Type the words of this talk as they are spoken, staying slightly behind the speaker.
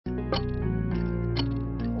Okay,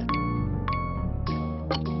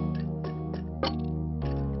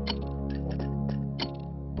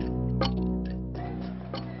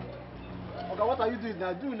 what are you doing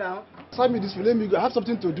now? Do now. Serve me this food. Let me go. I have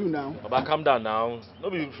something to do now. Baba, calm down now. No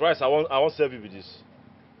be rice. I want serve you with this.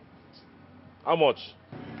 How much?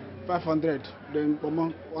 500. Then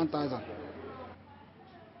Pomo 1,000.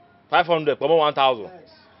 500. Pomo 1,000. Yes.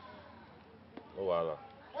 Oh wow.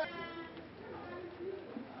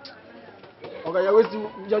 Okay,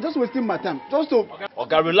 you're just wasting my time. Just to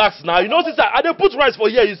Okay, relax now. You know, sister, I don't put rice for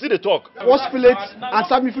here. You see the talk. wash plates and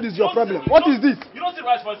serve me food is your problem. What is this? You don't see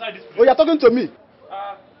rice for inside this plate. Oh, you're talking to me.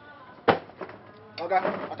 Okay,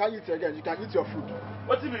 I can't eat again. You can eat your food.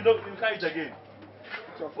 What if you can't eat again?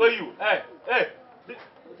 Eat your food. Where you? Hey.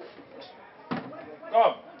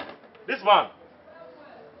 Come. This man.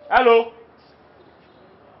 Hello.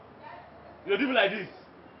 You're doing like this.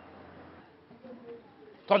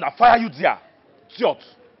 Thunder, fire you there. Idiot.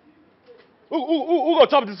 Who gonna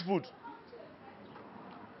chop this food?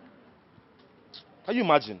 Can you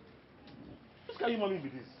imagine? Who's can you money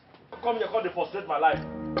with this? Come here, come to frustrate my life.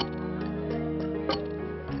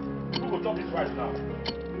 Who gonna chop this rice now?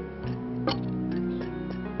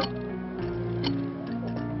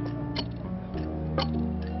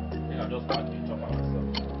 I think I'll just start to chop by myself.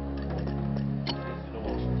 You know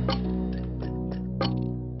what?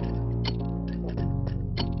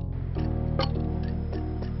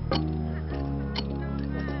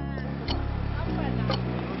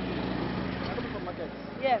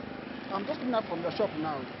 Yes. I'm just coming out from the shop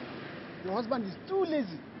now. Your husband is too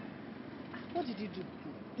lazy. What did he do?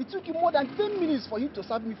 It took you more than 10 minutes for him to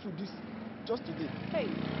serve me food just today. Hey,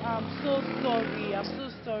 I'm so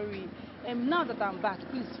sorry. Now that I'm back,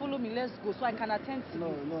 please follow me. Let's go so I can attend to you.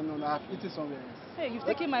 No. I've eaten somewhere else. Hey, you've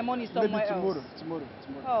taken my money somewhere else. Tomorrow.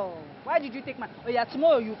 Oh, why did you take my... Oh yeah,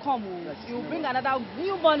 tomorrow you come. Yes, you tomorrow. bring another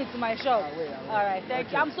new money to my shop. I will. All right,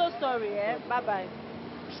 thank you. I'm so sorry. Bye-bye.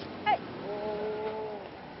 Hey.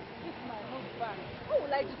 This is my husband. What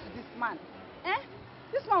will I do to this man?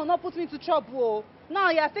 This man will not put me into trouble. Now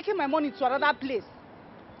he has taken my money to another place.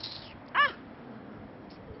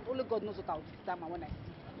 Only God knows what I'll do to that man when I see him.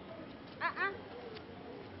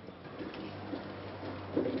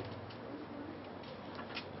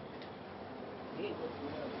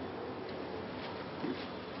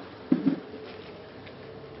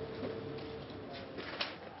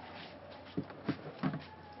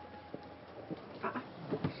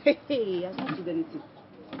 Hey, he has not stood anything.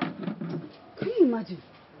 Can you imagine?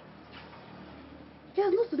 He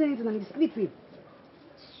has not stood anything and he's sleeping.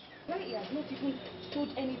 Why he has not even stood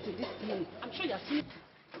anything this morning? I'm sure you are sleeping.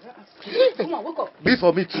 Come on, wake up. Beef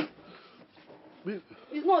or meat?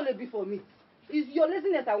 It's not only beef for me. It's your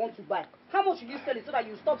laziness I want to buy. How much will you sell it so that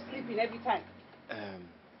you stop sleeping every time?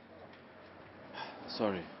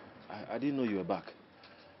 Sorry. I didn't know you were back.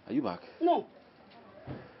 Are you back? No.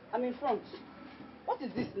 I'm in front. What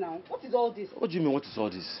is this now? What is all this? What do you mean, what is all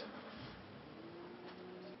this?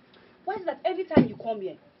 Why is it that every time you come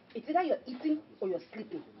here, it's either you're eating or you're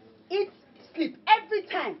sleeping? Eat, sleep, every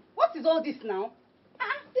time. What is all this now?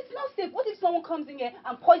 It's not safe. What if someone comes in here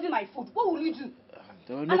and poisons my food? What will you do?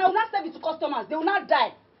 And I will not serve it to customers. They will not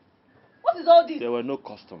die. What is all this? There were no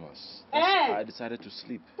customers. I decided to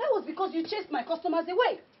sleep. That was because you chased my customers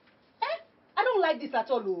away. I don't like this at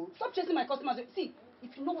all. Oh. Stop chasing my customers away. See,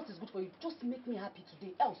 if you know what is good for you, just make me happy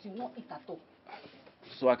today. Else you will not eat at all.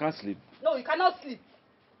 So I can't sleep? No, you cannot sleep.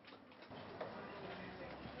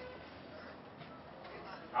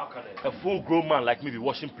 How can a full-grown man like me be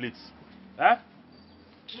washing plates? A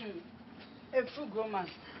full-grown man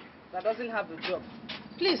that doesn't have a job.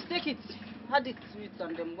 Please, take it. Add it to it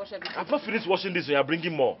and then wash everything. I've not finished washing this, so you're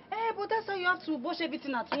bringing more. But that's how you have to wash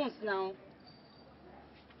everything at once now.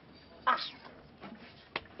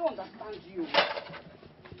 Don't understand you.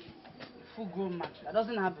 Full-grown man that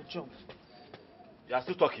doesn't have a job. You are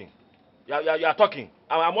still talking. You are talking.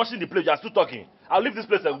 I'm washing the plate. You are still talking. I'll leave this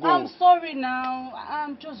place and go. I'm sorry now.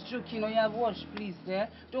 I'm just joking. You have washed, please.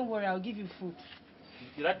 Don't worry. I'll give you food.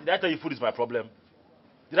 Did I tell you food is my problem?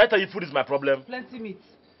 Did I tell you food is my problem? Plenty meat.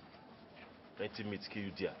 Plenty meat kill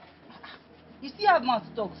you there. You still have mouth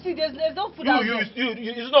to talk. See, there's no food out there. Is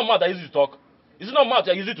it not mouth that uses to talk? Is it not mouth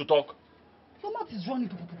that uses to talk? Your mouth is running.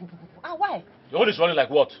 Why? Your own is running like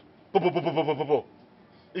what?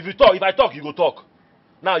 If I talk, you go talk.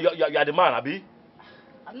 Now you are the man, Abi.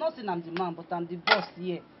 I'm not saying I'm the man, but I'm the boss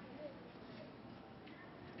here.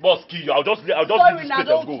 Boss, kill you. I'll just leave this place and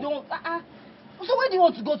go. Don't. So where do you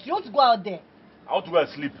want to go to? You want to go out there? I want to go and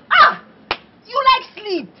sleep. You like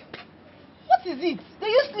sleep? What is it? Do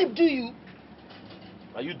you sleep, do you?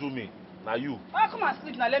 Now you do me. Now you. Ah, come and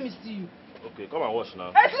sleep now. Let me see you. Okay, come and wash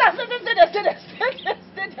now. Hey, stay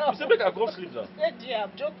there. You say make I go sleep now. Stay there,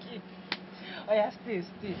 I'm joking. Oh yeah, stay.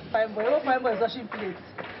 Fine boy. Oh, fine boy is washing plates.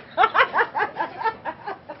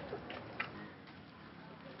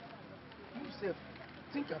 You self,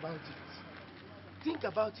 think about it. Think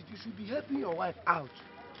about it. You should be helping your wife out.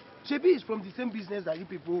 Shebi is from the same business that you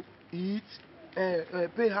people eat,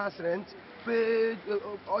 pay house rent, pay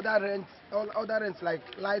other rents like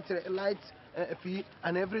light fee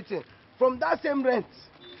and everything. From that same rent.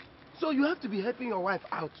 So you have to be helping your wife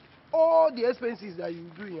out. All the expenses that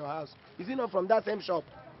you do in your house, is it not from that same shop?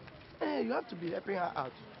 You have to be helping her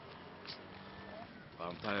out.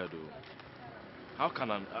 I'm tired though. How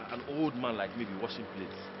can an old man like me be washing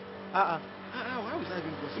plates? Why was I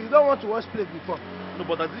even possible? You don't want to wash plate before. No,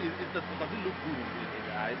 but does it look good in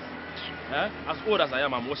the eyes? As old as I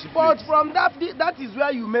am, I'm washing But plates. from that is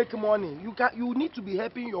where you make money. You need to be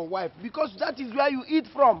helping your wife because that is where you eat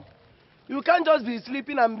from. You can't just be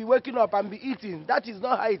sleeping and be waking up and be eating. That is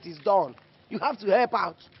not how it is done. You have to help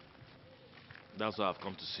out. That's why I've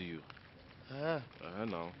come to see you.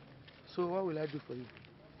 Now. So what will I do for you?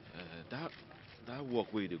 That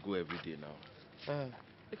work where you go every day now. I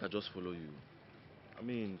think I just follow you. I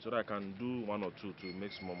mean, so that I can do one or two to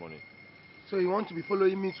make small money. So you want to be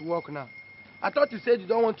following me to work now? I thought you said you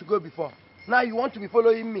don't want to go before. Now you want to be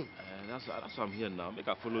following me. That's why I'm here now. Make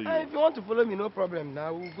I follow you. If you want to follow me, no problem.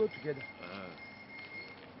 Now we'll go together.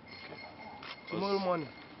 Okay. Tomorrow morning.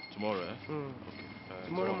 Tomorrow, eh? Okay.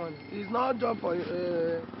 Tomorrow morning. It's not job for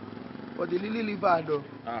the lily liver though.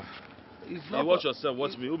 It's not. You watch yourself.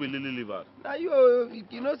 Watch me. Who be lily liver? Now you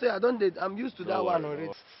know say I don't date. I'm used to that one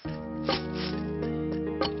already.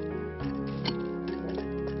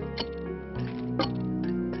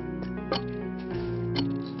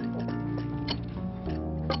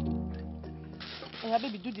 Oh,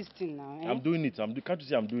 baby, do this thing now. Eh? I'm doing it. Can't you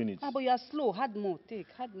see I'm doing it? But you are slow. Hard more.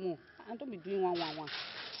 Hard more. And don't be doing one.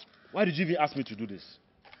 Why did you even ask me to do this?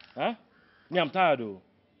 Huh? Me, I'm tired though.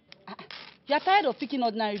 You are tired of picking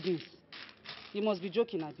ordinary beans. You must be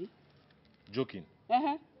joking, Abi. Joking?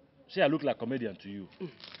 See, I look like a comedian to you.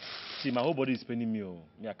 See, my whole body is paining me.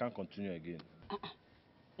 Me, I can't continue again. Oh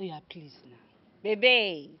yeah, please now.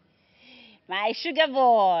 Baby. My sugar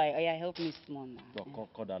boy. Oh yeah, help me small now. No,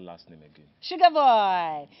 call that last name again. Sugar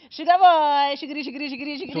boy. Sugary.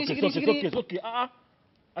 It's okay.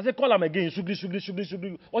 I said call him again.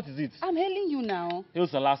 Sugary. What is it? I'm hailing you now. Hail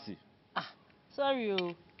Selassie. Sorry,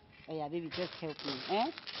 oh. Oh yeah, baby, just help me.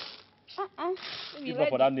 If not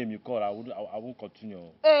for that name you call, I won't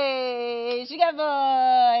continue. Hey, sugar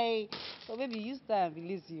boy. So baby, use time, be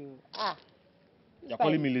lazy. You're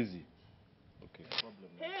calling me lazy. Okay, no problem.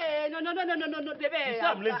 Hey, no, baby. You say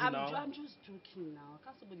I'm lazy now. I'm just joking now.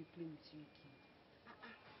 Can't somebody play with you again?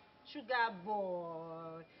 Sugar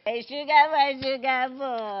boy. Hey, sugar boy.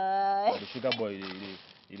 The sugar boy,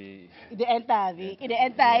 It enter.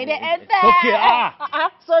 Okay,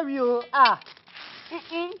 Sorry, oh.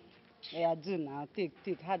 Yeah, do now.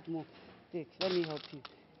 Take, hard more. Take, let me help you.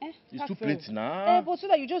 It's too plates now. But so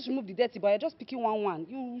that you just remove the dirty, but you're just picking one.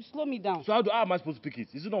 You slow me down. So how am I supposed to pick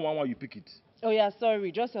it? Is it not one you pick it? Oh yeah,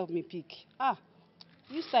 sorry. Just help me pick.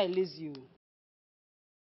 You style lazy, you.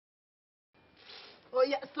 Oh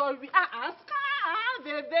yeah, sorry.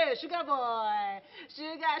 Baby, sugar boy.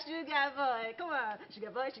 Sugar boy. Come on.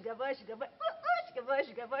 Sugar boy. Sugar boy.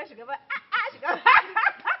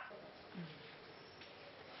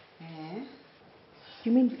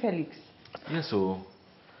 You mean Felix? Yes, so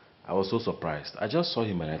I was so surprised. I just saw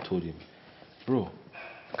him and I told him, bro,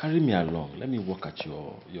 carry me along. Let me work at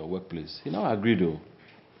your workplace. He now agreed though.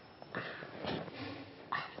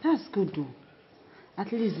 That's good though.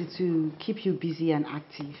 At least it will keep you busy and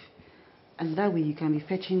active. And that way you can be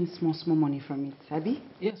fetching small money from it, Abby?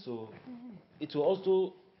 Yes, so it will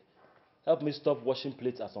also help me stop washing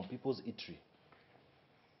plates at some people's eatery.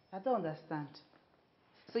 I don't understand.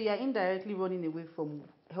 So you're indirectly running away from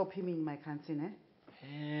helping me in my canteen, eh?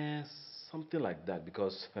 Yes, something like that,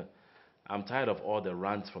 because I'm tired of all the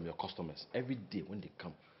rants from your customers. Every day when they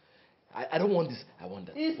come. I don't want this, I want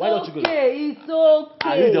that. Why don't you go? It's okay.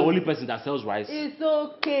 Are you the only person that sells rice? It's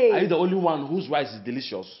okay. Are you the only one whose rice is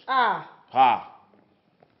delicious?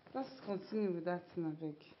 Let's continue with that thing, I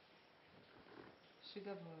beg.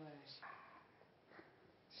 Sugar boy.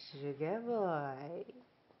 Sugary.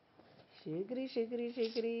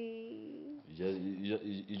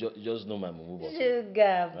 You just know my mumu boss.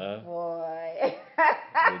 Sugar boy.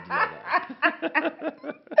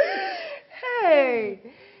 Hey.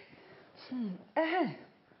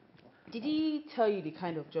 Did he tell you the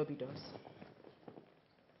kind of job he does?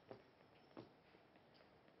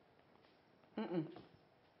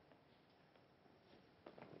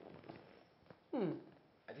 I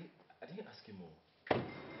didn't ask him more.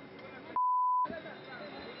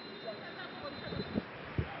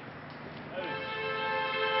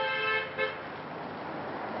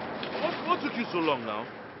 What took you so long now?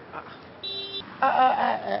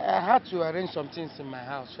 I had to arrange some things in my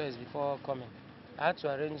house first before coming. I had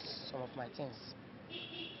to arrange some of my things.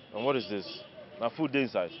 And what is this? Now food day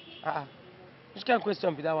inside. Which kind of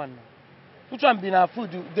question be that one now? Which one be na food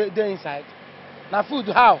they inside? Na food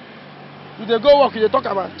how? You dey go work, you dey talk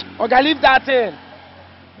about. Okay, leave that thing.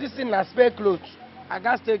 This thing na spare clothes. I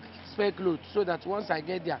gats take spare clothes so that once I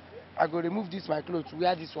get there, I go remove this my clothes,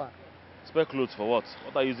 wear this one. Spare clothes for what?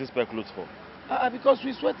 What are you using spare clothes for? Because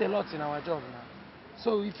we sweat a lot in our job now.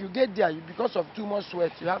 So if you get there, because of too much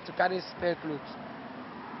sweat, you have to carry spare clothes.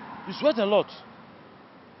 You sweat a lot.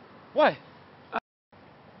 Why?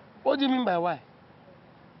 What do you mean by why?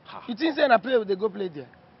 You think say na play they go play there?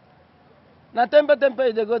 Na temper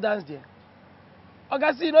they go dance there.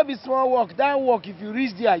 Okay, see, no be small work. That work, if you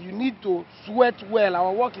reach there, you need to sweat well.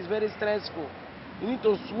 Our work is very stressful. You need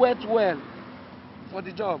to sweat well for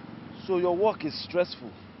the job. So your work is stressful,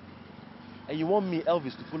 and you want me,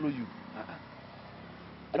 Elvis, to follow you?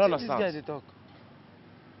 I don't understand. This guy they talk.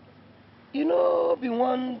 You know, be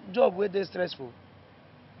one job where they stressful.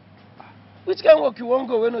 Which kind of work you won't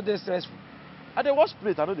go when no they stressful? I dey wash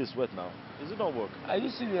plate, I know they sweat now. Is it not work? Are you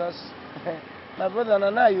serious? My brother,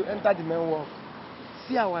 now you enter the main work.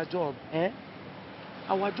 See our job, eh?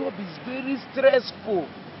 Our job is very stressful.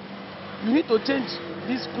 You need to change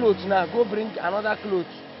this clothes now. Go bring another clothes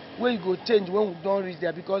where you go change when we don't reach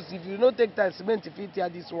there. Because if you don't take time, cement if you tear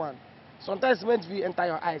this one. Sometimes cement will enter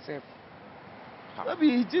your eyes.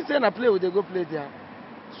 Maybe it is saying a play where they go play there.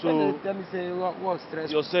 So tell me say what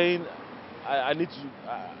stressful. You're saying I need to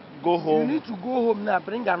go home? You need to go home now.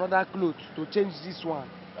 Bring another clothes to change this one.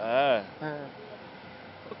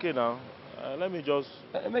 Okay now. Let me just...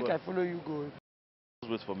 make I follow you go.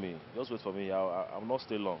 Just wait for me. Just wait for me. I'll not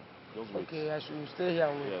stay long. Just wait. Okay, I should stay here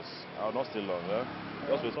and wait. Yes, I'll not stay long.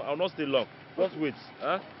 Just wait. I'll not stay long. Just wait.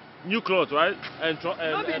 New clothes, right?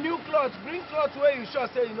 Not be new clothes. Bring clothes where you sure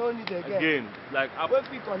say you don't need again. Again, like... Don't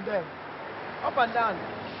pick on them. Up and down.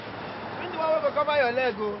 Bring the one where will cover your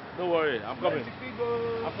leg, go. Don't worry, I'm coming.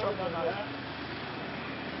 I'm coming now.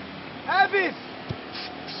 Elvis!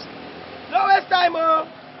 No waste time,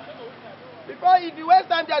 oh! Before, if you waste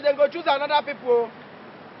time there, then go choose another people.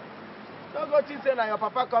 Don't go think say na your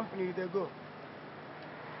papa company they go.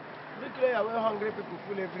 Declare where hungry people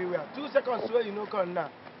full everywhere. 2 seconds where you no come now.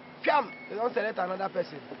 Fiam! They don't select another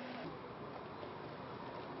person.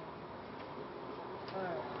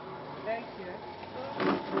 Thank you.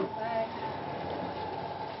 Bye.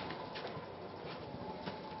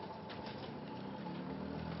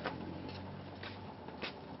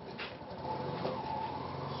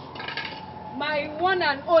 My one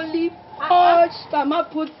and only Posh Mama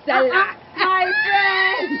put salad. My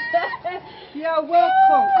friend. You're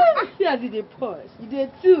welcome. See as you dey Posh. You dey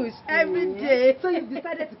touch every day. So you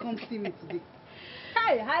decided to come see me today.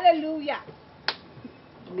 Hey, hallelujah.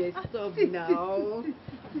 Let's stop now.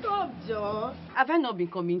 Stop, Joe. Have I not been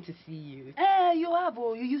coming to see you? You have,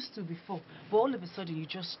 or you used to before. But all of a sudden, you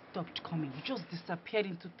just stopped coming. You just disappeared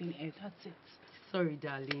into thin air. That's it. Sorry,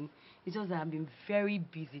 darling. It's just that I've been very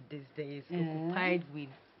busy these days, occupied with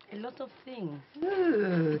a lot of things.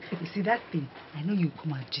 You see, that thing, I know you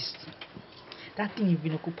come and gist me. That thing you've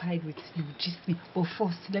been occupied with, you gist me. But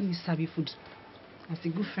first, let me serve you food. As a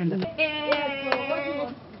good friend. Hey.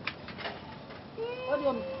 What do you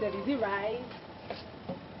want me to say? Is it rice?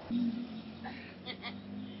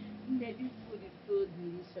 This food is so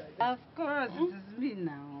delicious. Of course, it is me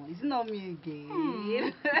now. It's not me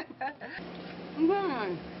again.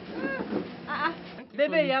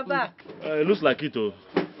 Baby, you're back. It looks like it, oh.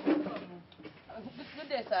 Good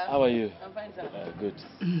day, sir. How are you? I'm fine, sir. Good.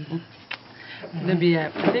 Baby,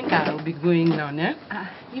 I think I'll be going now, eh?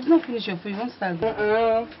 You've not finished your food. You won't start.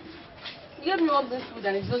 You gave me all this food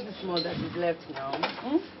and it's just this small that is left now. Let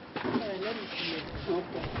me see it.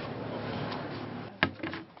 Okay.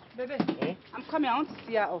 Baby, I'm coming. I want to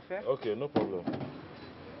see her off, eh? Okay, no problem.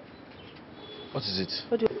 What is it?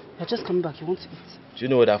 What do you... You're just coming back. You want to eat? Do you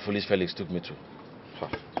know where that foolish Felix took me to?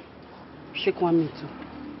 Shake one meat too.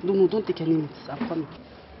 No, don't take any meat. I'm coming.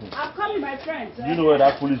 I'm coming, my friend. Do you know where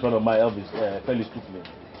that foolish friend of mine, Elvis, Felix took me?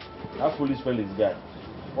 That foolish Felix guy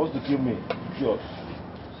wants to kill me. Sure.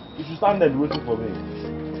 You should stand there and be waiting for me.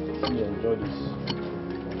 See, enjoy this.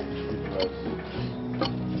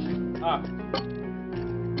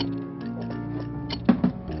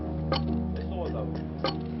 There's no one down.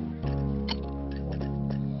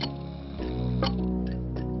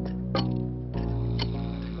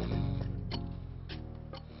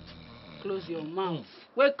 your mouth.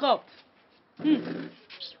 Wake up.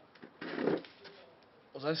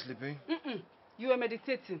 Was I sleeping? You were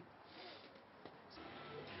meditating.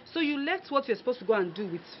 So you left what you're supposed to go and do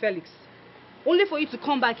with Felix, only for you to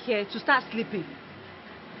come back here to start sleeping.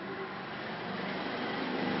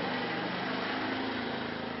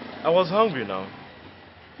 I was hungry now.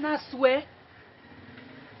 Now swear.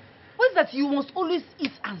 What is that you must always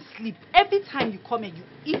eat and sleep? Every time you come here, you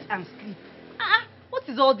eat and sleep. What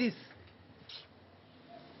is all this?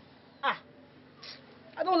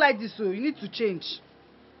 I don't like this, so you need to change.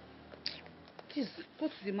 Please, go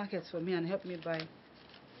to the market for me and help me buy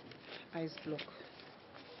ice block.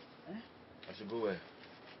 I should go where?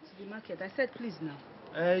 To the market. I said please now.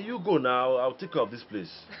 You go now. I'll take care of this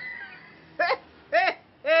place.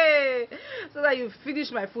 Hey, so that you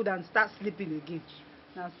finish my food and start sleeping again.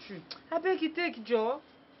 That's true. I beg you take, Joe.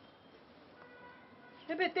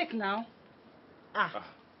 Maybe take now.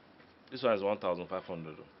 This one is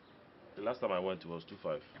 1,500. The last time I went, it was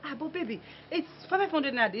 2,500. But baby, it's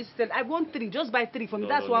 500 naira this sale. I want 3. Just buy 3 for me.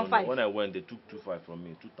 That's no, 1,500. When I went, they took 2,500 from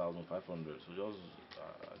me. 2,500. So just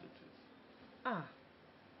add it.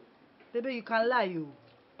 Baby, you can lie, you.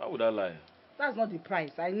 Why would I lie? That's not the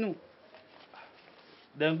price. I know.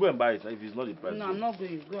 Then go and buy it. If it's not the price. No, I'm not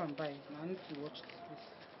going. Go and buy it. I need to watch this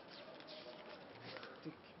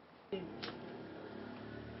place.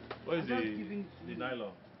 What is the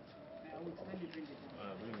nylon? Wait, let me bring it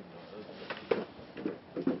down. Bring it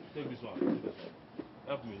down. Take this one.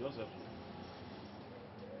 Help me. Just help me.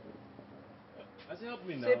 I say help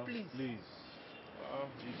me now. Say please. Please.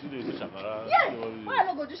 You see they do shakara. Yes! Why I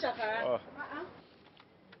not go do shakara?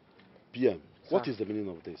 PM, what is the meaning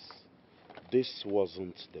of this? This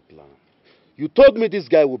wasn't the plan. You told me this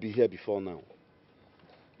guy would be here before now.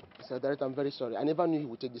 Sir Director, I'm very sorry. I never knew he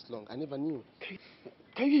would take this long. I never knew.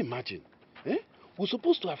 Can you imagine? We're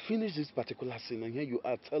supposed to have finished this particular scene, and here you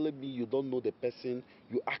are telling me you don't know the person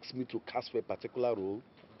you asked me to cast for a particular role?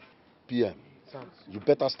 PM, Sir. you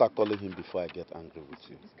better start calling him before I get angry with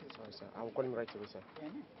you. Sorry, sir. I will call him right away, sir.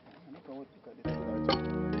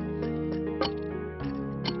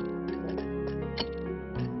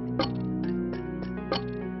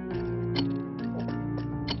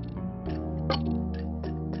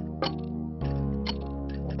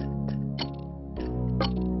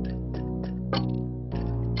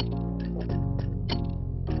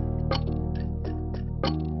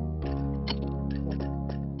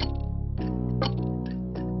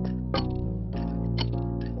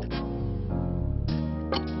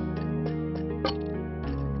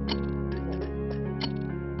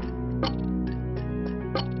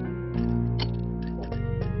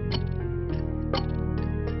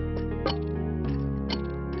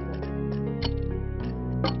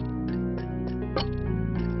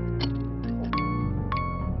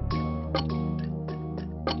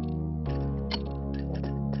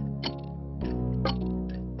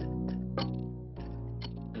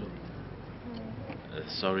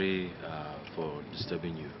 Sorry for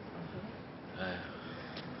disturbing you.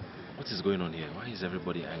 What is going on here? Why is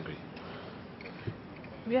everybody angry?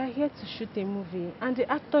 We are here to shoot a movie, and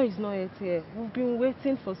the actor is not yet here. We've been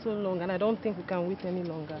waiting for so long, and I don't think we can wait any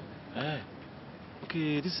longer.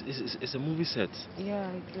 Okay, this is a movie set.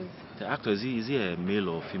 Yeah, it is. The actor, is he a male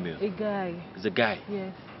or female? A guy. It's a guy?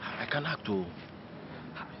 Yes. I can act too.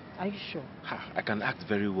 Are you sure? I can act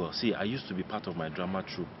very well. See, I used to be part of my drama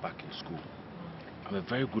troupe back in school. I'm a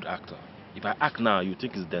very good actor. If I act now, you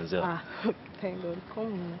think it's Denzel. Thank God.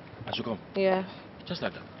 Come. I should come? Yeah. Just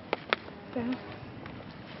like that. Yeah.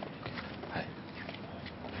 Hi.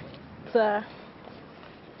 Sir.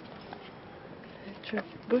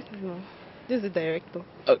 Good evening. This is the director.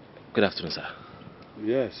 Good afternoon, sir.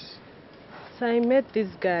 Yes. So I met this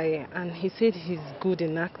guy, and he said he's good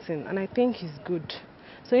in acting, and I think he's good.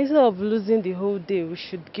 So instead of losing the whole day, we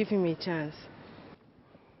should give him a chance.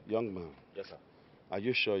 Young man. Yes, sir. Are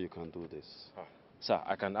you sure you can do this? Sir,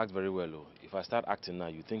 I can act very well. If I start acting now,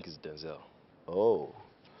 you think it's Denzel. Oh.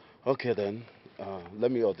 Okay then. Let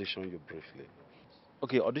me audition you briefly.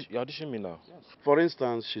 Okay, you audition me now? Yes. For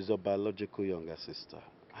instance, she's a biological younger sister,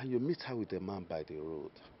 and you meet her with a man by the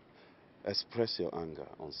road. Express your anger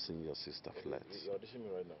on seeing your sister flirt. You audition me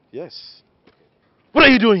right now? Yes. Okay. What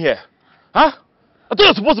are you doing here? Huh? I thought you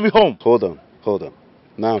were supposed to be home. Hold on.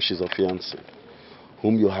 Now she's a fiancé,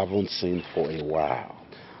 whom you haven't seen for a while.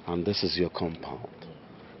 And this is your compound.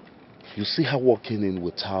 You see her walking in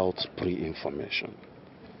without pre-information.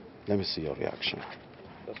 Let me see your reaction.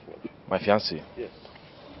 That's what. My fiancé? Yes.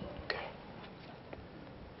 Okay.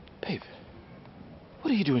 Babe,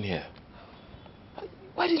 what are you doing here?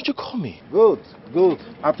 Why didn't you call me? Good, good.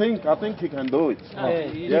 I think he can do it.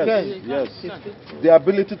 Yes. The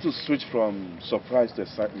ability to switch from surprise to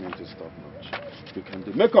excitement is top notch. You can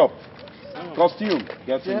do makeup, costume,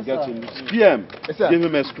 get in. PM, give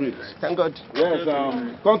him a script. Thank God. Yes,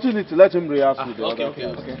 continue to let him rehearse with the other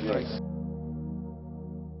things. Yes.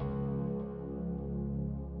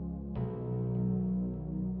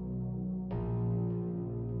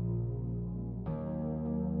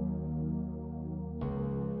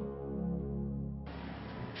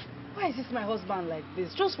 Why is this my husband like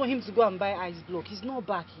this? Just for him to go and buy ice block. He's not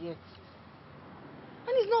back yet.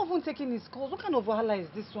 And he's not even taking his calls. What kind of wahala is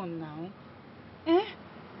this one now? Eh?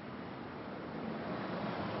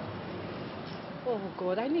 Oh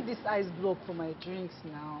God, I need this ice block for my drinks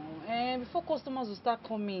now. Before customers will start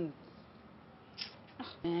coming.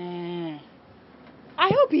 I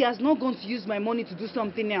hope he has not gone to use my money to do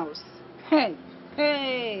something else. Hey,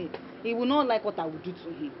 he will not like what I will do to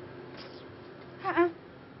him.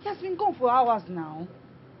 He has been gone for hours now.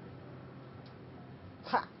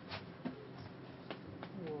 Ha!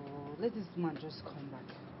 Oh, let this man just come back.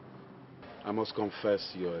 I must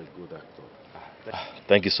confess you're a good actor.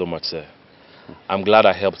 Thank you so much, sir. I'm glad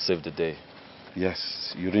I helped save the day.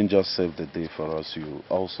 Yes, you didn't just save the day for us, you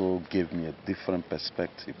also gave me a different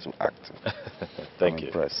perspective to acting. Thank I'm you.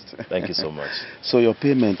 impressed. Thank you so much. So your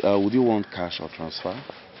payment, would you want cash or transfer?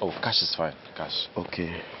 Oh, cash is fine. Cash.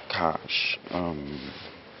 Okay, cash.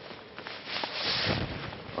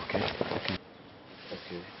 Okay.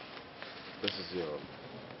 This is your...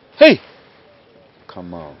 Hey!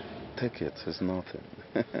 Come on, take it. It's nothing.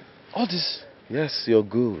 All this? Yes, you're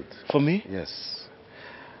good. For me? Yes.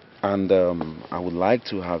 And I would like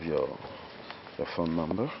to have your phone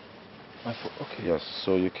number. My phone? Okay. Yes,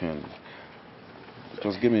 so you can...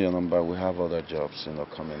 Just give me your number. We have other jobs,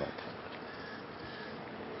 coming up.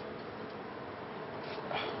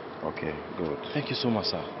 Okay, good. Thank you so much,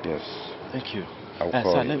 sir. Yes. Thank you. I'll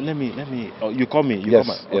call sir, you. let me. Oh, you call me. Yes,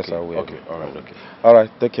 call my, yes, okay. I will. Okay, all right, okay. All right,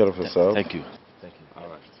 take care of yourself. Thank you. Thank you. All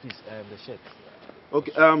right. Please, the shirt.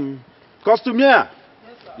 Okay, costumier.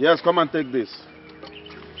 Yes, come and take this.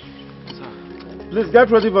 Sir. Please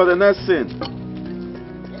get ready for the next scene.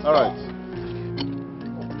 All right.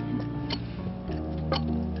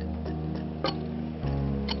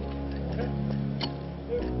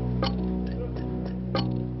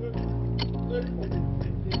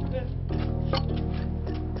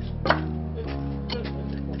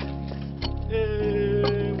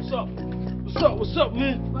 What's up,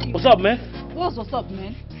 man? What's up, man? What's up,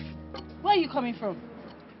 man? Where are you coming from?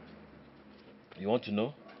 You want to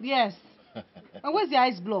know? Yes. And where's the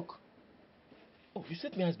ice block? Oh, you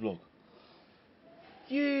sent me ice block.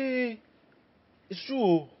 Yeah, it's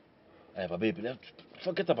true. Hey, but baby,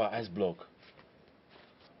 forget about ice block.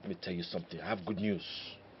 Let me tell you something. I have good news.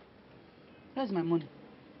 Where's my money?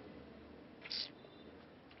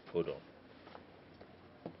 Hold on.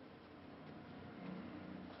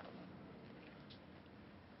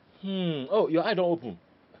 Oh, your eye don't open.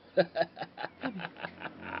 Baby,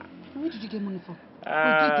 where did you get money from?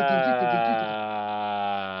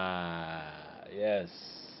 Yes.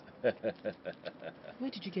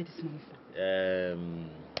 Where did you get this money from?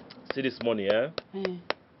 See this money, eh?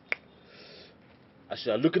 As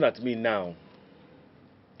you are looking at me now,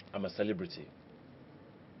 I'm a celebrity.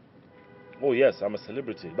 Oh yes, I'm a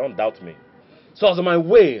celebrity. Don't doubt me. So I was on my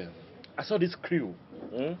way. I saw this crew.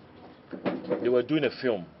 They were doing a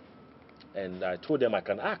film. And I told them I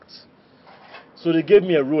can act. So they gave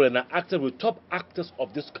me a role and I acted with top actors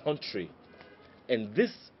of this country. And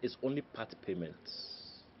this is only part payment.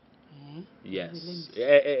 Yes.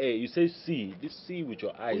 Hey, you say see. This see with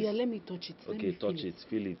your eyes. Oh yeah, let me touch it. Okay, touch it.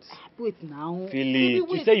 Feel it. Wait now. Feel it.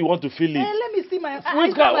 You say you want to feel it. Let me see my...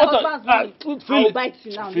 Wait, what? I'll bite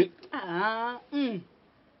you now.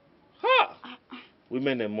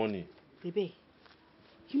 Women and money. Baby,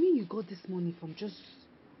 you mean you got this money from just...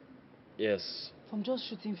 Yes. From just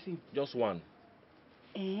shooting film? Just one.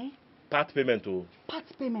 Part payment too. Part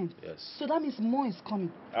payment? Yes. So that means more is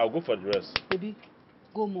coming? I'll go for the rest. Baby,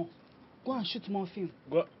 go more. Go and shoot more film.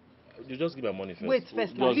 Go. You just give my money first. Wait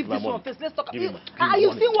first now. Leave this one first. Let's talk. You've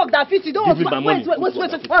seen work that fits. You don't want... Wait.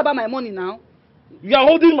 What about my money now? You are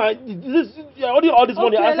holding my... You are holding all this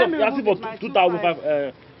money. Okay, let me asking remove for it,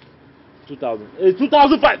 2,500.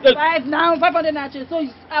 2,500. 5 now. 500 naira. So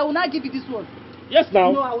I will not give you this one. Yes,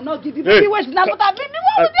 now. No, I will not give you. Baby, wait. Now, but I've been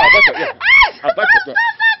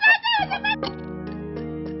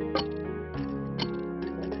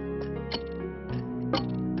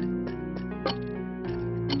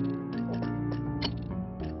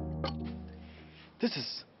This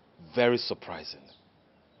is very surprising.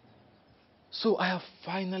 So I have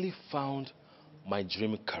finally found my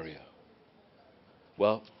dream career.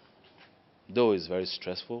 Well, though it's very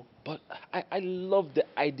stressful, but I love the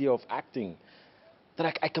idea of acting.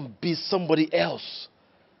 That I can be somebody else.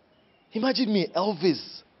 Imagine me,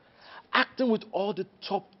 Elvis, acting with all the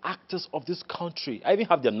top actors of this country. I even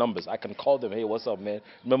have their numbers. I can call them. Hey, what's up, man?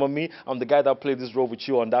 Remember me? I'm the guy that played this role with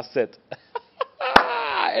you on that set.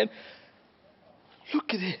 And look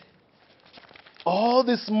at it. All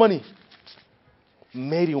this money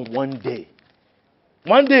made in one day.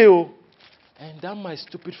 One day, oh. And that my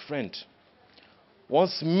stupid friend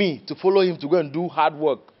wants me to follow him to go and do hard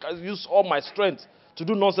work. I use all my strength to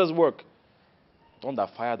do nonsense work. Don't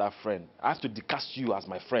that fire that friend. I have to decast you as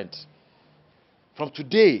my friend. From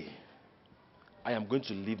today, I am going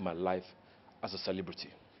to live my life as a celebrity.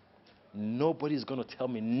 Nobody is going to tell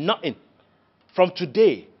me nothing. From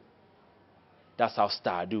today, that's how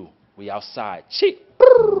star do. We outside. Cheap.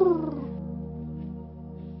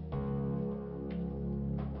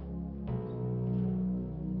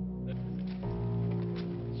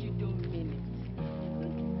 You don't mean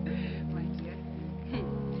it. My dear,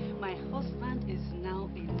 my husband is now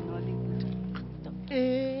a Nollywood actor.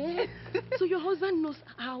 Eh? So your husband knows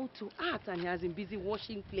how to act and he has been busy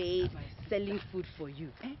washing plates, selling food for you.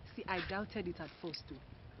 See, I doubted it at first too.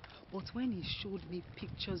 But when he showed me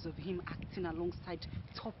pictures of him acting alongside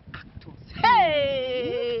top actors,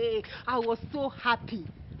 hey, I was so happy.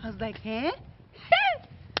 I was like, eh?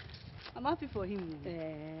 I'm happy for him.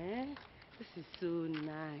 This is so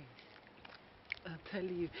nice. I'll tell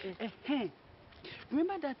you.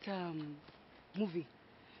 Remember that movie?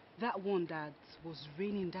 That one that was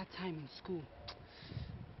raining that time in school?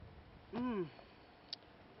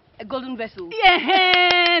 A Golden Vessel.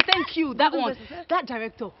 Yeah, thank you. That one. That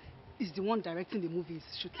director is the one directing the movie he's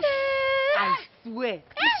shooting. I swear.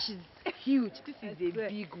 This is huge. This is a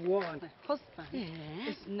big one. My husband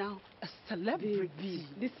is now a celebrity. Baby,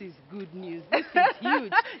 this is good news. This is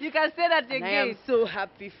huge. You can say that And again. I am so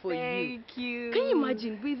happy for you. Thank you. Can you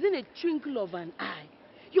imagine, within a twinkle of an eye,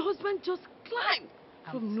 your husband just climbed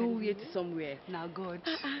from nowhere to somewhere. Now God.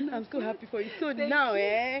 I'm so happy for you. So Thank now,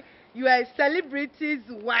 you. you are a celebrity's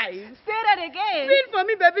wife. Say that again. Sing for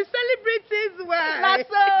me, baby. Celebrity's wife. That's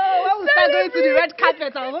so. When we start going to the red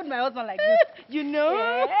carpet, I'll hold my husband like this. You know?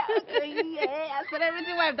 Yeah, okay, yeah. As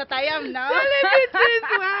celebrity wife that I am now. Celebrity's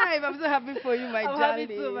wife. I'm so happy for you, my I'm darling.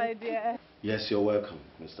 happy too, my dear. Yes, you're welcome,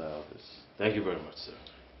 Mr. Elvis. Thank you very much, sir.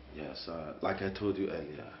 Yes, like I told you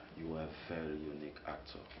earlier, you are a very unique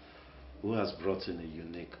actor who has brought in a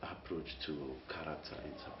unique approach to character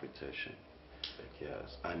interpretation.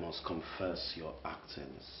 Yes, I must confess your acting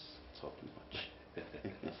is top notch.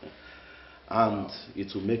 And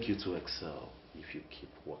it will make you to excel if you keep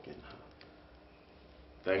working hard.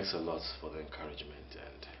 Thanks a lot for the encouragement,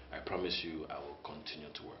 and I promise you I will continue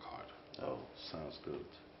to work hard. Oh, sounds good.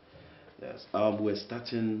 Yes, we're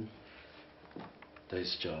starting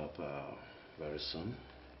this job very soon.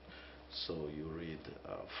 So you read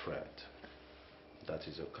Fred. That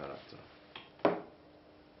is your character.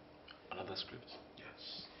 Another script?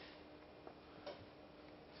 Yes.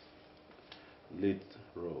 Lead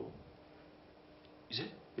role. Is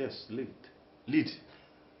it? Yes, lead. Lead?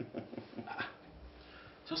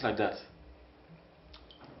 Just like that?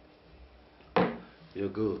 You're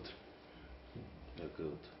good. You're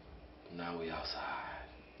good. Now we outside.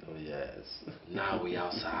 Oh yes. Now we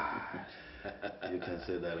outside. You can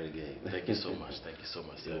say that again. Thank you so much. Thank you so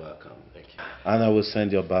much. You're sir. welcome. Thank you. And I will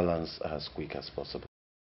send your balance as quick as possible.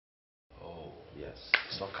 Oh, Yes.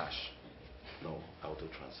 it's not cash. No, I'll do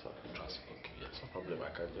transfer. Transfer. Okay, yes, no problem.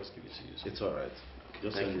 I can just give it to you. sir. It's alright.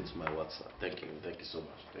 Just Thank send you. it to my WhatsApp. Thank you. Thank you so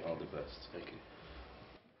much. Thank All you. the best. Thank you.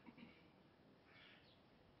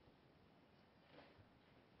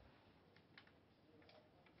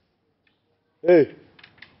 Hey,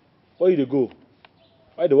 where you dey go?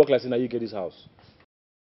 Why the work like say na you get this house?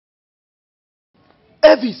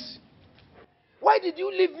 Elvis, why did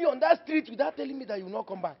you leave me on that street without telling me that you will not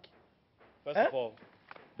come back? First Eh? of all,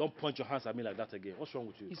 don't point your hands at me like that again. What's wrong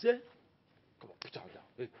with you? He said, Come on, put your hand down.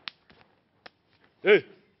 Hey. Hey.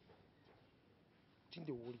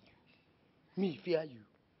 something they worry you. Me fear you.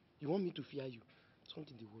 You want me to fear you.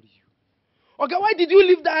 Something they worry you. Okay, why did you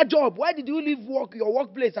leave that job? Why did you leave your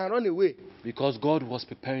workplace and run away? Because God was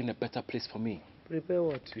preparing a better place for me. Prepare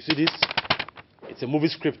what? You see this? It's a movie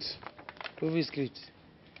script. Movie script.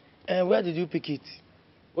 And where did you pick it?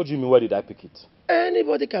 What do you mean, where did I pick it?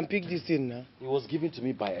 Anybody can pick this thing now. It was given to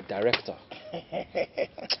me by a director.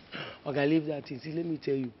 Okay, leave that thing. See, let me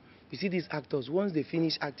tell you. You see these actors, once they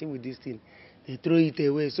finish acting with this thing, they throw it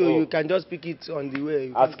away. So Oh. you can just pick it on the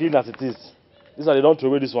way. As clean as it is. This one, they don't throw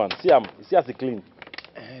away this one. See as it clean.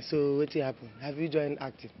 So what happened? Have you joined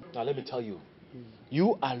acting? Now let me tell you.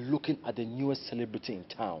 You are looking at the newest celebrity in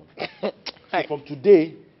town. So from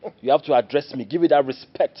today, you have to address me. Give me that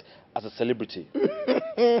respect as a celebrity.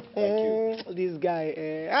 Thank you. This guy,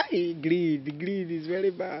 the greed is very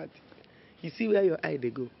bad. You see where your eye they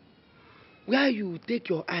go. Where you take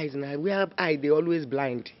your eyes now, where eye they always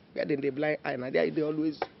blind. Where then they blind eye now, there they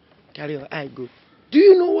always carry your eye go. Do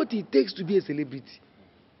you know what it takes to be a celebrity?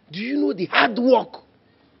 Do you know the hard work?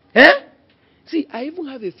 Eh? See, I even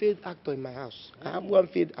have a failed actor in my house. I have one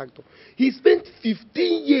failed actor. He spent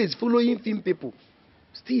 15 years following film people.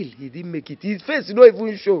 Still, he didn't make it. His face is not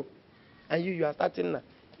even show. And you are starting now.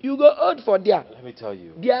 You go old for there. Let me tell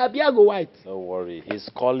you. Their beer go white. Don't worry. His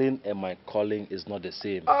calling and my calling is not the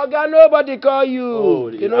same. Oga, nobody call you.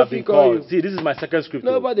 Oh, I've been called. See, this is my second script.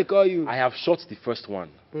 Nobody call you. I have shot the first one.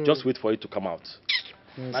 Just wait for it to come out.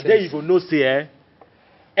 And then you go know, say,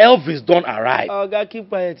 Elvis don't arrive. Oga, keep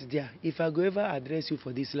quiet there. If I go ever address you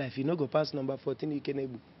for this life, you no go pass number 14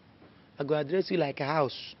 Ikenebu. I go address you like a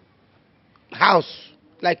house. House.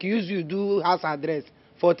 Like you do house address.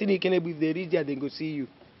 14 Ikenebu, if they reach there, they go see you.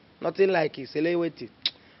 Nothing like it. Say, wait.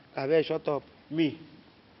 I better shut up. Me?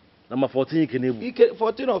 Number 14 Ikenebu.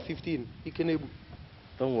 14 or 15 Ikenebu.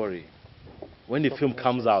 Don't worry. When the film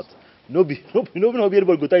comes out, nobody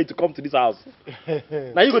able to tell you to come to this house.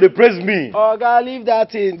 Now you go to praise me. Oh God, leave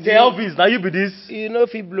that in. Say Elvis, now you be this. You know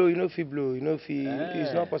if he blow,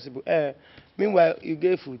 it's not possible. Meanwhile, you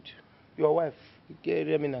get food. Your wife, you get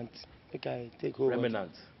remnant. Make I take over.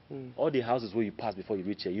 Remnant. All the houses where you pass before you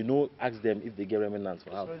reach here, you know, ask them if they get remnants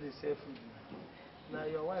for house. So they sell food. Now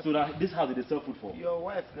your wife. So now this house they sell food for. Your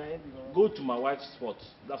wife, go to my wife's spot.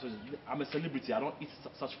 That's what I'm a celebrity. I don't eat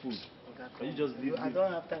such food. Okay, can you just leave? I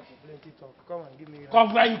don't have time for plenty talk. Come and give me.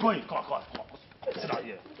 Come, where are you going? Come on. Sit down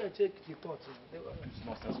here. You can check the pot. It's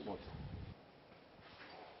nonsense spot.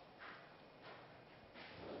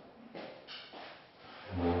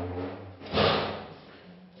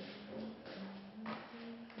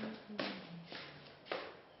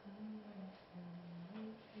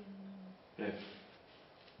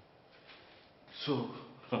 So,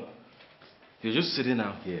 you're just sitting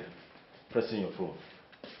out here, pressing your phone.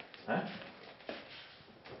 Huh?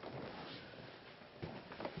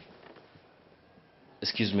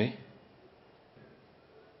 Excuse me?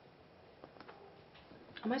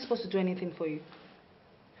 Am I supposed to do anything for you?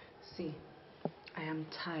 See, I am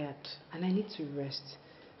tired and I need to rest.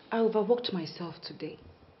 I overworked myself today.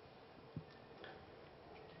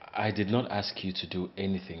 I did not ask you to do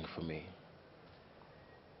anything for me.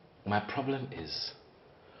 My problem is,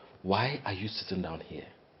 why are you sitting down here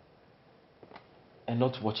and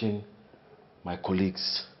not watching my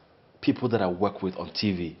colleagues, people that I work with on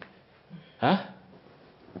TV? Huh?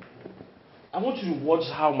 I want you to watch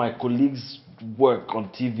how my colleagues work on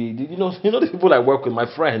TV. You know the people I work with, my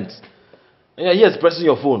friends. And you're here pressing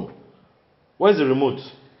your phone. Where's the remote?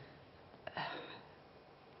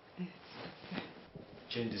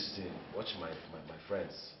 Change this thing. Watch my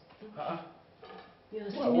friends. You're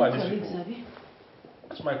seeing your colleagues, Abby?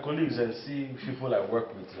 Watch my colleagues and see people I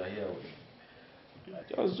work with are here.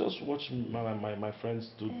 Just watch my friends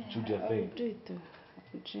do their thing. I'll do it though.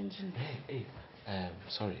 I'm changing. Hey,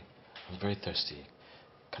 sorry. I'm very thirsty.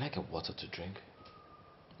 Can I get water to drink?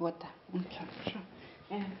 Water? Okay, sure.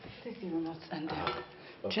 Take the remote and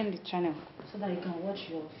change the channel so that you can watch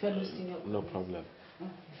your fellow senior. No problem.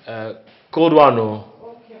 Cold one, no?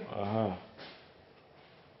 Okay.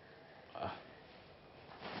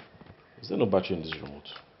 Is there no battery in this remote?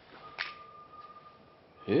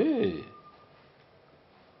 Hey.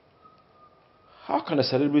 How can a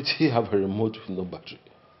celebrity have a remote with no battery?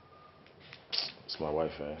 It's my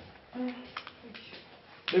wife,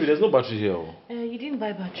 Maybe there's no battery here. You didn't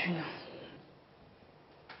buy battery now.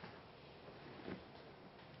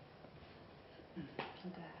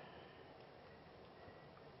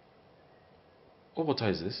 What water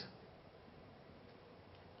is this?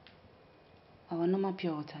 Our normal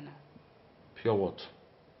pure water now. Pure water.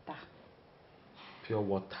 Da. Pure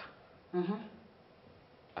water.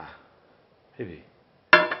 Baby,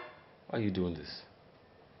 why are you doing this?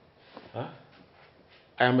 Huh?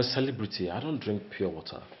 I am a celebrity. I don't drink pure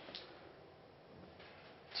water.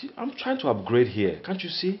 See, I'm trying to upgrade here. Can't you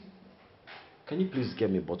see? Can you please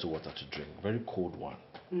get me bottled water to drink? Very cold one.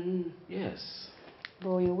 Yes. But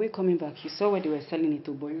on your way coming back, you saw where they were selling it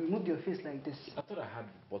to, but you removed your face like this. I thought I had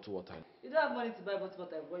bottled water. You don't have money to buy bottled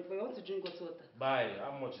water, but you want to drink bottled water. Buy.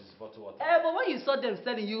 How much is bottled water? But when you saw them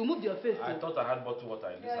selling, you removed your face. I thought I had bottled water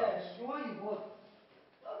in this house. The one you bought.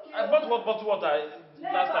 Okay. I bought bottled water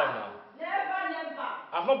last time now. Never.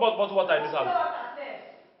 I've not bought bottled water in this house.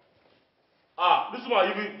 Ah, this one,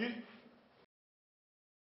 you...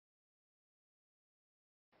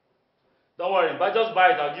 Don't worry, if I just buy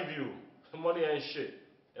it, I'll give you. Money ain't shit.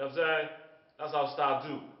 You know what I'm saying? That's how stars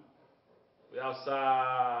do. We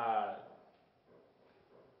outside.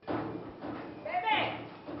 Baby!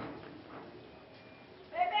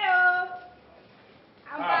 Baby, oh!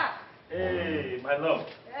 I'm back. Hey, my love.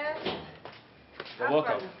 You're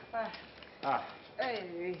welcome.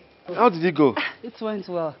 Hey. How did it go? It went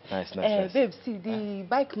well. Nice, nice. Babe, see, the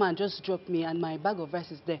bike man just dropped me and my bag of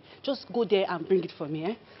rice is there. Just go there and bring it for me,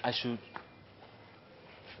 eh? I should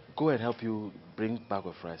go and help you bring bag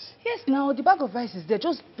of rice. Yes, now, the bag of rice is there.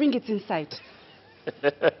 Just bring it inside.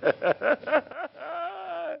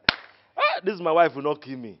 This is my wife will not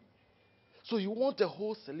kill me. So you want a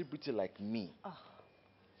whole celebrity like me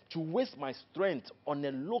to waste my strength on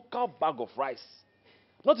a local bag of rice?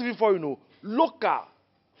 Not even for, local.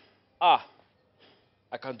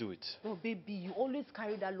 I can't do it. No, baby, you always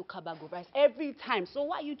carry that local bag of rice every time. So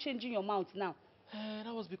why are you changing your mouth now?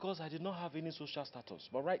 That was because I did not have any social status.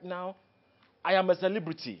 But right now, I am a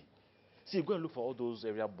celebrity. See, go and look for all those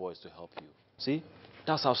area boys to help you. See?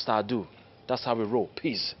 That's how star do. That's how we roll.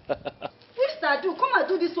 Peace. Which star do? Come and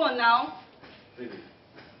do this one now. Baby,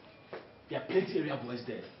 there are plenty area boys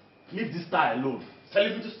there. Leave this star alone.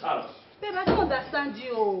 Celebrity stars. Babe, I don't understand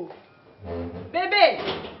you. Baby!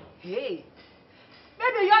 Hey.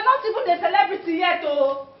 Baby, you are not even a celebrity yet,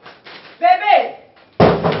 oh. Baby! I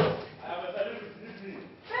am a celebrity.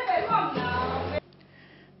 Baby, come now.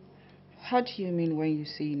 How do you mean when you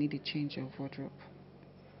say you need a change of wardrobe?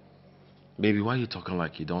 Baby, why are you talking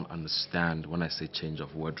like you don't understand when I say change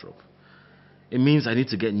of wardrobe? It means I need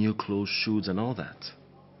to get new clothes, shoes, and all that.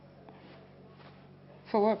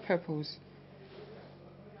 For what purpose?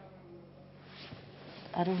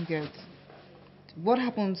 I don't get. What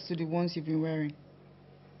happens to the ones you've been wearing?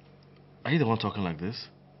 Are you the one talking like this?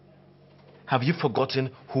 Have you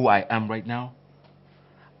forgotten who I am right now?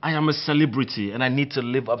 I am a celebrity and I need to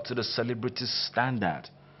live up to the celebrity standard.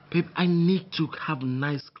 Babe, I need to have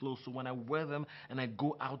nice clothes so when I wear them and I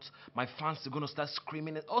go out, my fans are going to start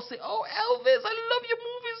screaming and say, "Oh, Elvis, I love your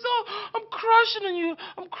movies. Oh, I'm crushing on you.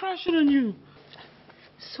 I'm crushing on you."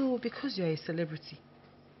 So, because you're a celebrity,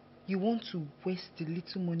 you want to waste the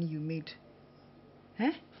little money you made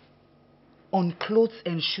on clothes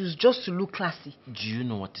and shoes just to look classy? Do you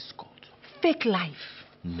know what it's called? Fake life.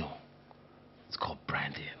 No. It's called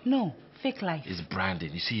branding. No, fake life. It's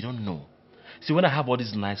branding. You see, you don't know. See, when I have all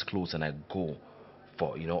these nice clothes and I go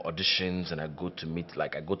for, auditions and I go to meet,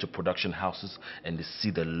 I go to production houses and they see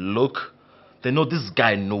the look, they know this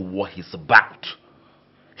guy knows what he's about.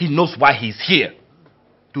 He knows why he's here.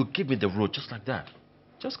 To give me the road just like that.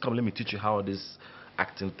 Just come, let me teach you how these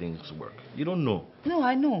acting things work. You don't know. No,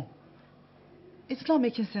 I know. It's not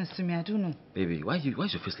making sense to me. I don't know. Baby, why is your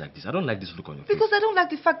face like this? I don't like this look on your face. Because I don't like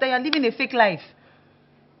the fact that you're living a fake life.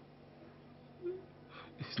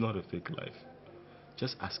 It's not a fake life.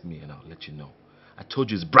 Just ask me and I'll let you know. I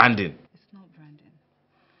told you it's branding. It's not branding.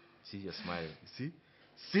 See, you're smiling. See?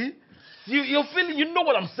 See? You're feeling, you know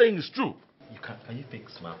what I'm saying is true. Can you fake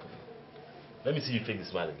smile for me? Let me see you fake the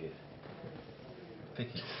smile again. Fake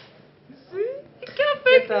it. See? You can't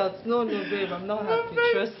fake it. Out. No, babe, I'm not happy.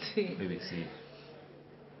 Trust me. Baby, see.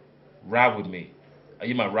 Ride with me. Are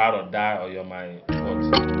you my ride or die or you're my what?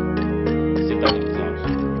 Sit down in this house.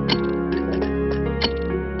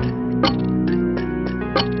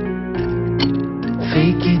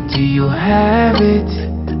 Fake it till you have it.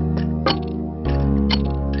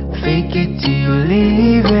 Fake it till you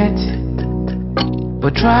leave it.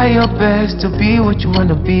 But try your best to be what you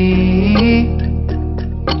wanna be.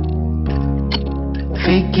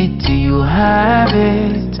 Fake it till you have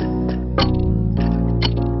it.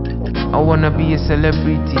 I wanna be a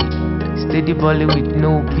celebrity, steady balling with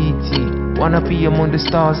no pity. Wanna be among the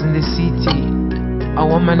stars in the city. I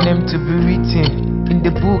want my name to be written in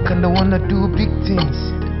the book and I wanna do big things.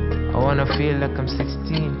 I wanna feel like I'm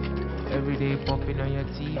 16, every day popping on your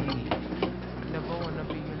TV. I never wanna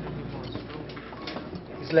be in anyone's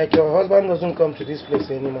room. It's like your husband doesn't come to this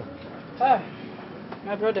place anymore.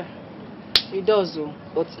 My brother. He does though,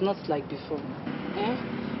 but not like before.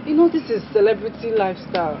 This is celebrity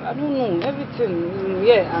lifestyle. I don't know, everything. I'm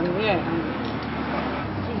here.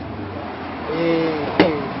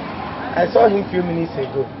 Hey. I saw him a few minutes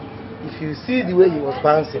ago. If you see the way he was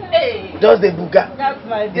bouncing, just the booga. That's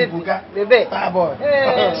my baby. The booga. Baby. Star boy.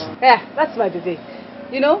 Yeah, that's my baby.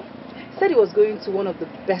 He said he was going to one of the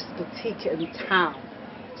best boutiques in town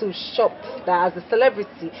to shop. That as a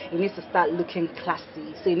celebrity, he needs to start looking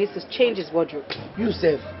classy. So he needs to change his wardrobe. You,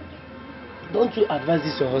 Seth, don't you advise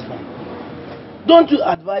this your husband? Don't you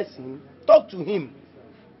advise him? talk to him.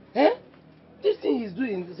 Eh? This thing he's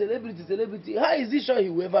doing, celebrity. How is he sure he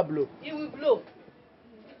will ever blow? He will blow.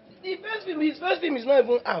 His first film is not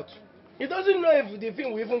even out. He doesn't know if the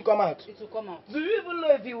film will even come out. It will come out. Do you even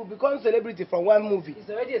know if he will become celebrity from one movie? He's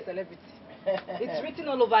already a celebrity. It's written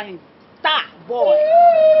all over him. Star boy.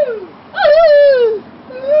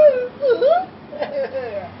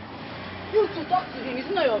 You to talk to him.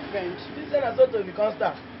 He's not your friend. This one has to become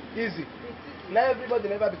star. Easy. Now everybody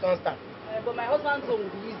never becomes star. But my husband's own will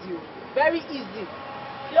be easy. Very easy.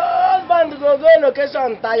 Your husband go on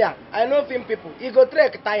occasion tire. I know film people. He go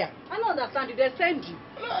trek tire. I don't understand you. They send you.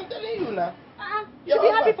 No, I'm telling you now. You should be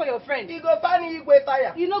happy for your friend. He go funny, he go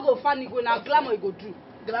tire. You no go funny, go now glamour, you go do.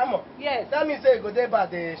 Glamour? Yes. That means say he go there bar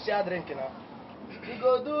the share drink now. He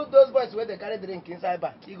go do those boys where they carry drink inside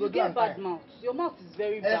bar. He go you do get bad mouth. Your mouth is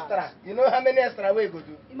very bad. Extra. You know how many extra way he go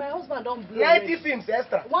do? My husband don't blow. 90 films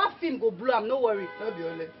extra. One film go blow, I'm no worry. No be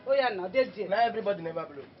only. Oh yeah, now there's there. Now everybody never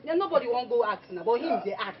blow. Yeah, nobody won't go act now, but him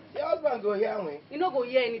they act. Your husband go here me. You no go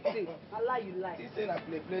hear anything. I lie, you lie. He say I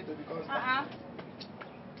play to become star.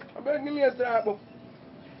 I beg give me extra apple.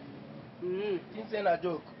 He say a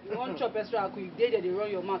joke. You want chop extra apple, you dey there, they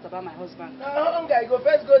run your mouth about my husband. No, hunger, you go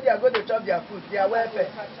first go there, go to chop their food, their welfare.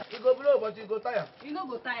 You go blow, but you go tire. You no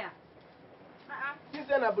go tire. He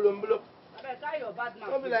say na blow. I better carry your bad mouth.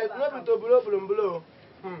 No be like, no be to blow.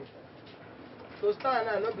 To stand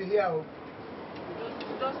now, no be here.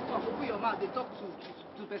 Just talk, open your mouth, they talk to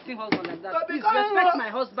person husband like that. So Please respect my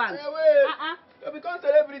husband. You become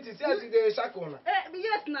celebrity, see as you dey shackle now.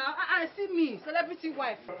 Yes now, see me, celebrity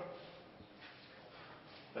wife.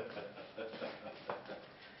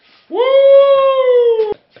 Woo!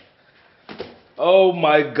 Oh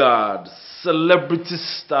my God, celebrity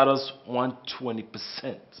status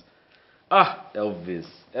 120%. Elvis,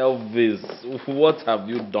 what have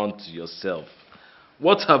you done to yourself?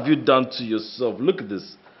 What have you done to yourself? Look at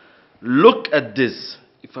this. Look at this.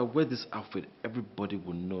 If I wear this outfit, everybody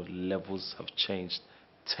will know levels have changed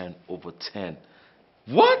 10 over 10.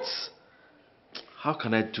 What? How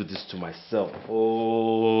can I do this to myself?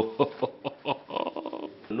 Oh,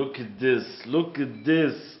 look at this. Look at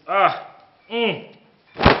this.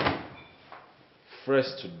 Fresh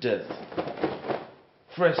to death.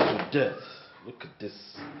 Fresh to death. Look at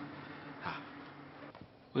this.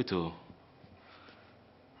 Wait,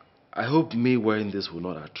 I hope me wearing this will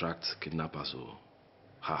not attract kidnappers.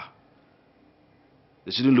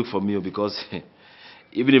 They shouldn't look for me because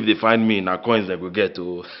even if they find me, now coins they will get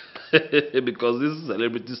to. Because this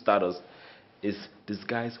celebrity status is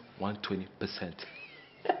disguised 120%.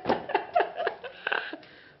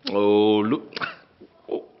 Oh, look.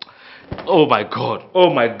 Oh my God. Oh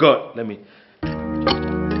my God. Let me. If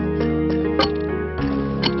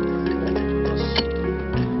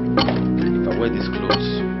I wear these clothes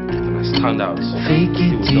and I stand out, fake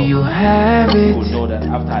it till you have it. You will know that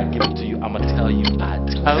after I give it to you, I'ma tell you.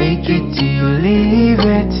 Fake it till you leave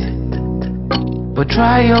it. But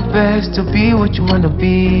try your best to be what you wanna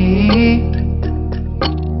be.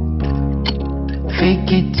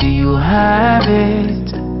 Fake it till you have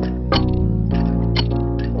it.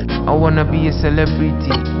 I wanna be a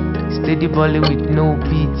celebrity, steady balling with no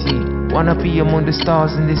pity. Wanna be among the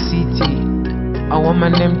stars in the city. I want my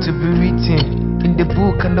name to be written in the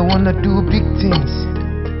book, and I wanna do big things.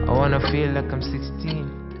 I wanna feel like I'm 16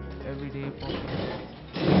 every day.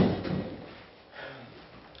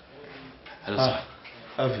 Hello,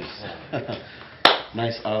 Elvis.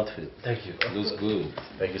 Nice outfit. Thank you. Looks good.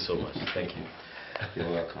 Thank you so much. Thank you.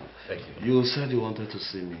 You're welcome. Thank you. You said you wanted to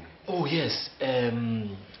see me. Oh yes,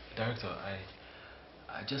 Director.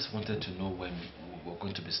 I just wanted to know when we're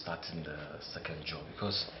going to be starting the second job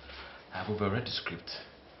because I've overread the script.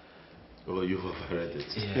 Oh, you've overread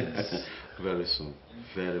it. Yes. Very soon.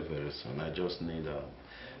 Very, very soon. I just need a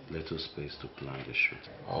little space to plan the shoot.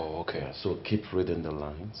 Oh, okay. So keep reading the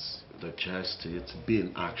lines. The gist, it be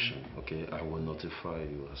in action, okay? I will notify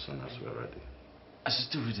you as soon as we're ready. I should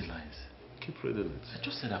still read the lines. Keep reading it. I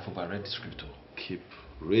just said I've overread the script. Keep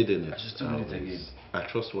reading it. I should still read it again. I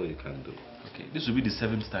trust what you can do. Okay, this will be the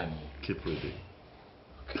 7th time. Keep reading.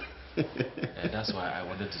 That's why I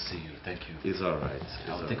wanted to see you. Thank you. It's alright.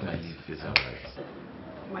 I'll take my leave. It's alright.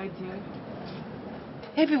 My dear.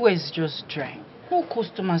 Everywhere is just dry. No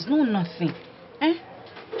customers, no nothing.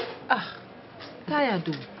 Tired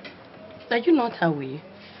though. Are you not aware?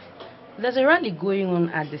 There's a rally going on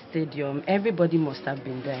at the stadium. Everybody must have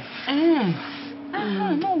been there.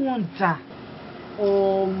 No wonder.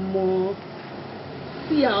 Oh, Mo.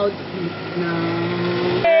 See how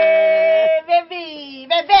now. Hey, baby.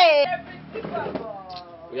 Everything,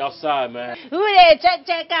 We outside, man. Who they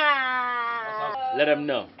check out? Let them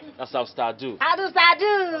know. That's how Star do. How do Star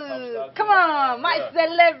do? Come on, my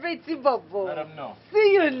celebrity bobo. Let them know.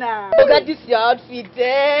 See you now. Look at this your outfit.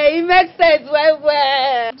 It makes sense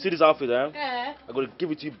well. See this outfit, I'm going to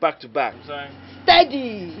give it to you back to back.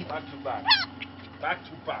 Steady. Back to back. Back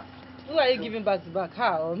to back. Who are you giving back to back?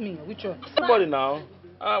 How or me? Which one? Everybody now.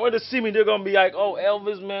 When they see me, they're going to be like, oh,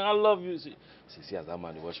 Elvis, man, I love you. See as that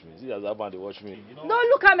man they watch me. See as that man they watch me. You know? No,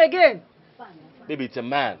 look him again. Baby, it's a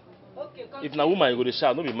man. Okay, if na woman, you go to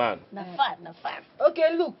shout, no be man. Na fun.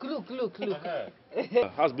 Okay, look.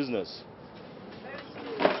 How's business?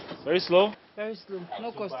 Very slow? Very slow.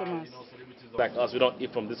 No customers. You know, celebrities like us, we don't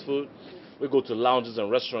eat from this food. We go to lounges and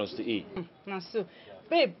restaurants to eat. Now so,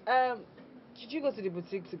 babe, did you go to the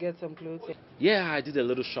boutique to get some clothes? Yeah, I did a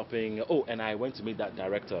little shopping. Oh, and I went to meet that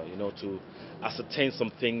director, you know, to ascertain some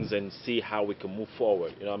things and see how we can move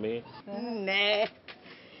forward. You know what I mean? Nah.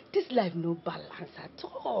 This life no balance at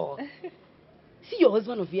all. See your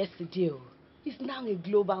husband of yesterday. He's now a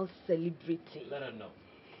global celebrity. Let her know.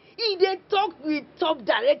 They talk with top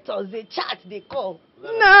directors, they chat, they call.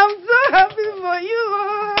 Now I'm so happy for you.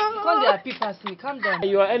 Come there, happy past me. Calm down.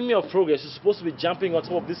 You are enemy of progress. You're supposed to be jumping on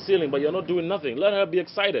top of this ceiling, but you're not doing nothing. Let her be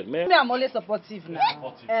excited, man. Me, I'm always supportive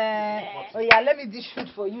now. Oh yeah, let me dish food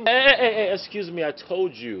for you. Hey, excuse me, I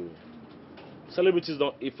told you. Celebrities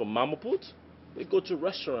don't eat from mama put. We go to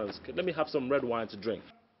restaurants. Let me have some red wine to drink.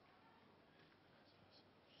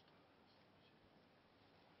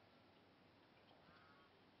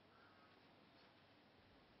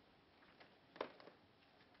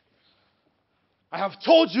 I have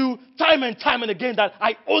told you time and time and again that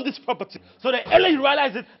I own this property. So the earlier you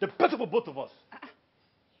realize it, the better for both of us.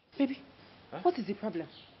 Baby, what is the problem?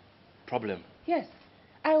 Problem? Yes.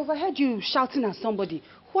 I overheard you shouting at somebody.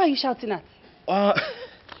 Who are you shouting at?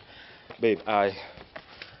 Babe, I'm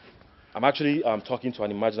actually talking to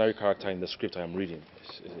an imaginary character in the script I am reading.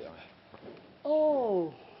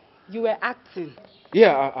 Oh, you were acting.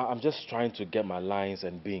 Yeah, I'm just trying to get my lines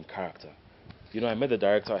and be in character. You know, I met the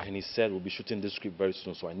director and he said we'll be shooting this script very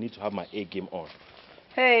soon, so I need to have my A game on.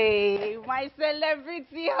 Hey, my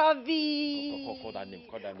celebrity hubby. Call that name,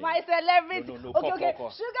 My celebrity. No, Okay. call.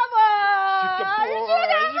 Sugar boy.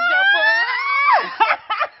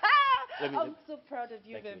 I'm so proud of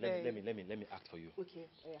you, baby. Let me act for you. Okay,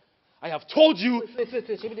 yeah. I have told you. Wait.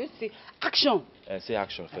 Let's say action. Say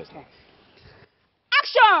action first. Okay.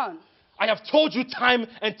 Action! I have told you time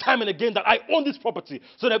and time and again that I own this property.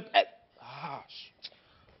 So that.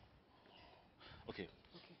 Okay,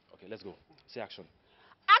 let's go. Say action.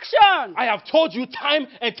 Action! I have told you time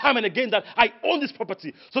and time and again that I own this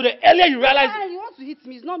property. So the earlier you realize... You want to hit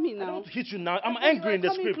me, it's not me now. I don't want to hit you now. I'm angry in the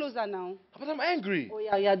script. Come closer now. But I'm angry. Oh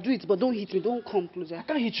yeah, do it, but don't hit me. Don't come closer. I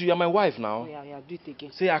can't hit you. You're my wife now. Oh yeah, do it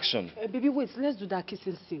again. Say action. Baby, wait. Let's do that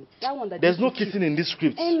kissing scene. That one that... There's no kissing in this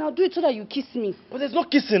script. Now do it so that you kiss me. But there's no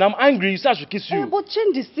kissing. I'm angry. You said I should kiss you. But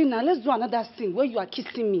change the scene now. Let's do another scene where you are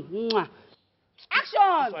kissing me. Mwah.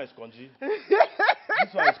 Action! This one is congee.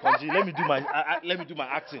 This one is congee. Let me do my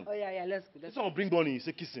acting. Oh yeah, let's go. This one will bring Bonnie.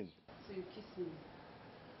 Say kissing. So you kiss me.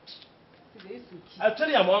 I tell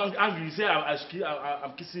you I'm angry. You say I'm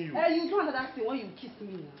kissing you. You do another scene when you kiss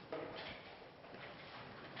me.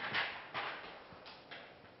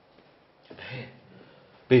 Hey,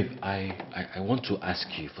 babe, I want to ask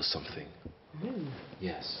you for something.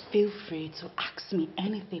 Yes. Feel free to ask me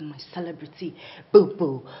anything, my celebrity,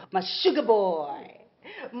 boo-boo, my sugar boy,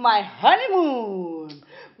 my honeymoon,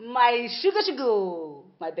 my sugar,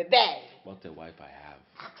 my baby. What a wife I have.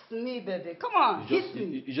 Ask me, baby. Come on, hit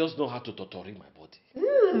me. You just know how to torture my body.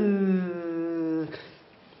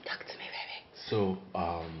 Talk to me, baby. So,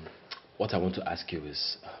 what I want to ask you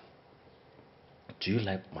is, do you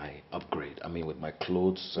like my upgrade? I mean, with my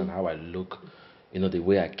clothes and how I look. You know, the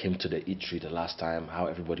way I came to the eatery the last time, how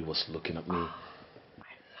everybody was looking at me. I love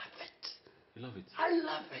it. You love it? I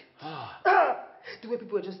love it. The way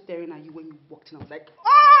people were just staring at you when you walked in, I was like,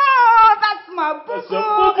 oh, that's my boo-boo.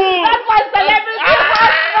 That's my celebrity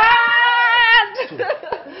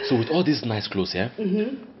husband. So with all these nice clothes, yeah?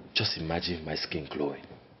 Just imagine my skin glowing.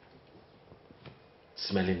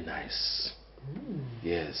 Smelling nice.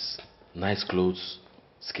 Yes. Nice clothes,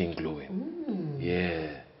 skin glowing.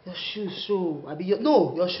 Yeah. Your shoes show.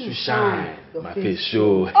 Your shoes shine. Your my face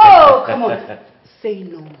show. Oh, come on. Say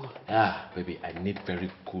no more. Baby, I need very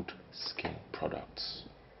good skin products.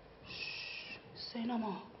 Shh. Say no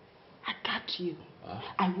more. I got you.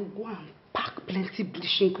 I will go and pack plenty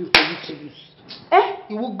bleaching cream for you to use.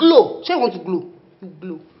 You will glow. Say you want to glow. You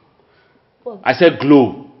glow. What? I said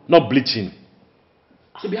glow, not bleaching.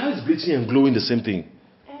 Baby, how is bleaching and glowing the same thing?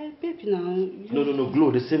 baby now. No,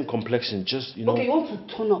 glow, the same complexion, just, you know. Okay, you want to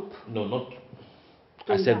turn up? No, not.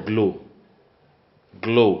 Turn I said down. glow.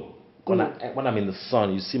 Glow. When, Glow. when I'm in the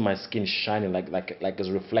sun, you see my skin shining like it's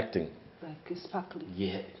reflecting. Like it's sparkling.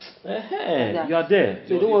 Yeah. Like You are there.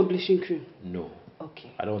 So you don't want bleaching cream? No.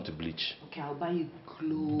 Okay. I don't want to bleach. Okay, I'll buy you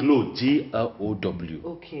glow. Glow, Glow.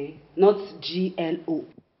 Okay, not GLO.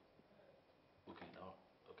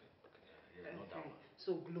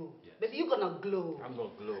 So glow. Yes. Baby, you're gonna glow. I'm gonna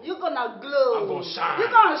glow. You're gonna glow. I'm gonna shine. You're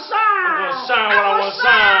gonna shine. I'm gonna shine when I want to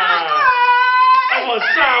shine. I'm gonna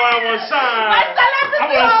shine when I want to shine. My celebrity. I'm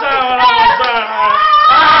gonna shine when I want to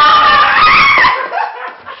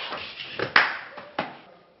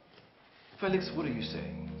shine. Felix, what are you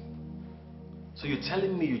saying? So you're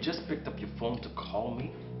telling me you just picked up your phone to call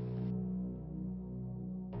me?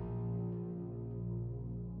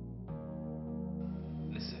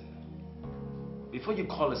 Before you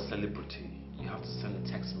call a celebrity, you have to send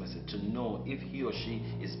a text message to know if he or she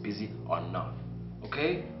is busy or not.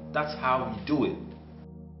 Okay? That's how we do it.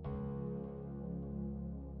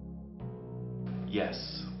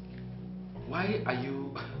 Yes. Why are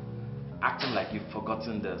you acting like you've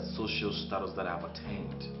forgotten the social status that I've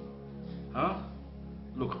attained? Huh?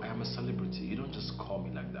 Look, I am a celebrity. You don't just call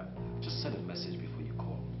me like that. Just send a message before you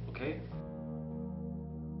call. Okay?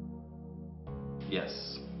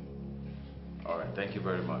 Yes. Alright, thank you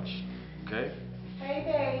very much. Okay? Hey,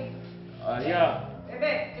 babe. Yeah. Hey,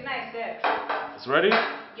 babe. Good night, sir. It's ready?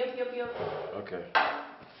 Yup. Okay.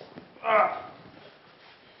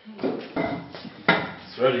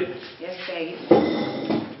 It's ready. Yes, babe.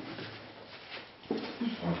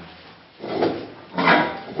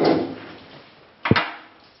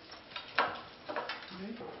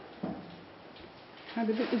 How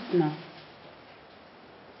did it eat now?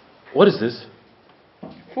 What is this?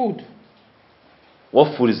 Food.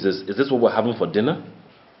 What food is this? Is this what we're having for dinner?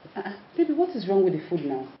 Baby, what is wrong with the food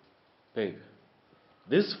now? Babe,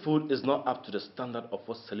 this food is not up to the standard of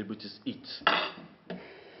what celebrities eat.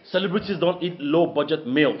 Celebrities don't eat low-budget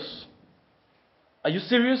meals. Are you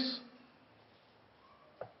serious?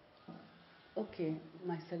 Okay,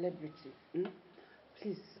 my celebrity.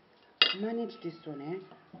 Please, manage this one, eh?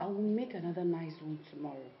 I will make another nice one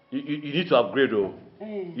tomorrow. You need to upgrade, though.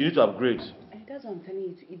 You need to upgrade. That's why I'm telling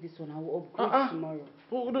you to eat this one. I will upgrade tomorrow.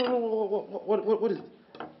 Oh, no, what is it?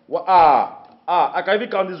 I can even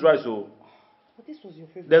count this rice, oh. But this was your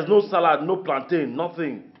favorite. There's no salad, no plantain,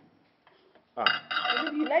 nothing.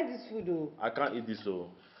 Maybe you like this food, though. I can't eat this, oh.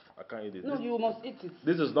 I can't eat it. No, you must eat it.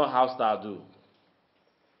 This is not how Star do.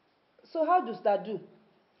 So how does that do?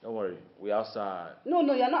 Don't worry, we're outside. No,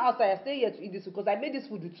 you're not outside. I stay here to eat this because I made this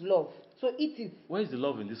food with love. So eat it. Where is the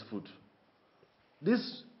love in this food?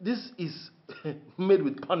 This is made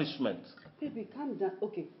with punishment. Baby, calm down.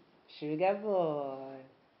 Okay. Sugar boy.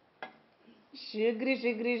 Sugary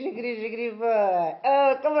boy.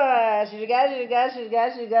 Oh, come on.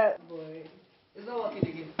 Sugar boy. It's not working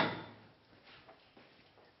again.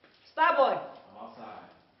 Star boy. I'm outside.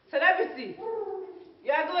 Celebrity.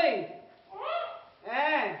 You are going.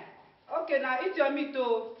 Okay, now eat your meat,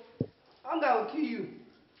 though. Hunger will kill you.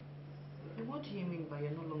 What do you mean by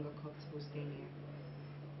you're no longer comfortable staying here?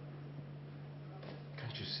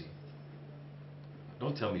 Can't you see?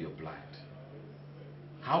 Don't tell me you're blind.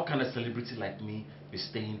 How can a celebrity like me be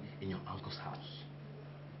staying in your uncle's house?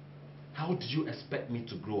 How do you expect me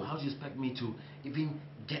to grow? How do you expect me to even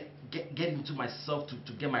get into myself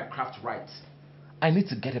to get my craft right? I need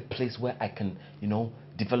to get a place where I can,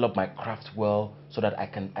 develop my craft well, so that I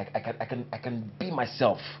can be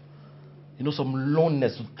myself. Some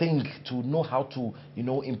aloneness to think, to know how to,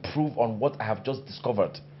 improve on what I have just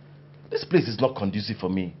discovered. This place is not conducive for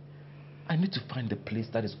me. I need to find a place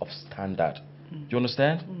that is of standard. Do you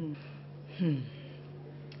understand?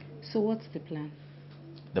 So what's the plan?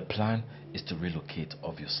 The plan is to relocate,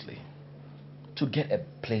 obviously. To get a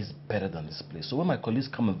place better than this place. So when my colleagues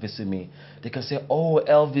come and visit me, they can say, "Oh,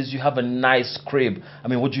 Elvis, you have a nice crib. I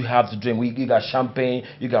mean, what do you have to drink? You got champagne,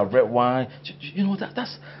 you got red wine."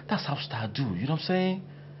 That's how Star do. You know what I'm saying?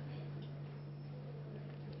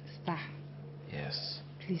 Star. Yes.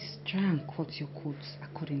 Please try and cut your coat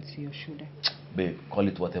according to your shoulder. Babe, call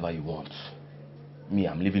it whatever you want. Me,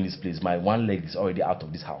 I'm leaving this place. My one leg is already out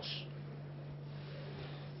of this house.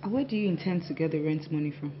 And where do you intend to get the rent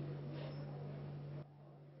money from?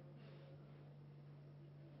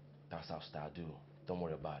 That's how Star do. Don't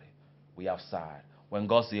worry about it. We outside. When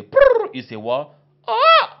God say, you say what?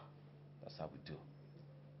 Ah! That's how we do.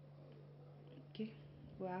 Okay,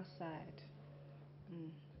 we're outside.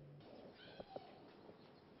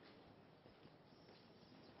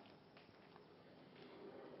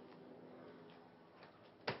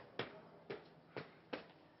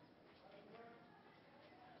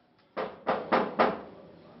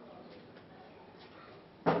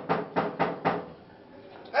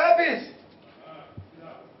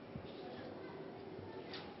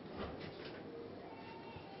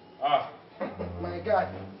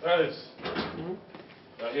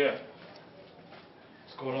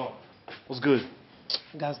 What's good?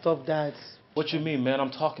 You can stop that. What you mean, man?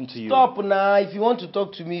 I'm talking to you. Stop now. If you want to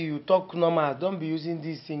talk to me, you talk normal. Don't be using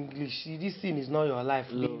this English. This thing is not your life.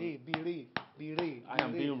 Look, be real. I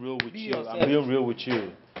am being real with Be you. yourself. I'm being real with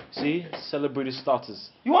you. See? Celebrity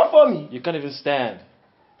status. You want for me? You can't even stand.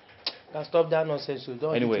 You can stop that nonsense. So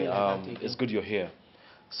don't Anyway, hit me like that it's good you're here.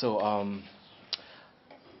 So,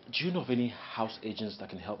 do you know of any house agents that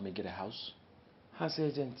can help me get a house? House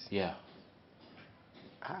agent? Yeah.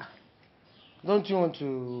 Don't you want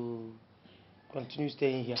to continue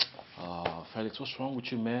staying here? Felix, what's wrong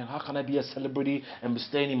with you, man? How can I be a celebrity and be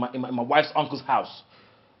staying in my wife's uncle's house?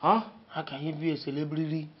 Huh? How can you be a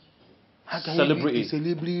celebrity? How can Celebrity. you be a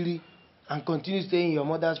celebrity and continue staying in your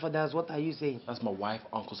mother's father's? What are you saying? That's my wife's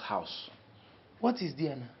uncle's house. What is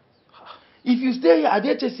there now? If you stay here, are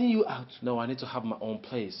they chasing you out? No, I need to have my own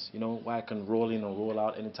place, you know, where I can roll in and roll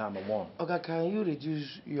out anytime I want. Okay, can you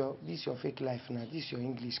reduce your fake life now? This your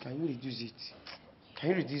English. Can you reduce it? Can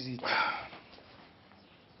you reduce it?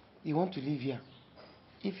 You want to live here?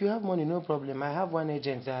 If you have money, no problem. I have one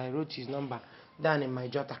agent. I wrote his number down in my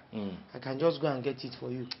jotter. I can just go and get it for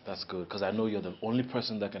you. That's good, because I know you're the only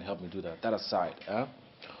person that can help me do that. That aside,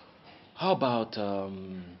 how about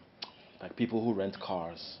like people who rent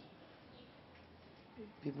cars?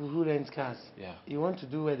 People who rent cars? Yeah. You want to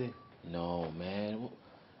do wedding? No, man.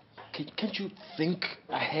 Can't you think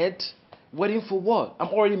ahead? Wedding for what? I'm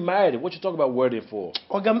already married. What you talking about wedding for?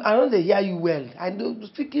 Okay, I don't hear you well. I know,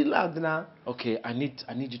 speaking loud now. Okay, I need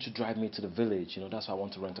you to drive me to the village. You know, that's why I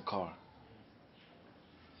want to rent a car.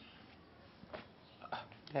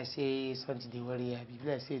 I say something they worry. I be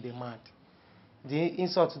like say they mad. The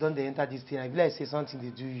insult don't they enter this thing. I be like say something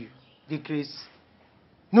they do you. They crazy.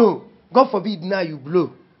 No, God forbid now you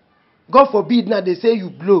blow. God forbid now they say you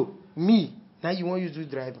blow. Me, now you want use to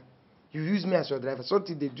driver. You use me as your driver.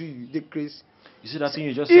 Something they do you, they crazy. You see that thing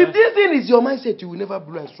you just If said? this thing is your mindset, you will never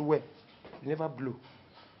blow, I swear. You never blow.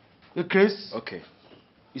 You crazy? Okay.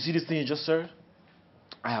 You see this thing you just said?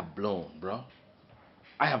 I have blown, bro.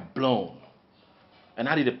 I have blown. And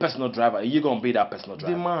I need a personal driver, and you're gonna be that personal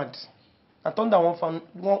driver. They mad. I thunder one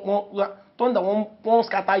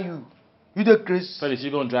scatter you. You the crazy. Felix,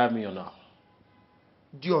 you gonna drive me or not?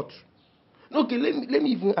 Idiot. Okay, let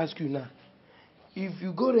me even ask you now. If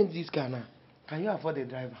you go rent this car now, can you afford a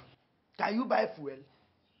driver? Can you buy fuel?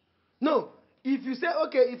 No. If you say,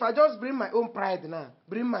 okay, if I just bring my own pride now,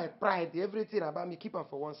 bring my pride, everything about me, keep it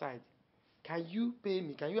for one side. Can you pay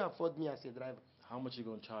me? Can you afford me as a driver? How much you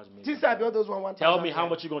gonna charge me? Since I built those 1,000. Tell me how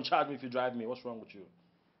much you gonna charge me if you drive me. What's wrong with you?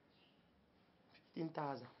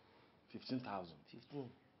 15,000. 15,000. 15.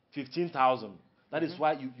 15,000. That is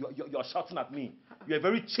why you're shouting at me. You're a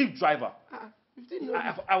very cheap driver. 15.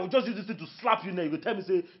 I will just use this thing to slap you now. You will tell me,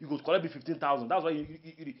 say, you go collect me 15,000. That's why you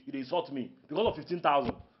insult me. Because of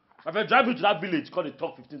 15,000. If I drive you to that village, call it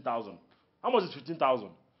talk 15,000. How much is 15,000?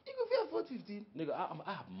 You can afford 15. Nigga,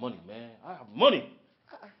 I have money, man. I have money.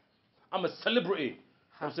 I'm a celebrity.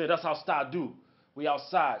 I'm saying that's how star do. We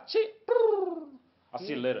outside. Cheap. I'll see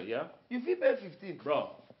you later, yeah? You feel pay 15. Bro,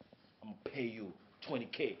 I'm going to pay you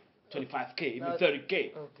 20K, 25K, even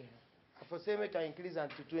 30K. Okay. For say make I increase and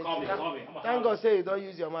to 20. Call me. Thank God say you don't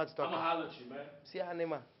use your mouth to talk. I'm going to holler at you, man. See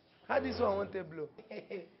animal. How this one want to blow?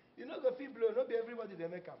 You know go feel blow, not be everybody they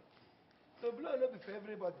make them. To blow not be for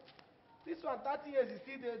everybody. This one 30 years is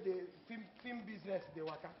still the film business they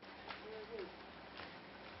work at.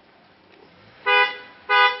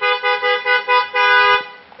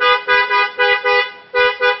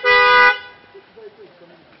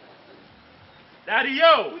 Daddy,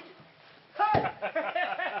 yo!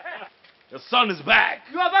 Your son is back.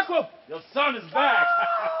 You are welcome. Your son is back.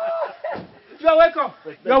 You are welcome.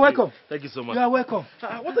 You are welcome. Thank you so much. You are welcome.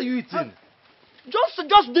 What are you eating? Just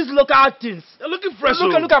these local things. You're looking fresh.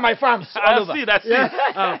 Look at my farms. I see that.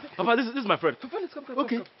 Papa, this is my friend. Papa, let's come.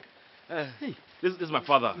 Okay. Hey, this is my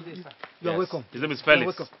father. You are welcome. His name is Felix.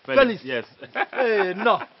 Welcome. Felix. Yes. Hey,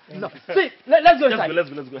 no. See, let's go inside. Let's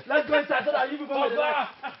go. Let's go inside so that you people will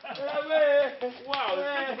Wow,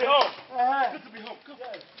 it's good to be home. Good to be home. Come.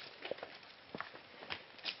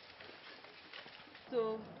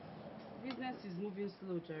 So, business is moving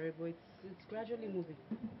slow, Jerry, but it's gradually moving.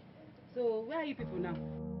 So, where are you people now?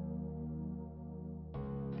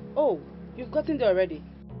 Oh, you've gotten there already.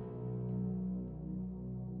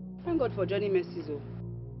 Thank God for joining Mercy's.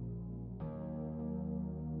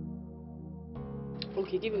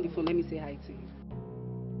 Okay, give him the phone. Let me say hi to him.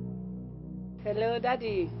 Hello,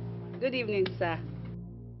 Daddy. Good evening, sir.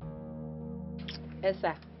 Yes,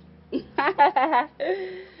 sir.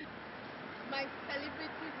 My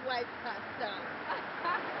celebrity's wife has down.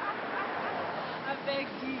 I beg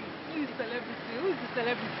you. Who is celebrity? Who is the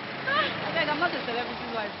celebrity? I beg, I'm not a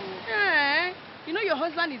celebrity's wife. Eh, you know your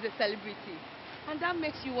husband is a celebrity. And that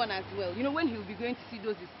makes you one as well. You know, when he'll be going to see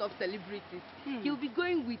those top celebrities, he'll be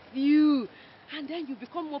going with you. And then you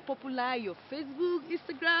become more popular, your Facebook,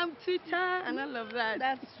 Instagram, Twitter, and all of that.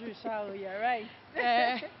 That's true, Shao. You're right.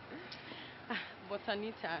 But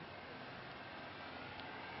Anita,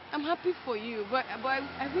 I'm happy for you, but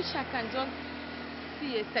I wish I can just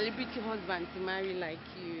see a celebrity husband to marry like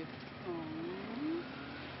you.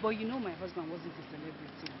 But you know my husband wasn't a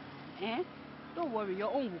celebrity. Eh? Don't worry,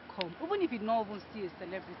 your own will come. Even if he's not even still a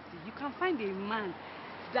celebrity, you can find a man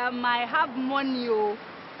that might have money,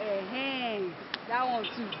 that one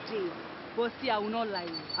too, But see, I will not lie.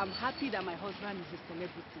 I'm happy that my husband is a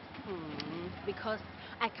celebrity. Because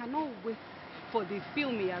I cannot wait for the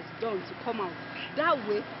film he has done to come out. That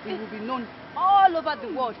way, it will be known all over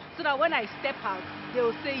the world. So that when I step out, they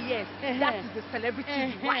will say, yes, that is the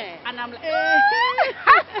celebrity's wife. And I'm like,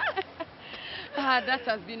 that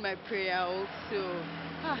has been my prayer also.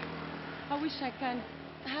 I wish I can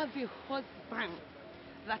have a husband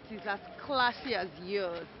that is as classy as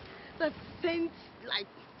yours. That scent like...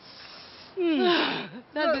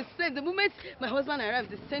 That's the scent. The moment my husband arrives,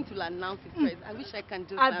 the scent will announce his presence. I wish I can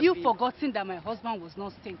do that. Have you forgotten that my husband was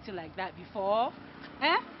not scenting like that before?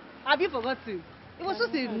 Eh? Have you forgotten? It was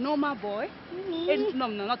just a normal boy. No,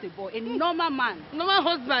 not a boy. A normal man. Normal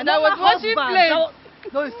husband. That was washing plates.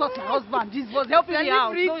 No, it's not my husband. This was helping me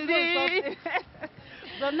out. No, it's not.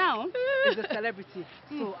 But now, he's a celebrity.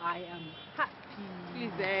 So I am happy.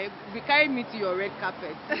 Please, be carrying me to your red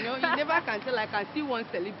carpet. You know, you never can tell. I can see one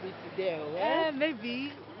celebrity there.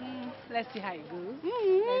 Maybe. Let's see how it goes.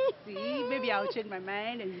 Let's see. Maybe I'll change my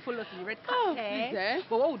mind and you follow to the red carpet. Please,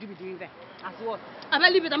 But what would you be doing there? As what? Am I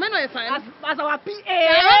leave it? Am I not a fan? As our PA.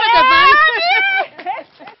 Am I not a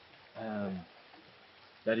fan?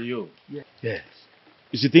 Daddy, yo. Yes.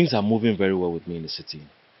 You see, things are moving very well with me in the city.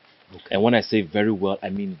 Okay. And when I say very well, I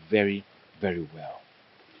mean very, very well.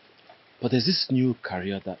 But there's this new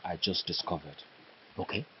career that I just discovered.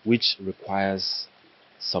 Okay. Which requires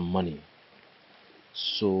some money.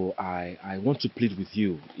 So I want to plead with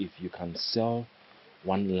you if you can sell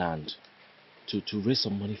one land to raise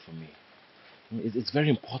some money for me. It's very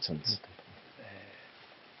important.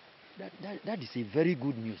 Okay. That is a very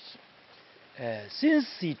good news.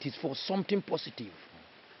 Since it is for something positive,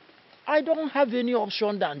 I don't have any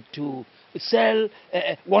option than to sell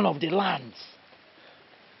one of the lands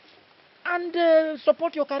and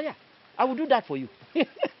support your career. I will do that for you.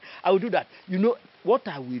 I will do that. You know, what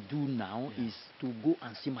I will do now is to go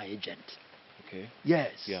and see my agent. Okay.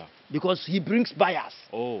 Yes. Yeah. Because he brings buyers.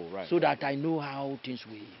 Oh, right. So that I know how things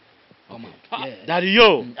will come out. Yes. Daddy,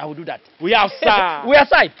 yo. I will do that. We outside. We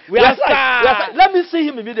outside. We outside. We outside. Let me see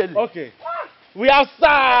him immediately. Okay. We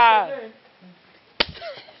outside.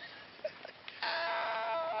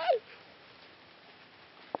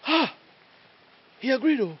 He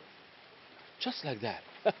agreed, though. Just like that.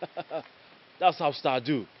 That's how Star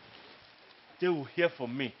do. They will hear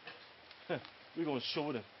from me. We're going to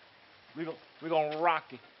show them. We're going to rock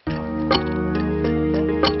it.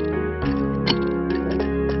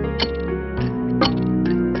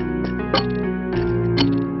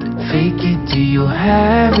 Fake it till you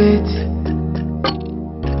have it.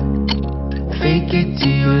 Fake it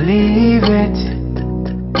till you leave it.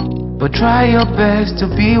 But try your best to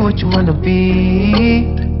be what you wanna be.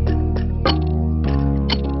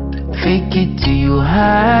 Fake it till you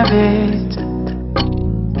have it.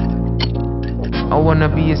 I wanna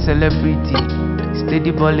be a celebrity, steady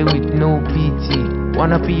balling with no pity.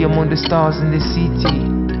 Wanna be among the stars in the city.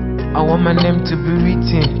 I want my name to be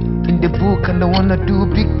written in the book and I wanna do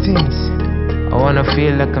big things. I wanna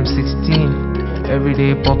feel like I'm 16, every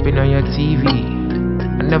day popping on your TV.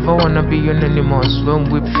 I never wanna be anonymous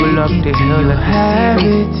when we pull up the hill like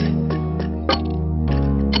you see me.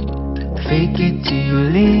 Fake it till you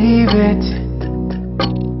leave it.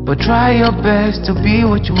 But try your best to be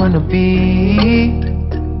what you wanna be.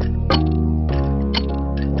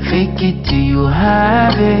 Fake it till you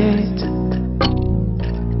have it.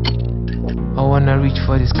 I wanna reach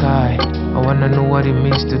for the sky. I wanna know what it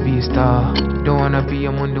means to be a star. Don't wanna be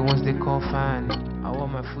among the ones they call fan. I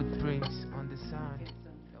want my footprints on the sand.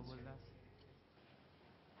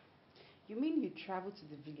 You mean you traveled to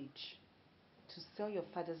the village to sell your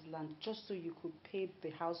father's land just so you could pay the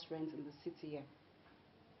house rent in the city here?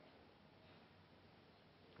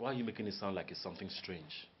 Why are you making it sound like it's something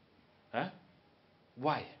strange? Huh?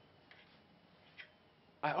 Why?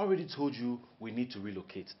 I already told you we need to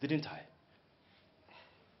relocate, didn't I?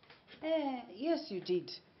 Yes, you did.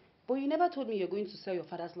 But you never told me you're going to sell your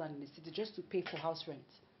father's land in the city just to pay for house rent.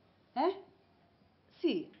 Eh?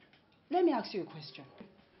 See, let me ask you a question.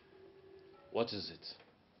 What is it?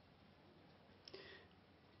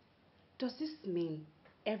 Does this mean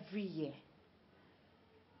every year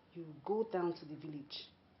you go down to the village,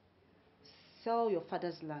 sell your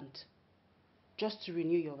father's land, just to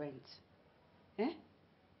renew your rent? Eh?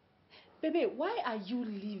 Baby, why are you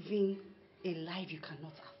living a life you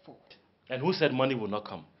cannot afford? And who said money will not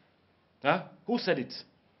come? Huh? Who said it?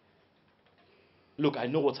 Look, I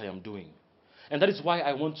know what I am doing. And that is why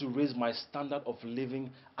I want to raise my standard of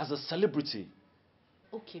living as a celebrity.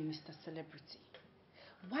 Okay, Mr. Celebrity.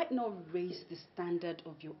 Why not raise the standard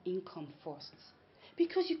of your income first?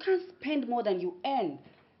 Because you can't spend more than you earn.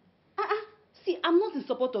 See, I'm not in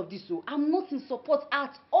support of this, so I'm not in support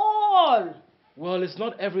at all. Well, it's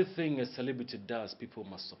not everything a celebrity does people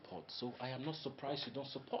must support. So I am not surprised you don't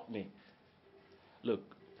support me. Look,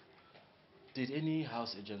 did any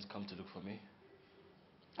house agents come to look for me?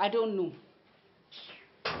 I don't know.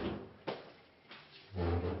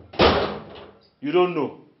 You don't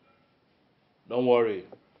know? Don't worry.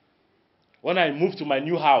 When I move to my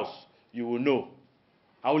new house, you will know.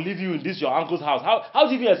 I will leave you in this your uncle's house. How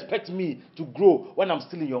do you even expect me to grow when I'm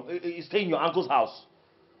still staying in your uncle's house?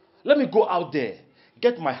 Let me go out there,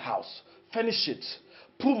 get my house, finish it,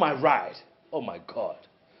 pull my ride. Oh my God.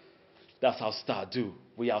 That's how stars do.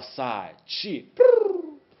 We outside. Cheap.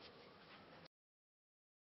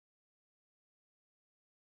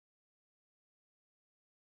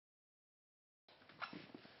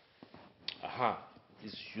 Aha.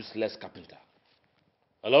 This useless carpenter.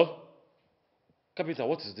 Hello? Carpenter,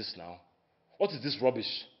 what is this now? What is this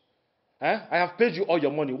rubbish? I have paid you all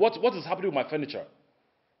your money. What is happening with my furniture?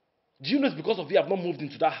 Do you know it's because of you I've not moved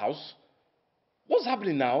into that house? What's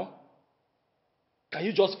happening now? Can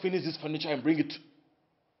you just finish this furniture and bring it?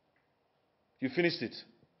 You finished it.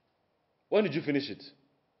 When did you finish it?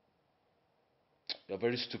 You're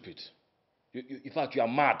very stupid. In fact, you are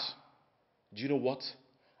mad. Do you know what?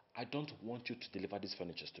 I don't want you to deliver these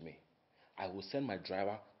furniture to me. I will send my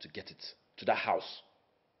driver to get it to that house.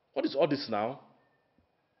 What is all this now?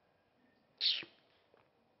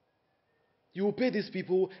 You will pay these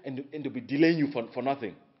people and they'll be delaying you for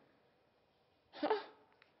nothing. Huh?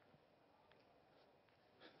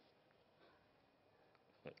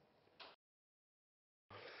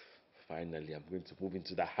 Finally, I'm going to move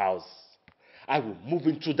into the house. I will move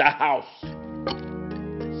into the house.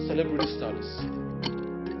 Celebrity status.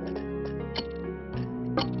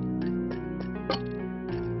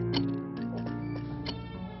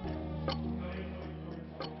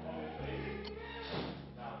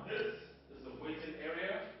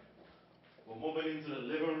 Into the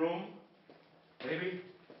living room. Baby,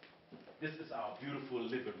 this is our beautiful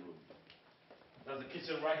living room. That's the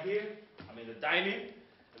kitchen right here. I mean the dining,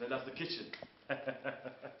 and then that's the kitchen. I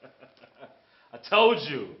told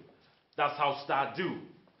you, that's how stars do.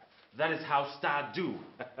 That is how stars do.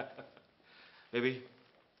 Baby,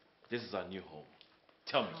 this is our new home.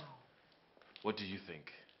 Tell me, what do you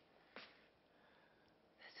think?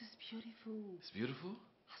 This is beautiful. It's beautiful? I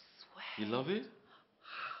swear. You love it? I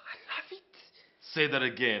love it. Say that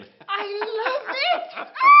again. I love it!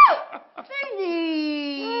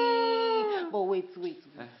 Baby! But wait.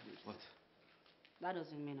 What? That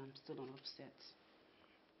doesn't mean I'm still not upset.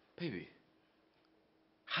 Baby,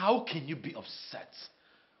 how can you be upset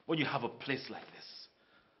when you have a place like this?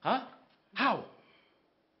 Huh? How?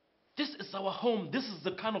 This is our home. This is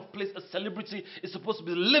the kind of place a celebrity is supposed to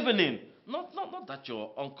be living in. Not that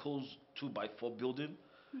your uncle's 2x4 building.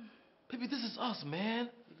 Baby, this is us, man.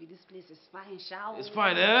 Baby, this place is fine, shall we? It's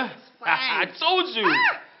fine, eh? It's fine. I told you.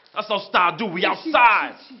 That's how stars do. We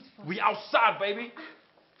outside. We outside, baby.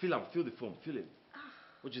 Feel the foam. Feel it.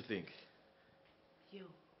 What do you think? You.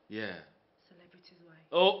 Yeah. Celebrity's wife.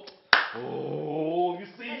 Oh, you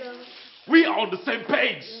see? Hello. We are on the same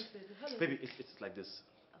page. Yes, baby. Hello. Baby, it's like this.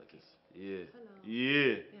 Like this. Yeah. Hello.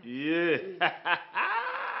 Yeah.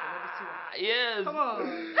 Yes. Come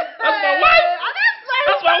on. That's my wife.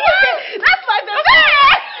 That's my wife. That's my baby.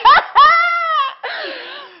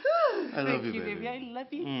 I love you, baby. I love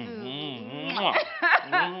you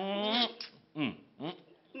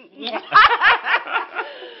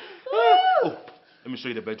Oh, let me show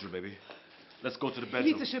you the bedroom, baby. Let's go to the bedroom.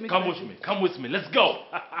 You need to show me Come with me. Come with me. Let's go.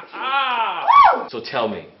 So tell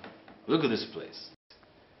me, look at this place.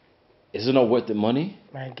 Is it not worth the money?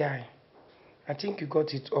 My guy, I think you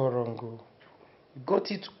got it all wrong. Oh. You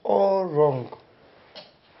got it all wrong.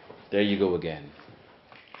 There you go again.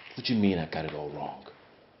 What do you mean I got it all wrong?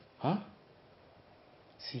 Huh?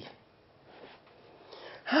 See,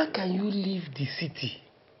 how can you leave the city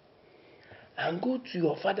and go to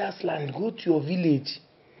your father's land, go to your village,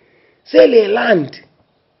 sell a land,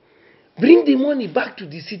 bring the money back to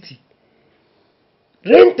the city,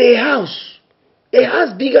 rent a house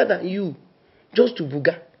bigger than you, just to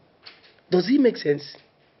buga. Does it make sense?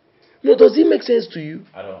 No, does it make sense to you?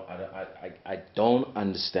 I don't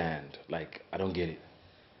understand. Like, I don't get it.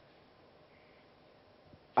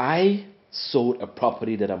 I sold a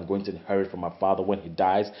property that I'm going to inherit from my father when he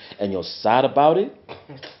dies, and you're sad about it?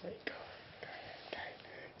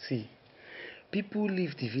 See, people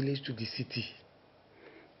leave the village to the city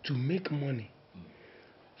to make money,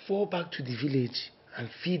 fall back to the village and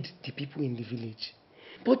feed the people in the village.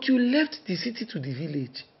 But you left the city to the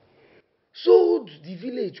village, sold the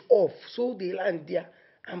village off, sold the land there,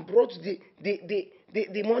 and brought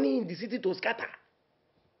the money in the city to scatter.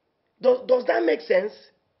 Does that make sense?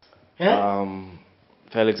 Huh?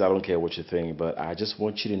 Felix, I don't care what you think, but I just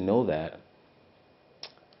want you to know that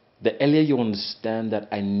the earlier you understand that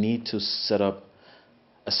I need to set up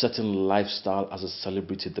a certain lifestyle as a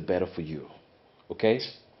celebrity, the better for you. Okay?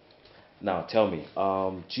 Now, tell me,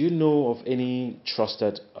 do you know of any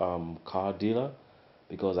trusted car dealer?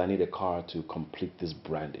 Because I need a car to complete this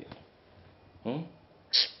branding.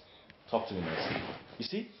 Talk to me, man. You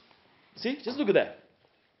see? See? Just look at that.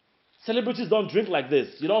 Celebrities don't drink like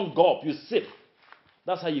this. You don't gulp, you sip.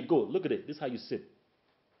 That's how you go. Look at it. This is how you sip.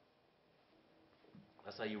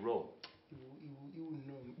 That's how you roll. You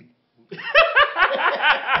know me.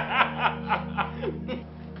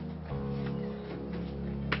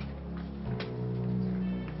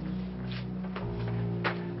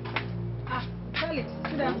 Felix,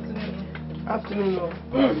 good afternoon. Afternoon, Lord.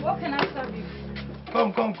 What can I serve you?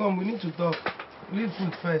 Come. We need to talk. We need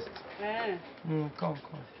food first. Come.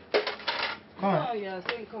 Oh, yeah,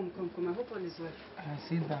 saying come. I hope all is well.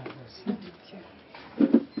 Sit down first.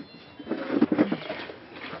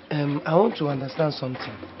 I want to understand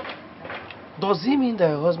something. Does it mean that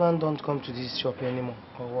your husband don't come to this shop anymore,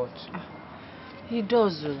 or what? He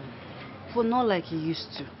does, but not like he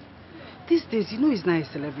used to. These days, you know he's not a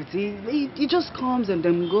celebrity. He just comes and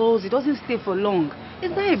then goes. He doesn't stay for long.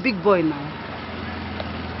 He's not a big boy now.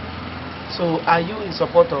 So, are you in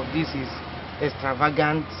support of this is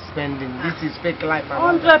extravagant spending? This is fake life?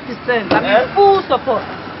 100%. I'm in full support.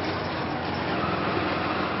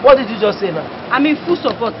 What did you just say now? I'm in full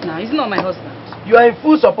support now. He's not my husband. You are in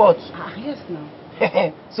full support? Yes, now.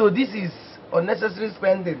 So this is unnecessary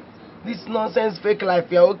spending. This nonsense fake life,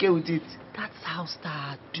 you are okay with it? That's how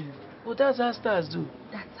stars do. Oh, that's how stars do?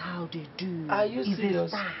 That's how they do. Are you serious? A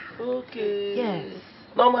star. Okay. Yes.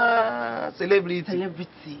 Normal celebrity.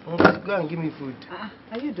 Okay, go and give me food.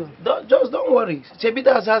 Are you done? Don't worry. Chebi,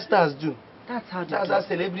 that's how stars do. That's how they That's do. how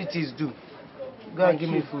celebrities do. Go and give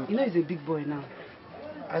me food. You know he's a big boy now.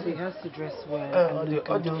 So he has to dress well.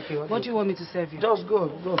 Okay. What do you want me to serve you? Just go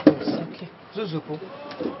first. Okay. Zuzupu.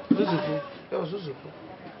 Yo, Zuzupu.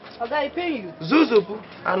 Okay, I pay you. Zuzupu.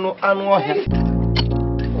 Anu.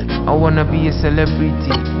 I wanna be a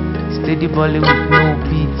celebrity, steady balling with no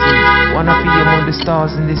pity. Wanna be among the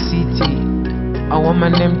stars in the city. I want my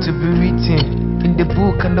name to be written in the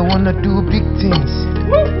book, and I wanna do big things.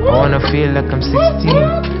 I wanna feel like I'm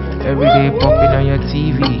 16. Every day popping on your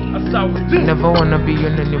TV. Never wanna be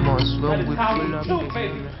anonymous. When we pull up,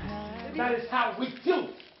 baby. That is how we do.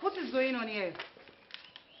 What is going on here?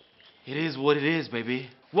 It is what it is, baby.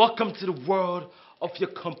 Welcome to the world of your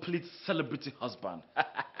complete celebrity husband.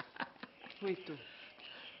 Wait, though.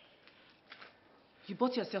 You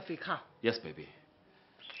bought yourself a car? Yes, baby.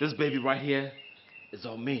 This baby right here is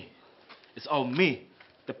all me. It's all me.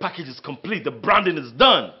 The package is complete. The branding is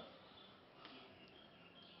done.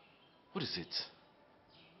 What is it?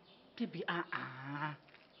 Baby, now.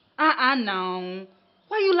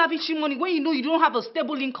 Why are you lavishing money when you know you don't have a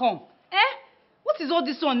stable income? What is all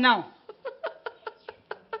this one now?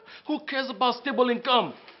 Who cares about stable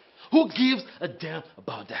income? Who gives a damn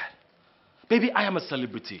about that? Baby, I am a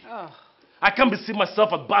celebrity. I can't be seeing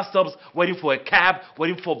myself at bus stops waiting for a cab,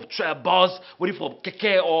 waiting for a bus, waiting for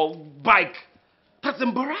keke or bike. That's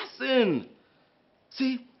embarrassing.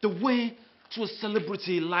 See, the way to a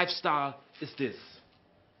celebrity lifestyle is this.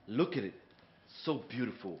 Look at it. So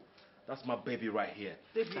beautiful. That's my baby right here.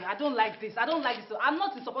 Baby, I don't like this. I'm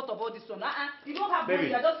not in support of all this one. You don't have money.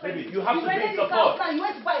 You're just baby, you have to be in support. Now you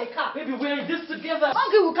went to buy a car. Baby, we're in this together.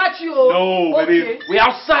 Hungry will catch you. No, baby. Okay. We're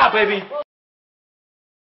outside, baby.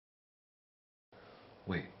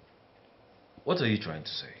 Wait. What are you trying to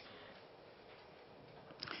say?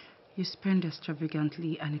 You spend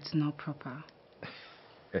extravagantly and it's not proper.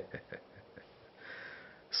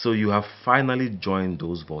 So you have finally joined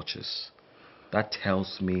those vultures. That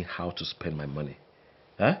tells me how to spend my money.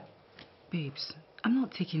 Huh? Babes, I'm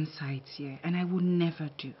not taking sides here and I would never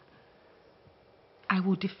do. I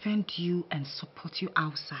will defend you and support you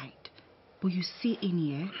outside. But you see in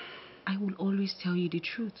here, I will always tell you the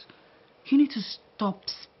truth. You need to stop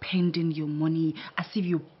spending your money as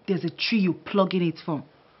if there's a tree you're plugging it from.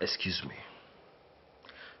 Excuse me.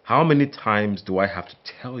 How many times do I have to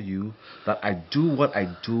tell you that I do what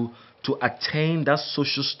I do to attain that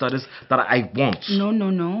social status that I want?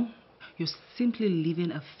 No. You're simply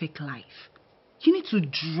living a fake life. You need to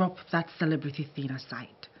drop that celebrity thing aside.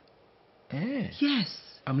 Yes.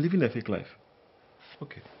 I'm living a fake life.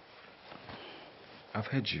 Okay. I've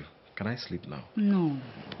heard you. Can I sleep now? No.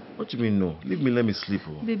 What do you mean no? Leave me, let me sleep.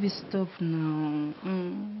 Oh. Baby, stop now.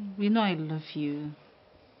 You know I love you.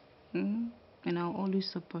 And I'll always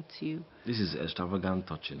support you. This is extravagant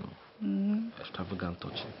touching. Extravagant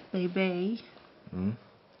touching. Baby.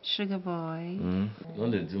 Sugar boy.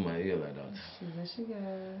 Don't they do my ear like that?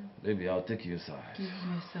 Sugar. Baby, I'll take you inside. Give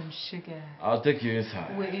me some sugar. I'll take you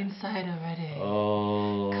inside. We're inside already.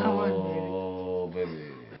 Oh. Come on,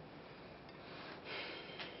 baby.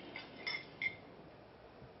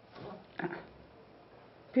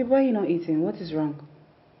 Babe, why are you not eating? What is wrong?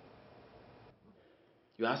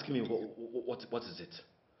 You're asking me what is it?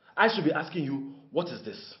 I should be asking you, what is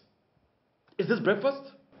this? Is this breakfast?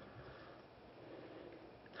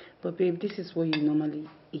 But babe, this is what you normally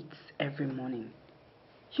eat every morning.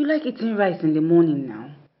 You like eating rice in the morning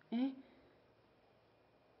now.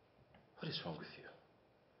 What is wrong with you?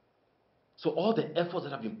 So all the efforts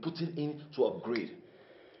that I've been putting in to upgrade,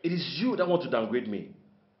 it is you that want to downgrade me.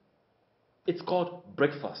 It's called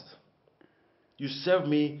breakfast. You serve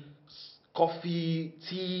me coffee,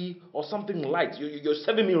 tea, or something light. You're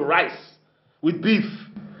serving me rice with beef.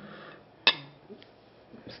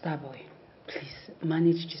 Starboy, please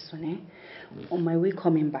manage this one, On my way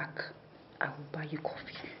coming back, I will buy you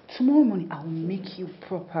coffee. Tomorrow morning, I will make you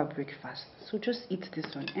proper breakfast. So just eat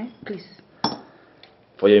this one, Please.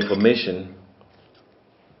 For your information,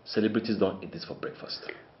 celebrities don't eat this for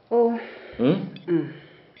breakfast. Oh.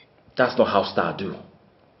 That's not how stars do.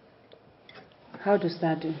 How do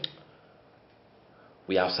stars do?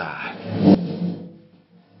 We outside.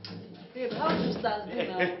 Babe, how do stars do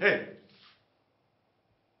now? Hey.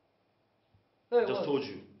 Hey, Just told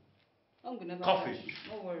you. Coffee.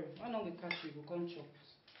 Don't worry. Why not we catch you? We'll come chop.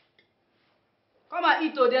 Come and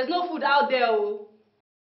eat, There's no food out there,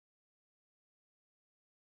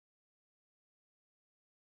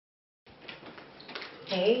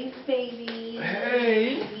 Hey, baby.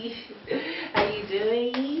 Hey. How you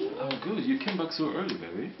doing? I'm good. You came back so early,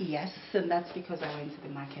 baby. Yes, and that's because I went to the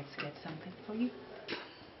market to get something for you.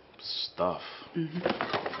 Stuff. There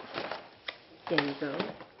you go.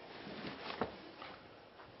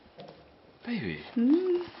 Baby.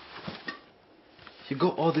 You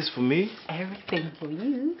got all this for me? Everything for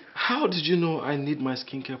you. How did you know I need my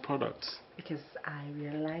skincare products? Because I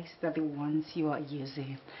realized that the ones you are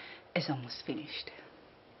using is almost finished.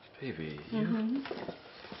 Baby,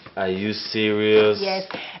 are you serious? Yes,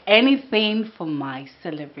 anything for my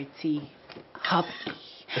celebrity hubby.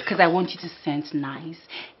 Because I want you to scent nice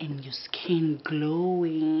and your skin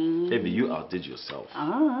glowing. Baby, you outdid yourself.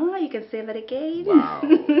 You can say that again. Wow,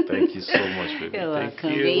 thank you so much, baby. You're Thank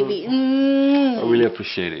welcome, you. baby. I really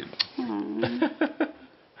appreciate it.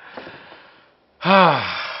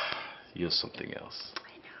 You're something else.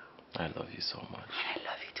 I know. I love you so much. I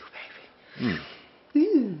love you too, baby.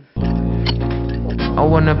 I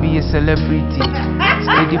wanna be a celebrity,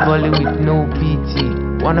 steady balling with no pity.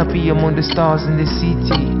 Wanna be among the stars in the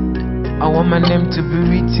city. I want my name to be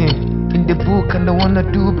written in the book, and I wanna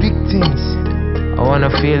do big things. I wanna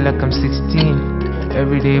feel like I'm 16,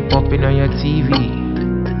 every day popping on your TV.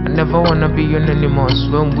 I never wanna be anonymous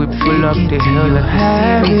when we pull up the hill and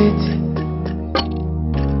have it.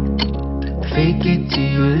 Fake it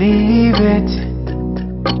till you leave it.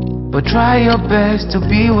 But try your best to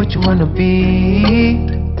be what you wanna be.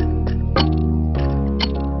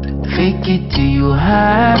 Fake it till you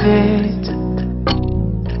have it.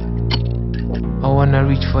 I wanna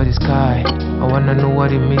reach for the sky. I wanna know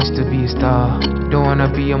what it means to be a star. Don't wanna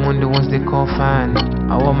be among the ones they call fan.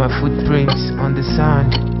 I want my footprints on the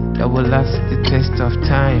sand that will last the test of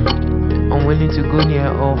time. I'm willing to go near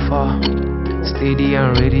or far, steady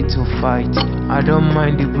and ready to fight. I don't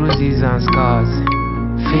mind the bruises and scars.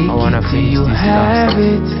 Fake I wanna feel you have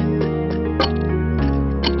it.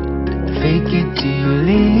 Fake it till you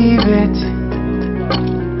leave it.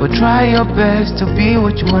 But try your best to be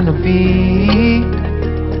what you wanna be.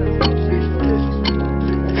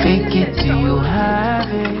 Fake it till you have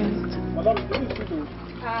it.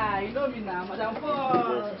 You know me now, Madam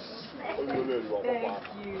Paul. Thank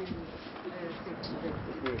you.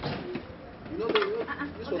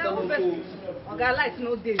 This water no cold. Oga light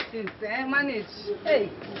no dey since, manage. Hey.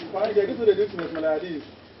 Why they do the business like this?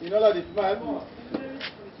 You know like the man.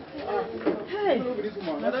 Hey. This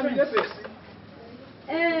woman. Madam, you get Pepsi?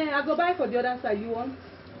 I go buy for the other side. You want?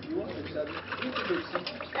 You want Pepsi?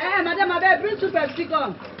 Madam, abeg, bring 2 Pepsi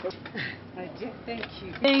come. My dear, thank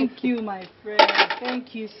you. Thank you, my friend.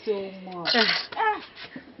 Thank you so much.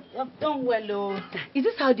 You've done well, oh. Is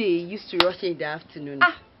this how they used to rush in the afternoon?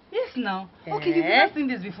 Yes, now. Okay, you've never seen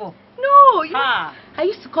this before. No, I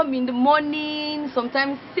used to come in the morning,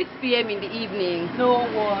 sometimes 6 p.m. in the evening. No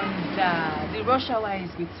wonder. The rush hour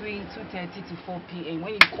is between 2:30 to 4 p.m.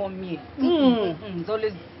 When you come here, it's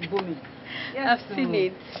always booming. Yes, I've seen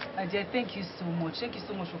it. Ajay, thank you so much. Thank you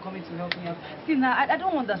so much for coming to help me out. See, now, I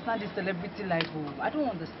don't understand this celebrity life. I don't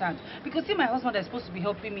understand. Because, see, my husband is supposed to be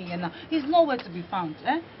helping me here now. He's nowhere to be found.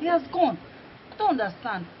 He has gone. I don't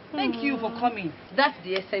understand. Thank you for coming. That's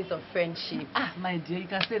the essence of friendship. My dear, you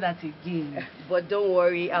can say that again. But don't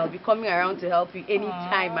worry, I'll be coming around to help you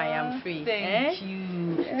anytime I am free. Thank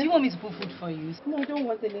you. Do you want me to put food for you? No, I don't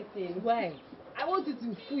want anything. Why? I want you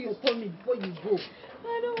to fill your tummy before you go.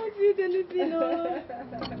 I don't want to eat anything.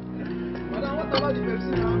 Madam, what about the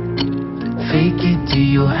Pepsi now? Fake it till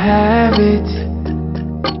you have it.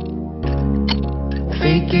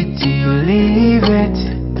 Fake it till you leave it.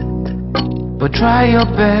 But try your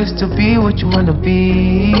best to be what you wanna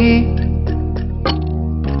be.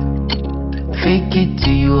 Fake it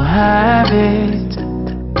till you have it.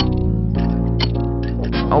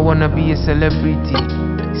 I wanna be a celebrity,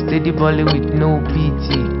 steady balling with no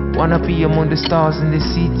pity. Wanna be among the stars in the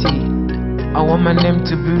city. I want my name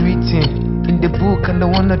to be written in the book, and I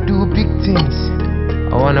wanna do big things.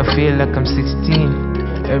 I wanna feel like I'm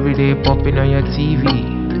 16, every day popping on your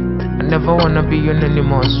TV. I never wanna be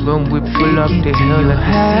anonymous when we pull up the hill like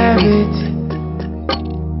have it.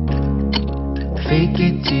 Fake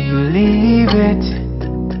it till you leave it.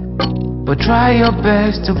 But try your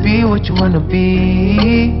best to be what you wanna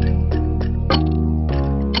be.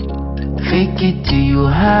 Fake it till you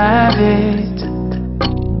have it.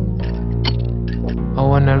 I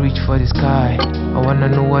wanna reach for the sky. I wanna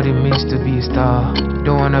know what it means to be a star.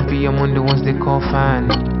 Don't wanna be among the ones they call fan.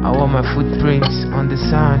 I want my footprints on the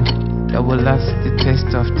sand that will last the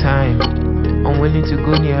test of time. I'm willing to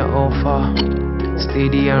go near or far,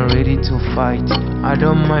 steady and ready to fight. I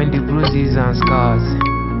don't mind the bruises and scars.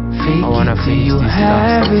 Fake I wanna it till you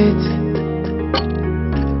have it.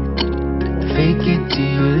 Fake it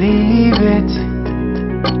till you leave it.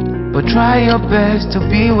 But try your best to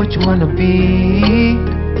be what you wanna be.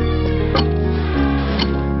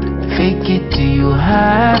 Fake it till you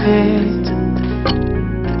have it.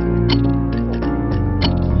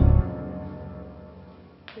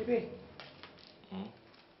 Baby,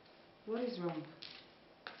 what is wrong?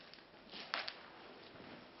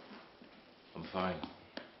 I'm fine.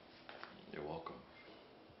 You're welcome.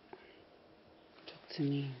 Talk to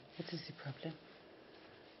me. What is the problem?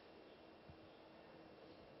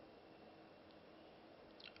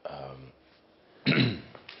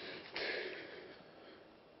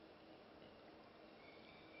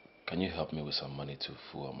 Can you help me with some money to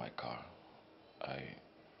fuel my car?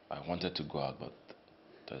 I wanted to go out, but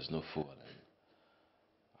there's no fuel and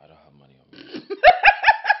I don't have money on me.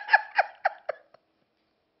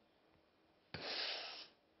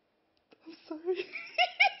 I'm sorry.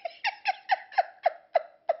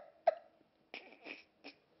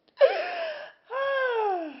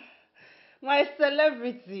 My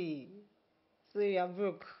celebrity. So you are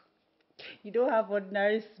broke. You don't have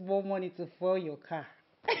ordinary small money to fuel your car.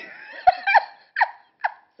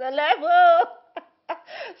 Celebo!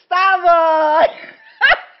 Starboy!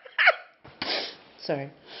 Sorry.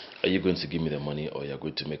 Are you going to give me the money or you're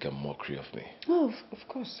going to make a mockery of me? Oh, of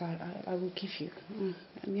course, I will give you.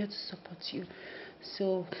 I'm here to support you.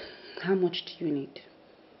 So, how much do you need?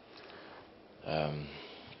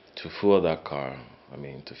 To fuel that car,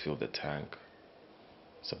 to fill the tank,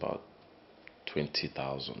 it's about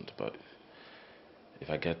 20,000, but if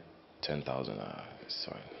I get 10,000, it's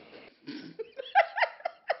fine.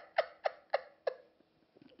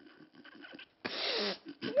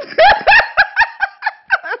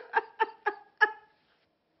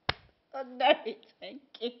 Oh, no, thank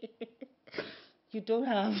you. You don't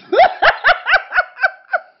have.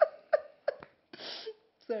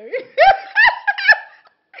 Sorry.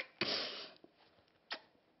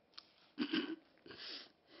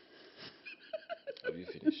 Have you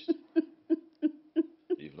finished?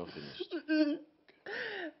 You've not finished.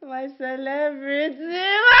 My celebrity.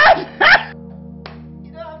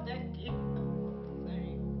 You don't have thank you.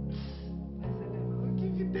 Sorry. My celebrity will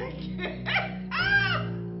give you thank you.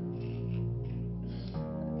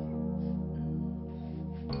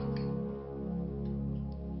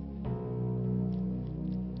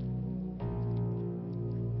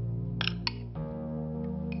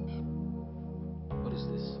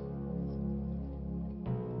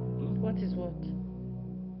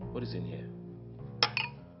 in here?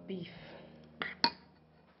 Beef.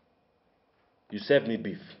 You serve me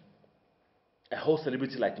beef. A whole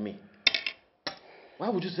celebrity like me. Why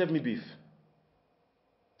would you serve me beef?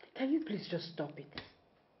 Can you please just stop it?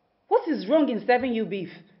 What is wrong in serving you beef?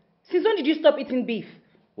 Since when did you stop eating beef?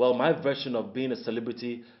 Well, my version of being a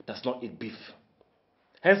celebrity does not eat beef.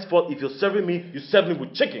 Henceforth, if you're serving me, you serve me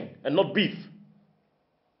with chicken and not beef.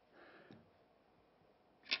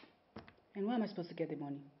 And where am I supposed to get the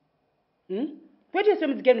money? Where do you expect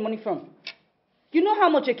me to get the money from? You know how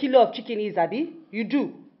much a kilo of chicken is, Abi? You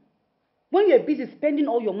do. When you're busy spending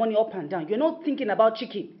all your money up and down, you're not thinking about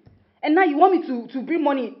chicken. And now you want me to bring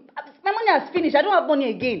money. My money has finished. I don't have money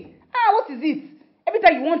again. What is it? Every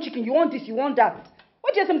time you want chicken, you want this, you want that.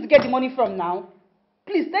 Where do you expect me to get the money from now?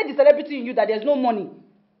 Please tell the celebrity in you that there's no money.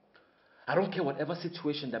 I don't care whatever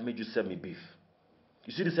situation that made you serve me beef.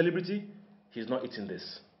 You see the celebrity? He's not eating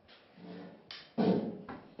this.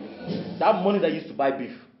 That money that you used to buy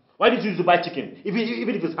beef, why did you use to buy chicken, even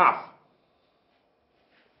if it's half?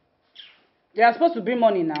 They are supposed to bring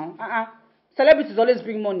money now. Celebrities always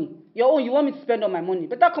bring money. Your own, you want me to spend all my money.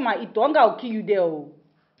 Better come and eat. Hunger will kill you there. Oh.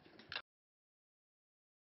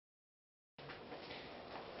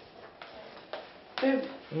 Babe,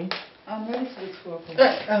 I'm ready to wait for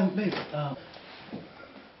Babe.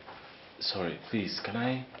 Sorry, please, can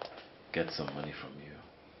I get some money from you?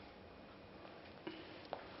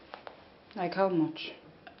 Like how much?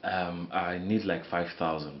 I need like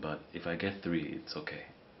 5,000, but if I get 3, it's okay.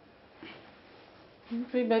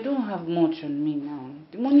 Babe, I don't have much on me now.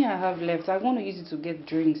 The money I have left, I want to use it to get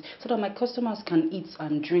drinks so that my customers can eat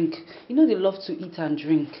and drink. You know they love to eat and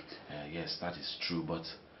drink. Yes, that is true, but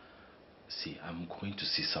see, I'm going to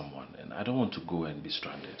see someone and I don't want to go and be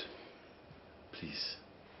stranded. Please.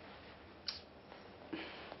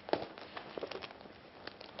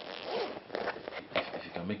 If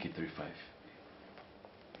you can make it 3-5.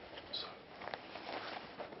 Sorry.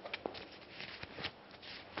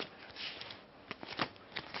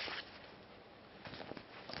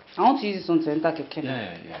 I want to use this one to enter Keke.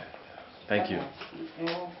 Yeah. Thank you.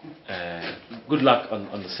 Good luck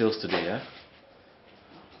on the sales today, yeah?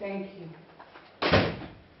 Thank you.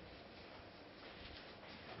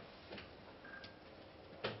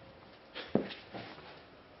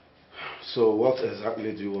 So what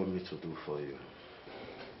exactly do you want me to do for you?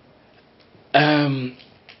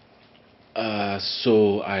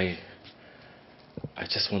 So I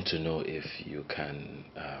just want to know if you can,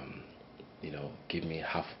 give me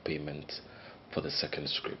half payment for the second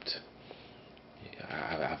script.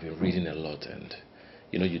 I've been reading a lot, and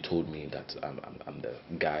you told me that I'm the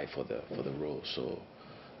guy for the role. So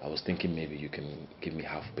I was thinking maybe you can give me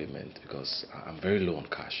half payment because I'm very low on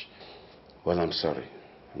cash. Well, I'm sorry.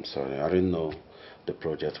 I didn't know the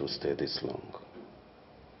project would stay this long.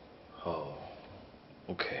 Oh,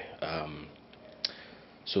 okay.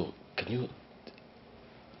 So can you,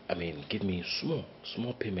 give me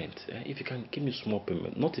small payment? If you can give me small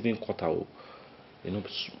payment, not even quarter,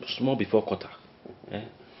 small before quarter.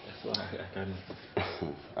 So I can.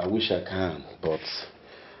 I wish I can, but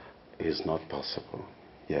it's not possible.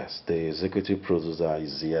 Yes, the executive producer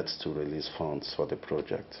is yet to release funds for the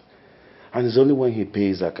project. And it's only when he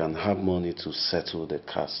pays I can have money to settle the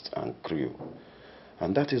cast and crew.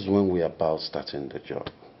 And that is when we are about starting the job.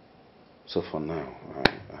 So for now,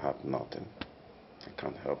 I have nothing. I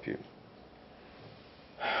can't help you.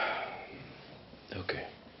 Okay.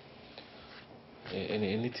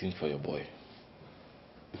 Anything for your boy?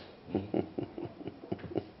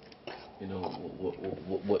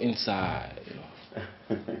 We're inside,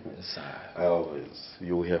 Inside.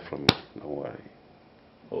 You'll hear from me, don't worry.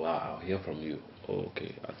 Oh, I'll hear from you. Oh,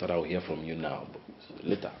 okay. I thought I'll hear from you now, but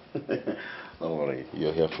later. Don't worry,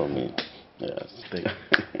 you'll hear from me. Yes. Thank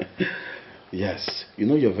you. Yes,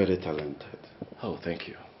 you're very talented. Oh, thank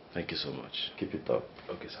you. Thank you so much. Keep it up.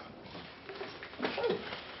 Okay, sir.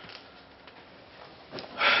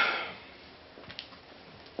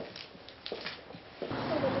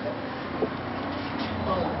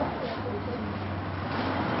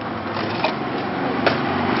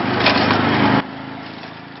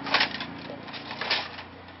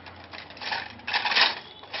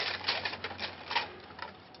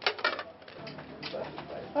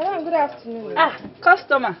 Good afternoon.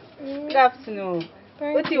 Customer. Good afternoon.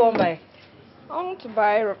 What do you want to buy? I want to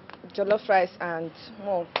buy jollof rice and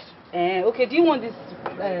malt. Okay, do you want this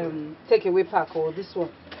takeaway pack or this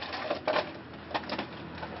one?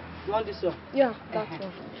 You want this one? Yeah, that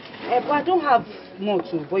one. But I don't have malt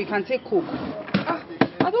too, but you can take Coke.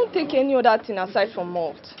 I don't take any other thing aside from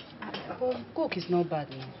malt. Coke is not bad.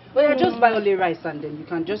 Well, just buy only rice and then you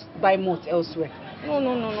can just buy malt elsewhere.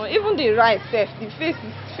 No. Even the rice, sef, the face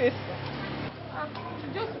is face.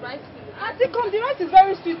 Just rice. Auntie, come, the rice is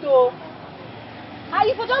very sweet, oh. Ah,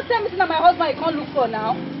 you for just tell me that my husband you can't look for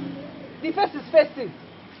now. The face is facing.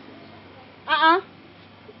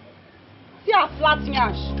 See her flat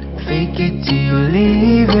nyash. Fake it till you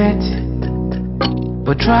leave it,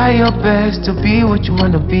 but try your best to be what you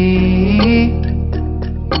wanna be.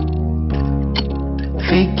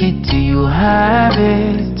 Fake it till you have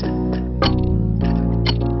it.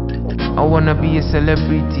 I wanna be a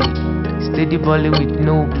celebrity, steady balling with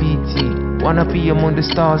no PT. Wanna be among the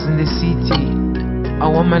stars in the city. I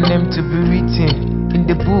want my name to be written in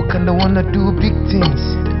the book, and I wanna do big things.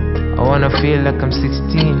 I wanna feel like I'm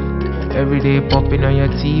 16, every day popping on your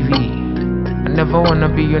TV. I never wanna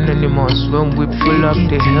be anonymous when we pull up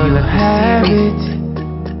the hill like a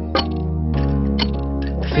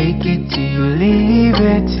Fake it till you leave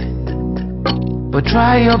it, but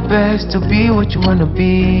try your best to be what you wanna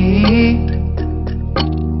be.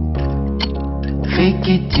 Fake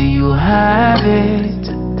it till you have it.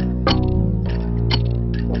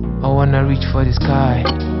 I wanna reach for the sky,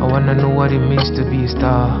 I wanna know what it means to be a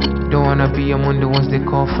star. Don't wanna be among the ones they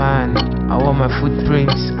call fan. I want my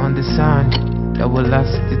footprints on the sand that will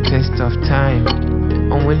last the test of time.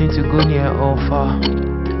 I'm willing to go near or far,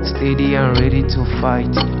 steady and ready to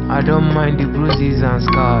fight. I don't mind the bruises and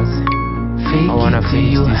scars. I wanna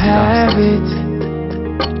finish this have it.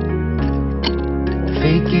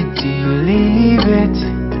 Fake it till you leave it,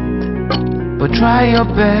 but try your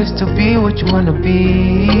best to be what you wanna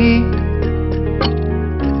be.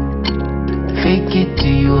 Fake it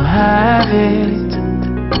till you have it.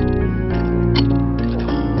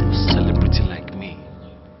 A celebrity like me,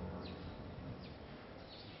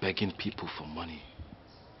 begging people for money.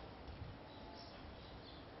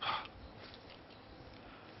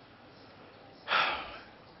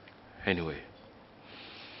 Anyway,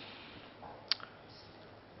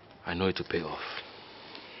 I know it will pay off.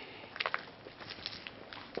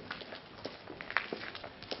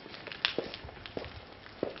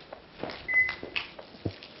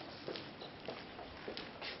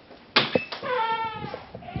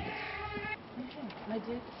 My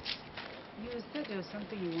dear, you said there was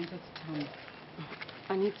something you wanted to tell me.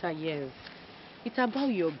 Anita, yes. It's about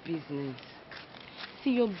your business.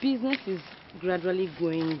 See, your business is gradually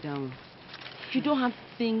going down. You don't have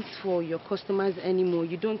things for your customers anymore.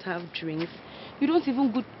 You don't have drinks. You don't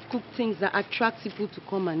even cook things that attract people to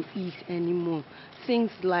come and eat anymore.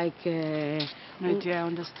 Things like... My dear, I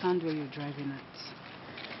understand where you're driving at.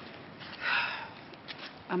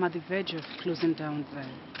 I'm at the verge of closing down the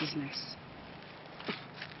business.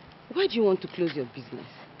 Why do you want to close your business?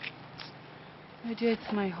 My dear,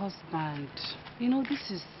 it's my husband. You know, this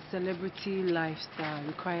is celebrity lifestyle,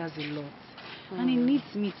 requires a lot. And he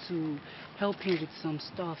needs me to help him with some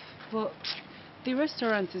stuff. But the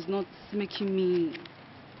restaurant is not making me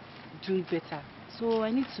do better. So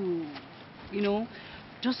I need to, you know,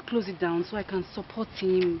 just close it down so I can support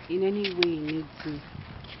him in any way he needs me.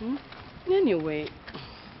 Anyway,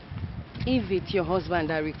 if it's your husband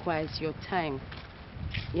that requires your time,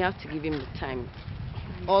 you have to give him the time.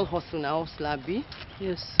 All hustle now, hustle, Abi.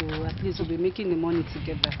 Yes, so at least we'll be making the money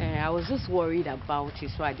together. I was just worried about you,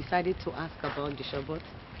 so I decided to ask about the shop, but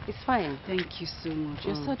it's fine. Thank you so much.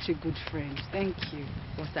 You're such a good friend. Thank you.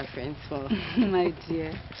 What's that friend for? My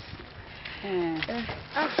dear.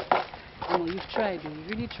 You've tried. You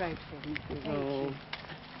really tried for me. Thank you.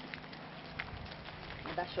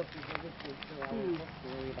 That shop is really good, so I was just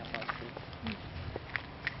worried about it.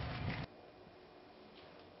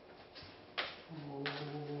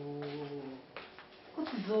 What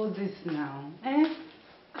is all this now? I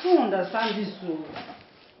don't understand this.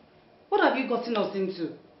 What have you gotten us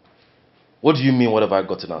into? What do you mean, what have I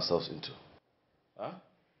gotten ourselves into? Huh?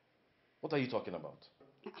 What are you talking about?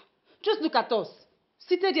 Just look at us,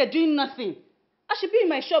 seated here doing nothing. I should be in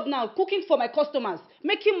my shop now, cooking for my customers,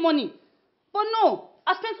 making money. But no,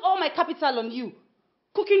 I spent all my capital on you.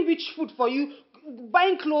 Cooking rich food for you,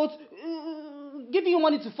 buying clothes, giving you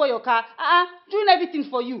money to fuel your car, doing everything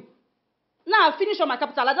for you. Now I've finished all my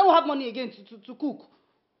capital, I don't have money again to cook.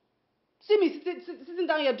 See me sitting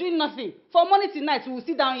down here doing nothing. For money tonight, we will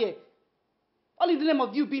sit down here. All in the name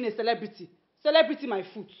of you being a celebrity. Celebrity my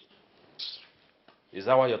foot. Is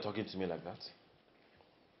that why you're talking to me like that?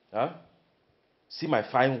 Huh? See my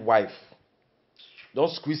fine wife.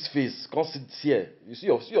 Don't squeeze face. Come sit here. You see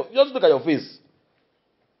just look at your face.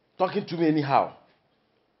 Talking to me anyhow.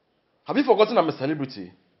 Have you forgotten I'm a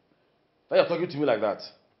celebrity? That you're talking to me like that?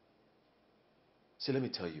 See, let me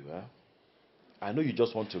tell you, I know you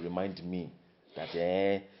just want to remind me that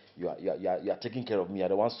You are taking care of me. You're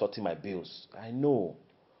the one sorting my bills. I know.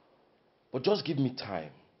 But just give me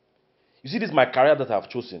time. You see, this is my career that I've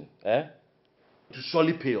chosen. To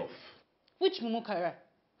surely pay off. Which mumu career?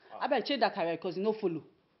 I better change that career because you no follow.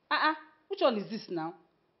 Which one is this now?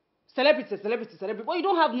 Celebrity. But you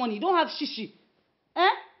don't have money. You don't have shishi.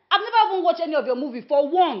 I've never even watched any of your movie for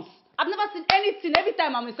once. I've never seen anything. Every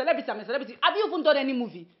time I'm a celebrity. Have you even done any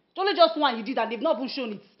movie? It's only just one you did and they've not even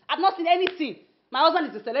shown it. I've not seen anything. My husband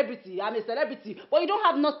is a celebrity. I'm a celebrity. But you don't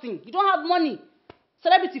have nothing. You don't have money.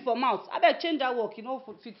 Celebrity for mouth. I beg change that work. You know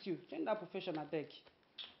what fits you. Change that profession, I beg.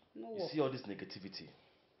 No work. You see all this negativity?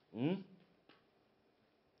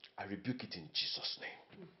 I rebuke it in Jesus'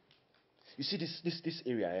 name. You see this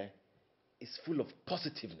area is full of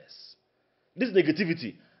positiveness. This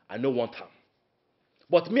negativity, I don't want them.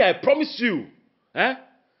 But me, I promise you,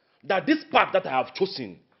 that this path that I have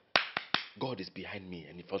chosen, God is behind me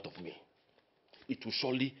and in front of me. It will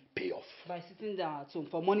surely pay off. By sitting down at home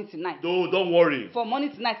for morning to night. No, don't worry. For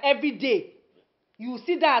morning to night, every day. You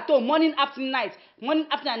sit down at home, morning, afternoon, night. Morning,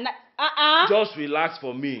 afternoon, night. Just relax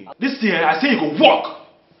for me. This thing, I say you go walk.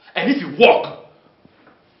 And if you walk,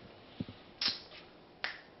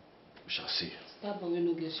 we shall see. That boy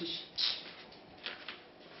no get shishi.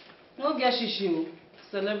 No get shishi.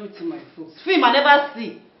 Celebrity, my folks. Film I never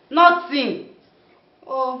see. Nothing.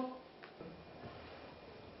 Oh.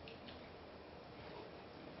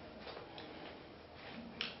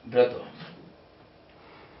 Brother,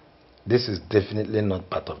 this is definitely not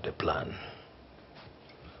part of the plan.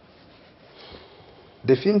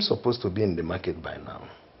 The film's supposed to be in the market by now.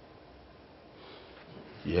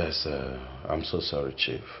 Yes, I'm so sorry,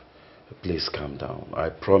 Chief. Please calm down. I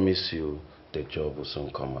promise you the job will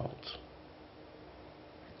soon come out.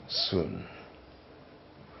 Soon.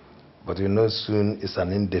 But you know soon is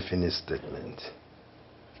an indefinite statement.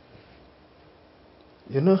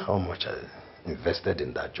 You know how much I invested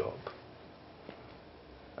in that job.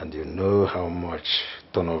 And you know how much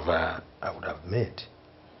turnover I would have made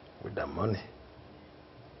with that money.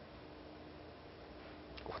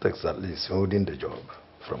 What exactly is holding the job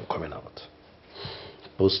from coming out?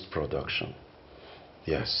 Post-production.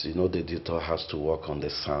 Yes, you know the editor has to work on the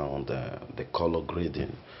sound, the color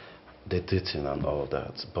grading, the dating and all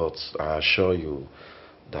that. But I assure you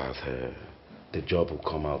that the job will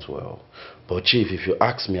come out well. But Chief, if you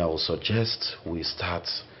ask me, I will suggest we start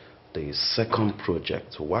the second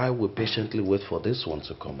project while we patiently wait for this one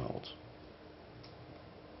to come out.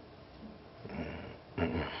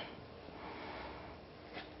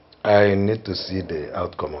 I need to see the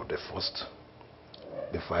outcome of the first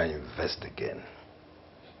before I invest again.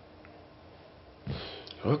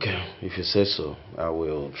 Okay, if you say so, I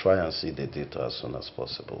will try and see the data as soon as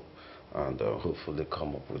possible and hopefully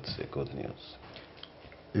come up with the good news.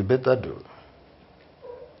 You better do.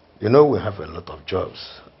 You know we have a lot of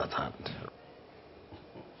jobs at hand.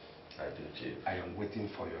 I do, Chief. I am waiting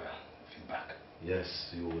for your feedback.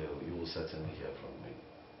 Yes, you will. You will certainly hear from me.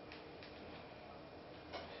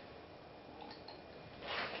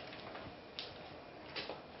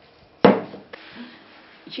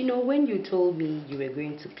 You know, when you told me you were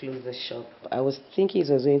going to close the shop, I was thinking it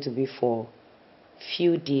was going to be for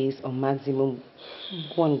few days or maximum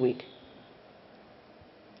 1 week.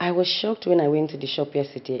 I was shocked when I went to the shop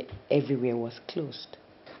yesterday. Everywhere was closed.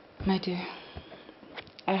 My dear,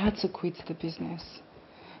 I had to quit the business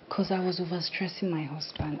because I was overstressing my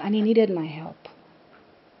husband and he needed my help.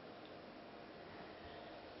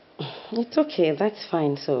 It's okay, that's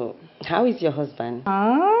fine. So, how is your husband?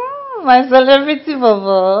 My celebrity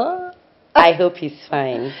baba. I hope he's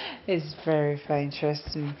fine. He's very fine,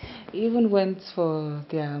 trust me. He even went for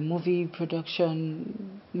their movie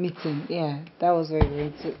production meeting. Yeah, that was very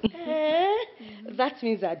great too. That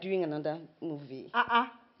means they're doing another movie.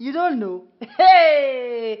 You don't know.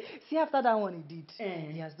 Hey! See, after that one he did,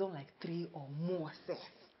 he has done like 3 or more sets.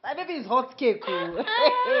 My baby is hot cake.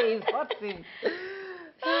 Hey, it's hot thing.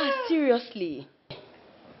 Seriously.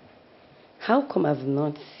 How come I've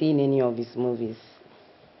not seen any of his movies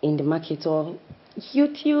in the market or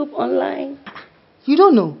YouTube, online? You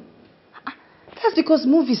don't know? That's because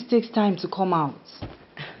movies take time to come out.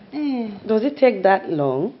 Does it take that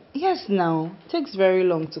long? Yes, now. It takes very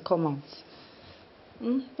long to come out.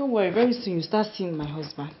 Don't worry, very soon you start seeing my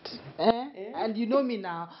husband. And you know me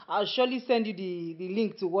now. I'll surely send you the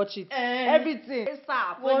link to watch it. Everything.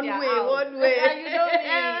 One way. You know me.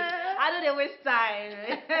 I don't waste time.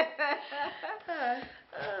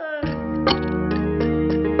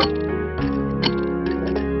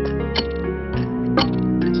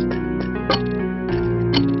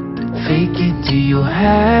 Fake it till you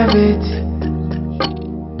have it.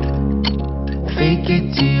 Fake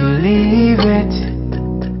it till you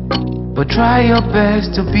try your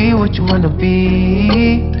best to be what you wanna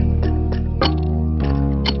be.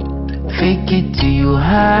 Fake it till you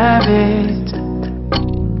have it.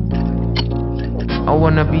 I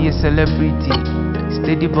wanna be a celebrity,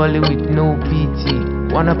 steady balling with no pity.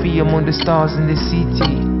 Wanna be among the stars in the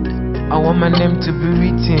city. I want my name to be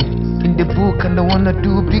written in the book, and I wanna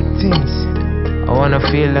do big things. I wanna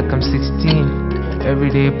feel like I'm 16, every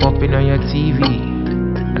day popping on your TV.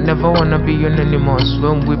 I never wanna be anonymous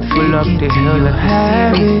when we pull up the hill and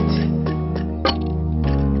have it.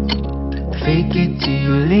 Fake it till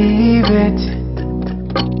you leave it.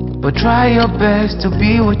 But try your best to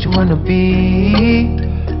be what you wanna be.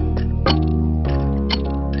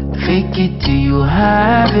 Fake it till you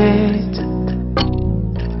have it.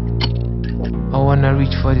 I wanna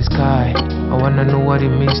reach for the sky. I wanna know what it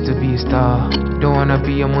means to be a star. Don't wanna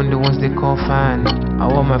be among the ones they call fan. I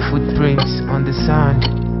want my footprints on the sand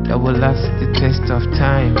that will last the test of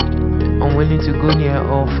time. I'm willing to go near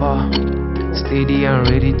or far, steady and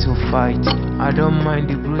ready to fight. I don't mind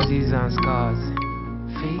the bruises and scars.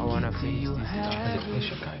 I wanna finish this guy. Where's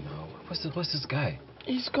your guy now? What's this guy?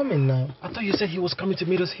 He's coming now. I thought you said he was coming to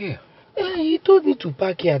meet us here. He told me to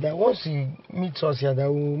park here, that once he meets us here,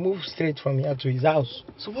 that we'll move straight from here to his house.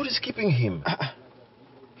 So what is keeping him?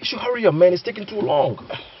 You should hurry up, man. It's taking too long.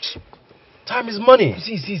 Time is money.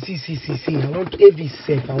 See. I want Avis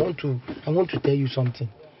safe. I want to tell you something.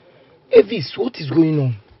 Avis, what is going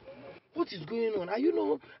on? What is going on?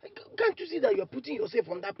 Can't you see that you're putting yourself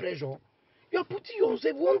under pressure? You're putting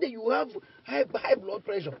yourself, one day you have high blood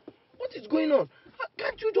pressure. What is going on?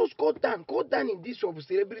 Can't you just cut down in this of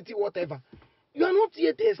celebrity, whatever? You are not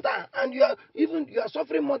yet a star, and you are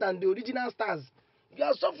suffering more than the original stars. You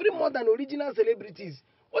are suffering more than original celebrities.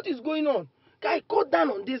 What is going on? Guy, cut down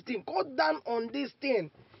on this thing. Cut down on this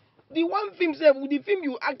thing. The one film, the film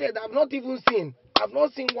you acted, I've not even seen. I've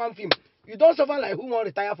not seen one film. You don't suffer like who want to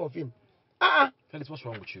retire for film. Felix, what's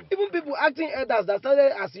wrong with you? Even people acting elders that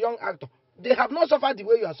started as a young actor, they have not suffered the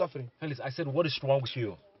way you are suffering. Felix, I said, what is wrong with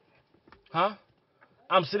you? Huh?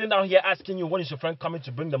 I'm sitting down here asking you, when is your friend coming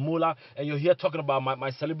to bring the moolah, and you're here talking about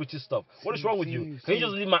my celebrity stuff. What is wrong with you? Can you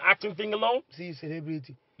just leave my acting thing alone? See,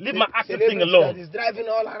 celebrity. Leave my acting thing alone. That is driving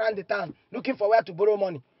all around the town, looking for where to borrow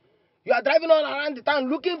money. You are driving all around the town,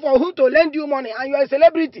 looking for who to lend you money, and you are a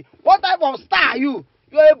celebrity. What type of star are you?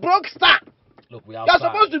 You are a broke star. Look, we outside. You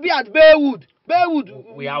are supposed to be at Baywood.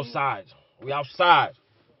 We outside. We outside.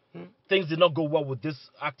 Things did not go well with this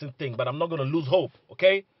acting thing, but I'm not going to lose hope,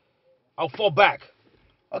 okay? I'll fall back.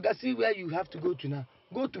 Okay, see where you have to go to now.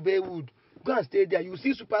 Go to Baywood. Go and stay there. You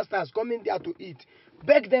see superstars coming there to eat.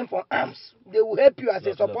 Beg them for arms. They will help you as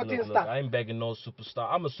a supporting star. I ain't begging no superstar.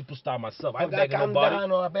 I'm a superstar myself. I ain't okay, begging nobody.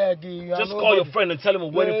 Down, I beg you. Just call your friend and tell him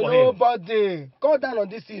I'm waiting for him. Nobody. Cut down on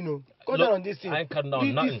this scene. Cut down on this scene. I ain't cutting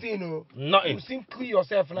down nothing. This scene, nothing. You simply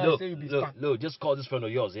yourself now and say you be star. Look, just call this friend of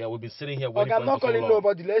yours. Yeah, we've been sitting here waiting for him. I'm not calling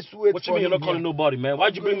nobody. Let's wait. What you mean you're not calling nobody, man?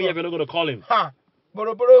 Why'd you bring me if you're not going to call him?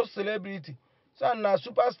 Boro celebrity. Son, na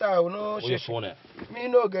superstar, no shishi. Where your phone at? Me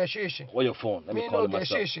no get shishi. Where your phone? Let me call him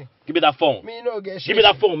myself. Shishi. Give me that phone. Me no get shishi. Give me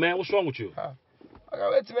that phone, man. What's wrong with you? Okay,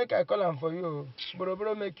 wait to make I call him for you.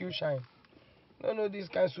 Boro make you shine. No, this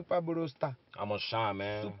kind of super Boro star. I'm on shine,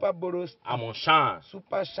 man. Super Boro star. I'm on shine.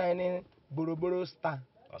 Super shining Boro star.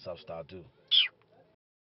 That's how star do.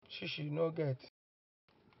 Shishi, no get.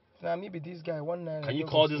 Now maybe this guy 1 naira. Can you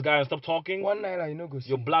call this guy and stop talking? 1 naira, you know go see.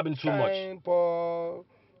 You're blabbing too much. Poor,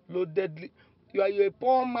 loaded. You are a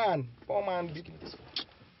poor man. Poor man.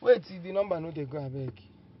 Wait, the number no they go abeg.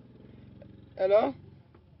 Hello?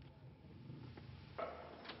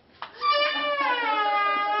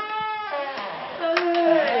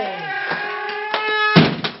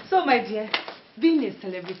 So my dear, being a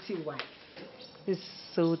celebrity wife is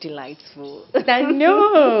so delightful. I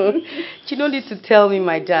know. You don't need to tell me,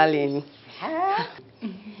 my darling.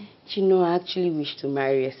 You know, I actually wish to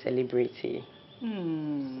marry a celebrity. I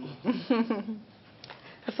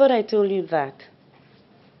thought I told you that.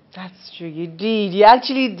 That's true, you did. You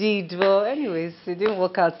actually did. Well, anyways, it didn't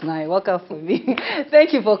work out now. It worked out for me.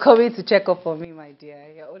 Thank you for coming to check up on me, my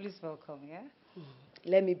dear. You're always welcome, yeah?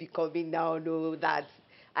 Let me be coming now, know that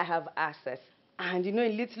I have access. And you know,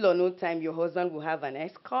 in little or no time, your husband will have an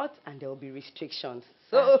escort and there will be restrictions.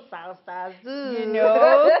 So, stars do. You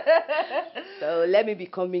know? So, let me be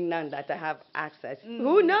coming now that I have access.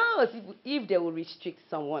 Who knows if they will restrict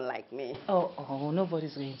someone like me? Oh,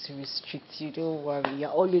 nobody's going to restrict you. Don't worry. You're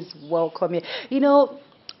always welcome here. You know,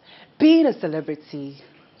 being a celebrity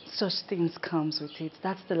such things comes with it.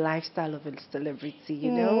 That's the lifestyle of a celebrity,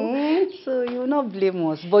 you know. So you will not blame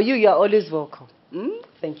us. But you are always welcome.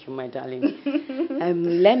 Thank you, my darling.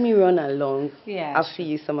 Let me run along. Yeah. I'll see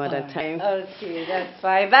you some other time. Okay, that's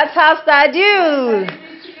fine. That's how I do.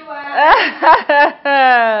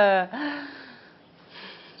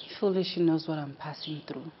 If only she knows what I'm passing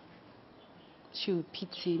through, she will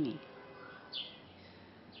pity me.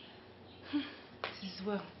 This is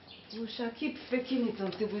well. We shall keep faking it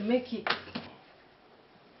until we make it.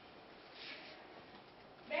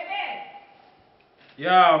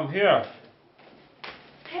 Yeah, I'm here.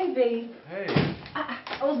 Hey, babe. Hey.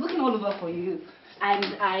 I was looking all over for you, and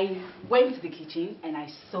I went to the kitchen and I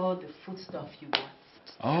saw the foodstuff you bought.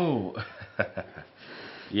 Oh.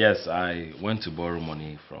 Yes, I went to borrow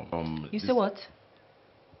money from... You say what?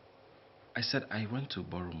 I said I went to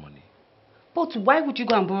borrow money. But why would you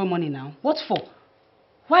go and borrow money now? What for?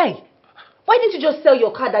 Why? Why didn't you just sell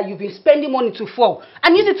your car that you've been spending money to for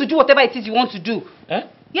and use it to do whatever it is you want to do? Eh?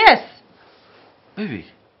 Yes. Baby,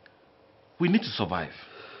 we need to survive.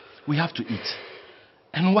 We have to eat.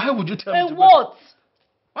 And why would you tell me to what?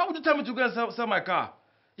 Why would you tell me to go and sell my car?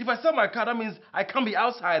 If I sell my car, that means I can't be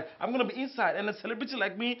outside. I'm going to be inside. And a celebrity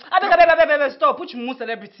like me... I stop. Which more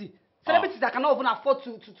celebrity? Celebrities that cannot even afford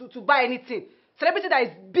to buy anything. Celebrity that is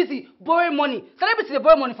busy borrowing money. Celebrity they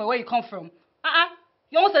borrow money for where you come from.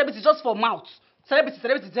 Your own celebrity just for mouth. Celebrity. Is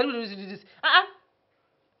it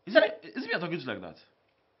me you're talking to like that?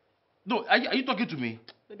 No, are you talking to me?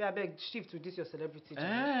 Maybe I beg shift to this your celebrity. Eh.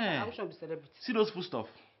 I wish I be celebrity. See those food stuff?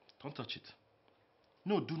 Don't touch it.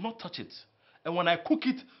 No, do not touch it. And when I cook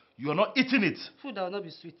it, you're not eating it. Food that will not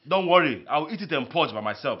be sweet. Don't worry, I'll eat it and purge by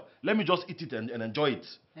myself. Let me just eat it and enjoy it.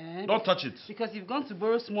 Don't touch it. Because you've gone to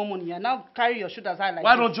borrow small money and now carry your shoulders high like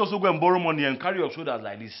Why this. don't you also go and borrow money and carry your shoulders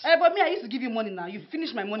like this? But me, I used to give you money now. You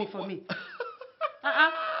finished my money for me.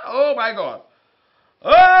 Oh my God.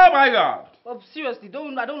 Oh my God. But seriously,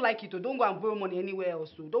 I don't like it. Don't go and borrow money anywhere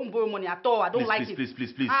else. Don't borrow money at all. I don't like it.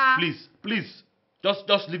 Please.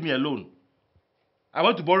 Just leave me alone. I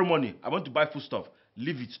want to borrow money. I want to buy food stuff.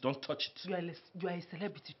 Leave it. Don't touch it. You are a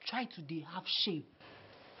celebrity. Try to have shame.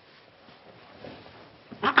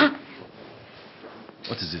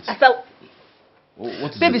 What is it?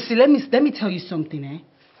 What is Baby, it? see, let me tell you something,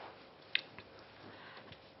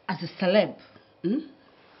 As a celeb,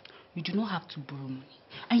 you do not have to borrow money.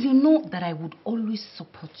 And you know that I would always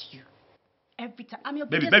support you. Every time. I'm your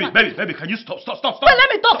biggest fan. Baby, can you stop? Well, let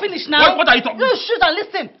me talk finish now. What are you talking? You shoot and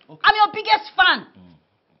listen. Okay. I'm your biggest fan.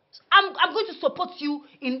 I'm going to support you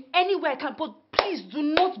in any way I can, but please do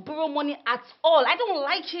not borrow money at all. I don't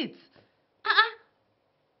like it.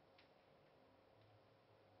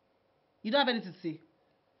 You don't have anything to say?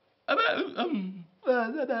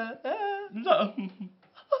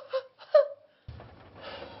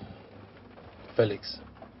 Felix,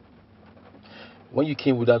 when you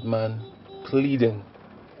came with that man pleading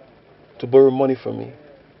to borrow money from me,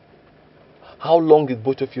 how long did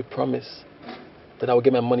both of you promise that I will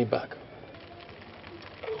get my money back?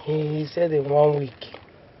 He said in 1 week.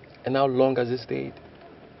 And how long has it stayed?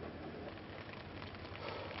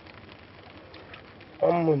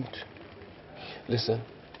 1 month. Listen,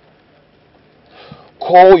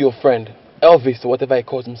 call your friend, Elvis or whatever he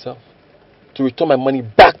calls himself, to return my money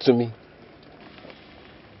back to me.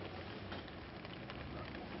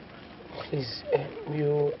 Please,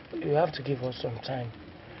 you have to give us some time.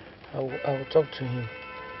 I will talk to him.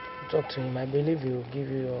 I believe he will give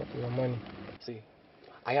you your money. See,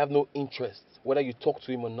 I have no interest whether you talk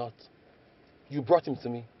to him or not. You brought him to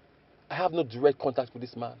me. I have no direct contact with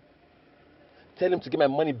this man. Tell him to get my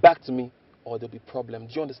money back to me or there'll be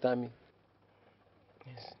problems. Do you understand me?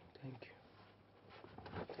 Yes, thank you.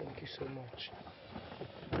 Thank you so much.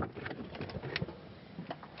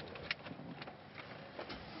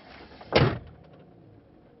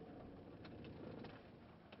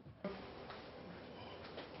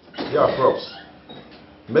 Yeah, props.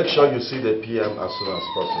 Make sure you see the PM as soon as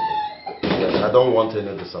possible. Yes, I don't want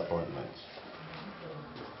any disappointments.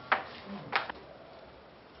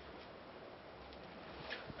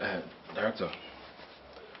 Director.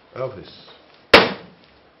 Elvis.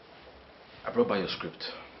 I brought by your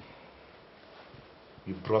script.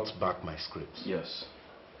 You brought back my script? Yes.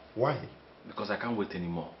 Why? Because I can't wait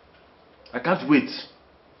anymore. I can't wait.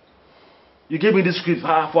 You gave me this script for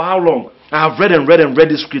how long? I have read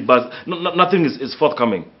this script, but nothing is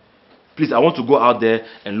forthcoming. Please, I want to go out there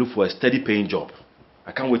and look for a steady paying job.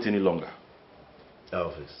 I can't wait any longer.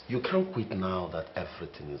 Elvis, you can't quit now that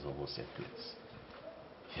everything is almost in place.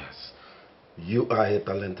 Yes, you are a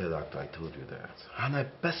talented actor, I told you that. And I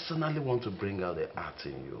personally want to bring out the art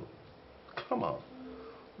in you. Come on.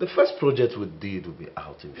 The first project we did will be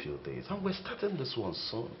out in a few days, and we're starting this one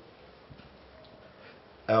soon.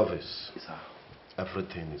 Elvis, Yes, sir.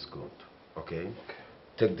 everything is good, okay?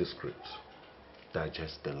 Take the script,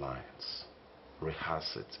 digest the lines,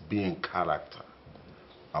 rehearse it, be in character.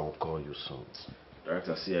 I will call you soon.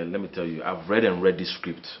 Director, see, let me tell you, I've read and read this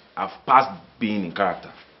script. I've passed being in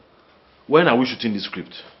character. When are we shooting this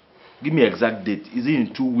script? Give me an exact date. Is it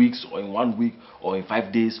in 2 weeks, or in 1 week, or in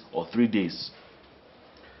 5 days, or 3 days?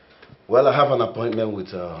 Well, I have an appointment with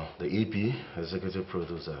the EP, executive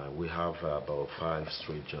producer. We have about 5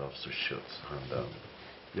 straight jobs to shoot, and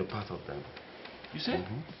you're part of them. You said?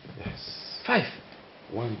 Yes. 5?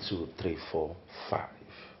 1, 2, 3, 4, 5.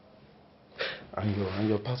 And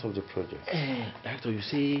you're part of the project. Director, you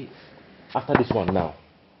say after this one now,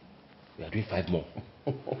 we are doing 5 more.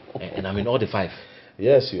 And I'm in all the 5.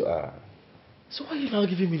 Yes, you are. So why are you now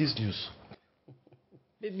giving me this news?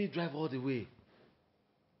 Made me drive all the way.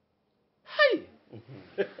 Hey!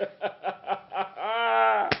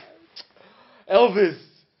 Elvis,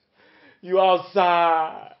 you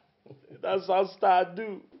outside. That's how stars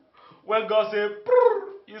do. When God say,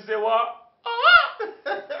 you say what?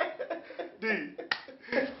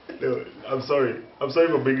 No, I'm sorry. I'm sorry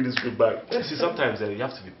for bringing this script back. See, sometimes you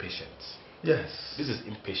have to be patient. Yes. This is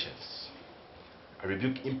impatience. I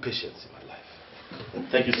rebuke impatience in my life.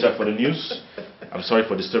 Thank you, sir, for the news. I'm sorry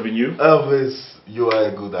for disturbing you. Elvis, you are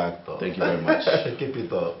a good actor. Thank you very much. Keep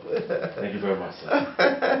it up. Thank you very much, sir.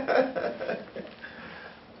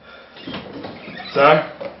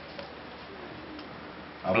 Sir?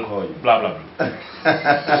 I'll call you. Blah, blah, blah.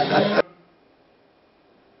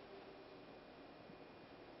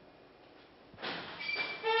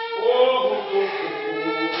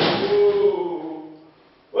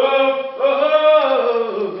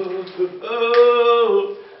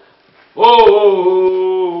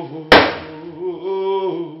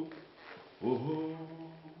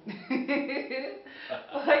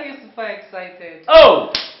 Why are you super excited?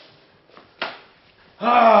 Oh!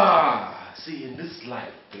 See, in this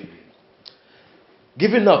life, baby,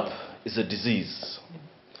 giving up is a disease.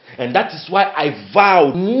 And that is why I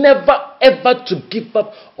vow never ever to give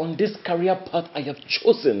up on this career path I have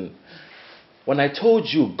chosen. When I told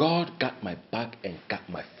you God got my back and got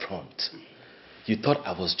my front, you thought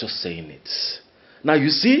I was just saying it. Now you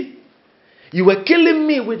see, you were killing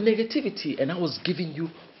me with negativity and I was giving you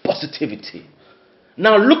positivity.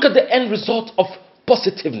 Now look at the end result of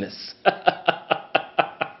positiveness.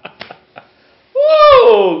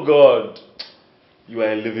 Oh God, you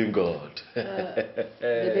are a living God.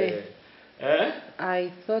 Bebe,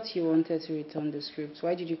 I thought you wanted to return the script.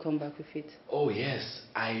 Why did you come back with it? Oh yes,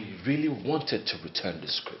 I really wanted to return the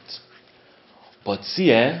script. But see,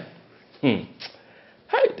 hey,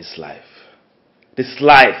 this life,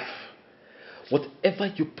 whatever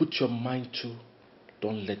you put your mind to,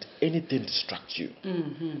 don't let anything distract you.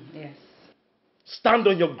 Yes. Stand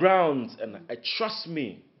on your grounds and trust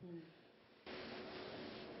me,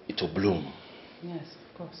 it will bloom. Yes,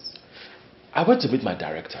 of course. I went to meet my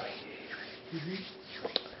director.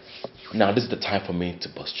 Now this is the time for me to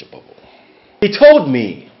bust your bubble. He told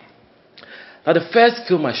me that the first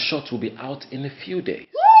film I shot will be out in a few days.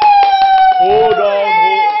 Hold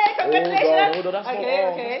on. That's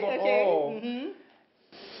not all.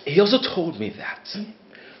 He also told me that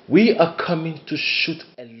we are coming to shoot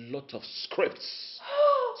a lot of scripts.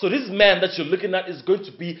 So this man that you're looking at is going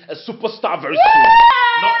to be a superstar very soon.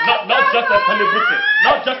 Not just a celebrity.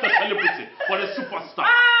 Not just a celebrity, but a superstar.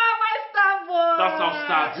 My star boy! That's how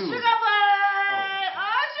stars do. Sugar boy!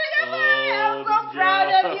 Oh, sugar boy! I'm so proud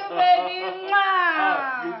of you, baby!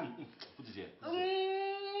 Put it here.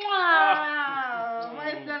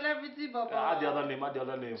 My celebrity bubble. Add the other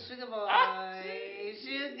name. Sugar boy.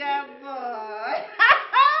 Sugar boy.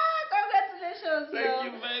 Congratulations, Thank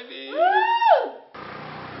you, baby. Woo!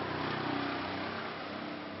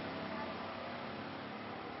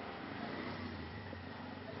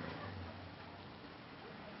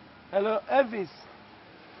 Hello, Elvis.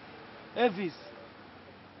 Elvis.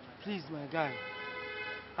 Please, my guy.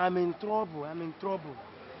 I'm in trouble.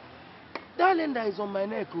 That lender is on my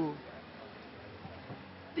neck, oh.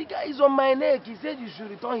 The guy is on my neck. He said you should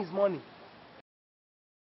return his money.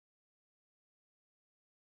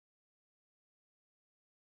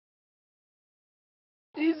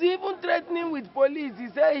 He's even threatening with police. He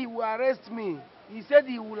said he will arrest me.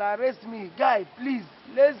 Guy, please,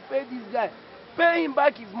 let's pay this guy. Pay him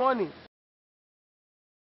back his money.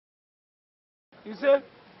 You said?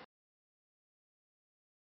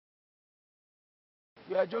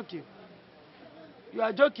 You are joking.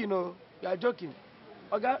 Oh. You are joking.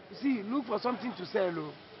 Okay, see, look for something to sell,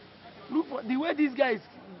 oh. Look for the way this guy is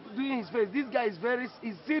doing his face. This guy is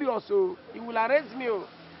is serious, so he will arrest me. Oh.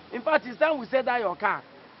 In fact, it's time we sell that your car.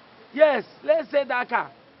 Yes, let's sell that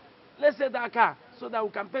car. Let's sell that car so that we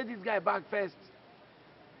can pay this guy back first.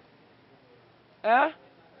 Eh?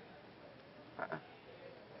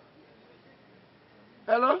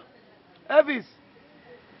 Hello? Elvis?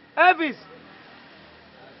 Elvis?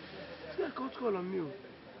 This guy can't call on me. Oh.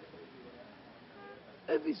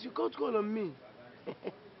 Elvis, you can't call on me.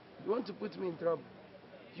 You want to put me in trouble?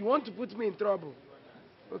 You want to put me in trouble?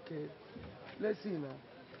 Okay. Let's see now.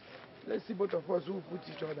 Let's see both of us who put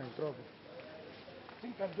each other in trouble. I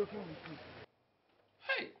think I'm joking with you.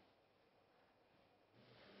 Hey!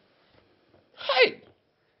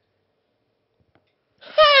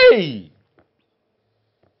 Hey!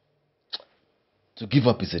 To give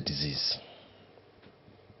up is a disease.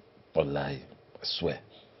 Or lie, I swear.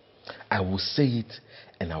 I will say it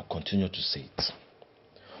and I'll continue to say it.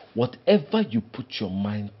 Whatever you put your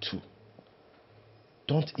mind to,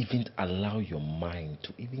 don't even allow your mind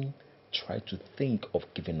to even try to think of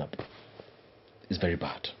giving up. It's very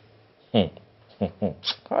bad. Oh. Baby,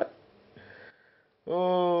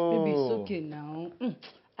 it's okay now.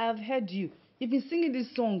 I've heard you. You've been singing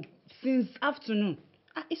this song since afternoon.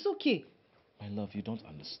 It's okay. My love, you don't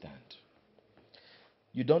understand.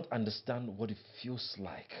 You don't understand what it feels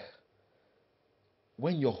like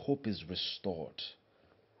when your hope is restored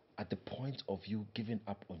at the point of you giving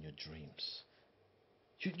up on your dreams.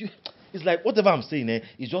 It's like whatever I'm saying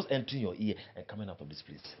is just entering your ear and coming out of this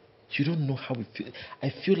place. You don't know how it feels.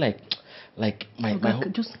 I feel like my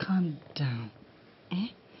hope. Just calm down.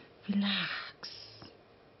 Relax.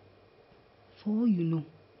 For all you know,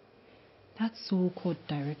 that so-called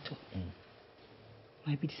director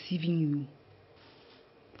might be deceiving you,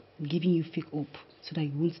 giving you fake hope so that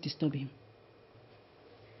you won't disturb him.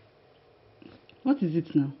 What is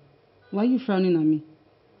it now? Why are you frowning at me?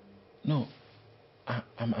 No,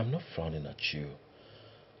 I'm not frowning at you.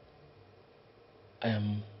 I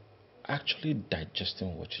am actually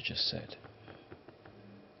digesting what you just said.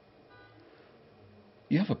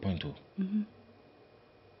 You have a point, though. I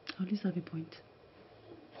always have a point.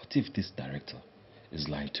 What if this director is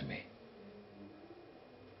lying to me?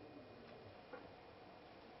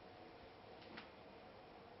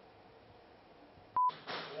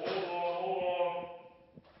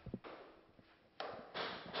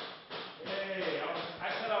 Hey, I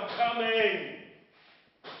said I'm coming.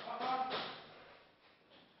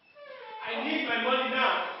 I need my money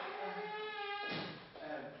now.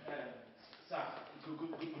 Sir,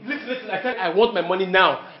 Listen, I said I want my money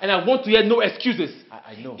now, and I want to hear no excuses.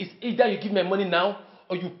 I know. It's either you give me money now,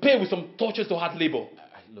 or you pay with some tortures to hard labor.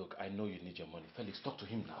 Look, I know you need your money. Felix, talk to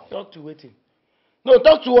him now. Talk to waiting. No,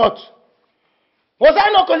 talk to what? Was I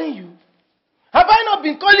not calling you? Have I not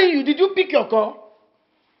been calling you? Did you pick your call?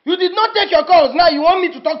 You did not take your calls. Now you want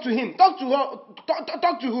me to talk to him. Talk to her.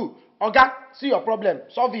 Talk to who? Oga, see your problem.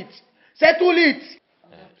 Solve it. Settle it.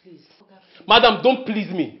 Please. Madam, don't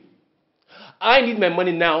please me. I need my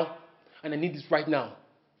money now, and I need this right now.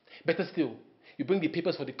 Better still, you bring the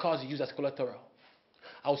papers for the cars you use as collateral.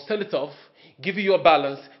 I'll sell it off, give you your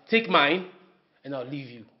balance, take mine, and I'll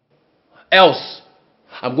leave you. Else,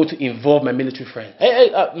 I'm going to involve my military friends.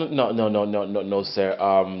 No, sir.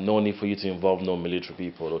 No need for you to involve no military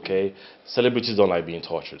people, okay? Celebrities don't like being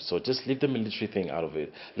tortured, so just leave the military thing out of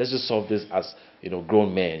it. Let's just solve this as,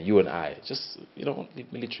 grown men, you and I. Just,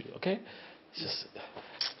 leave military, okay? Just...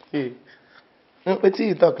 Hey, what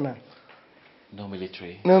you talk now? No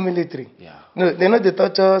military. No military. Yeah. No, they know the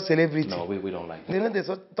torture celebrity. No, we don't like that. They know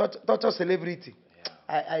the torture celebrity.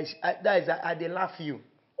 Yeah. I they laugh you.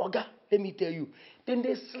 Oga, let me tell you. Then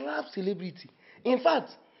they slap celebrity. In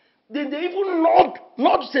fact, then they even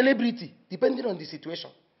nod celebrity, depending on the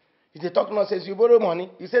situation. If they talk nonsense, you borrow money,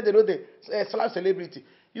 you say they know they slap celebrity.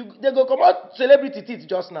 They go come out celebrity teeth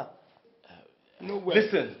just now. No way.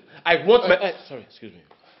 Listen, I want my... sorry, excuse me.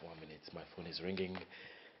 1 minute, my phone is ringing.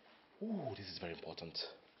 Ooh, this is very important.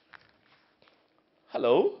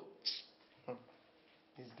 Hello?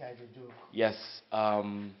 This guy's a joke. Yes, how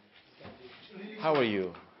are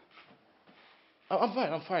you?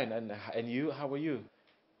 I'm fine. And you, how are you?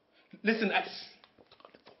 Listen,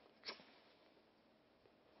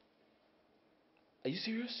 Are you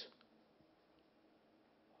serious?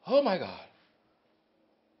 Oh my God.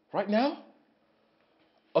 Right now?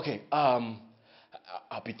 Okay, I'll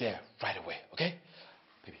be there right away, okay?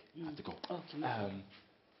 Baby, I have to go. Okay.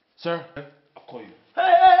 Sir, I'll call you.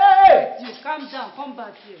 Hey! You calm down. Come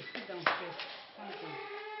back here. Sit down first. Calm down.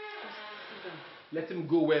 Sit down. let him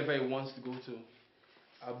go wherever he wants to go to.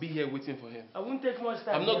 I'll be here waiting for him. I won't take much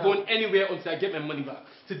time. I'm not going anywhere until I get my money back.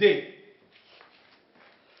 Today.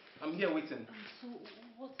 I'm here waiting. So,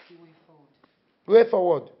 what's the way forward? Way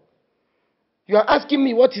forward? You are asking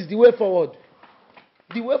me what is the way forward?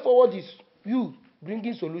 The way forward is you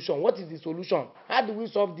bringing solution. What is the solution? How do we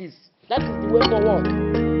solve this? That is the way forward.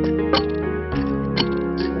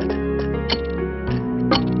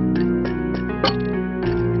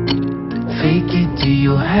 Fake it till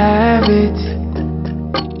you have it.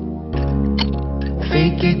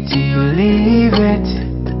 Fake it till you leave it.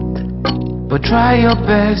 But try your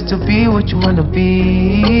best to be what you wanna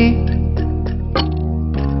be.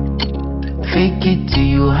 Fake it till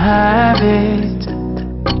you have it.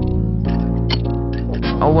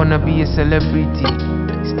 I wanna be a celebrity,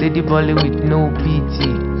 steady balling with no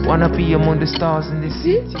PT. Wanna be among the stars in the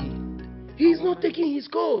city. He is not taking his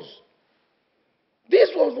calls. This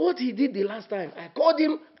was what he did the last time. I called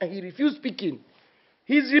him and he refused speaking.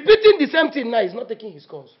 He's repeating the same thing now. He's not taking his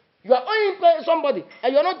calls. You are owing somebody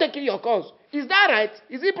and you're not taking your calls. Is that right?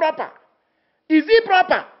 Is it proper? Is it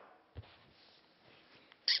proper?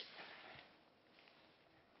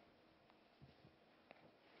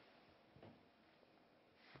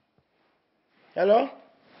 Hello?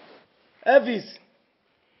 Elvis?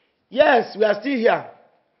 Yes, we are still here.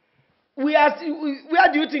 Where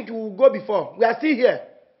do you think we will go before? We are still here.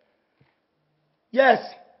 Yes.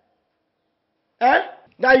 Eh?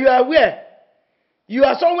 That you are where? You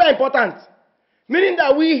are somewhere important. Meaning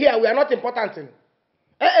that we here, we are not important.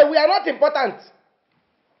 We are not important.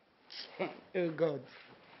 Oh God.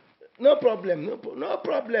 No problem. No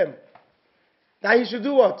problem. That he should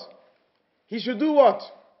do what? He should do what?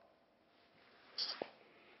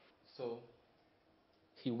 So,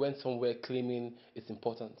 he went somewhere claiming it's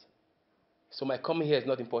important. So my coming here is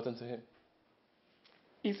not important to him.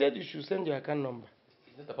 He said you should send your account number.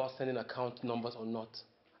 It's not about sending account numbers or not.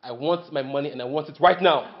 I want my money and I want it right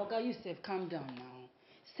now. Oga Yusuf, calm down now.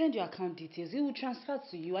 Send your account details. He will transfer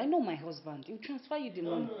to you. I know my husband. He will transfer you the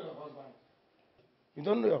money. You don't know your husband. You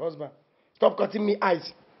don't know your husband. Stop cutting me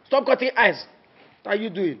eyes. Stop cutting eyes. What are you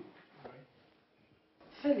doing?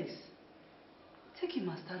 Felix, take him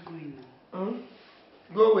and start going now.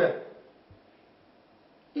 Go where?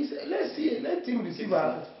 He said, let's see. Let him receive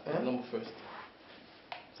our number first.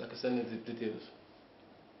 So I can send him the details.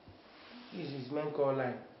 This is his main call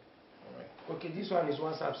line. Alright. Okay, this one is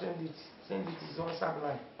WhatsApp. Send it. Send it. It's WhatsApp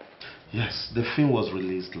line. Yes, the film was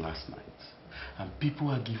released last night, and people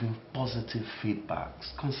are giving positive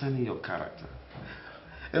feedbacks concerning your character.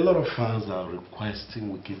 A lot of fans are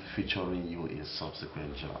requesting we keep featuring you in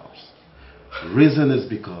subsequent jobs. The reason is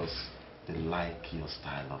because they like your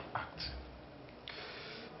style of acting.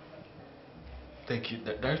 Thank you.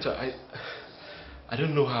 Director, I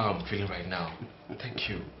don't know how I'm feeling right now. Thank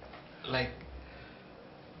you. Like,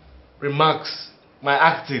 remarks, my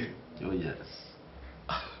acting. Oh yes.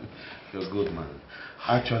 You're good, man.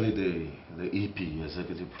 Actually, the EP,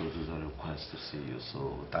 executive producer, requests to see you,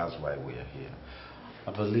 so that's why we are here.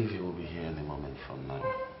 I believe he will be here any moment from now.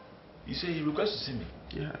 You say he requests to see me?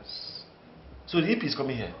 Yes. So the EP is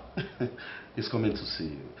coming here? He's coming to see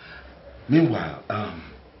you. Meanwhile,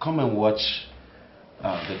 come and watch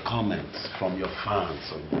the comments from your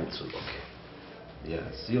fans on YouTube. Okay.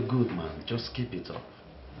 Yes, you're good, man. Just keep it up.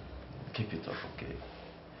 Keep it up, okay?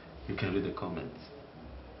 You can read the comments.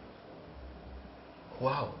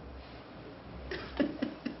 Wow.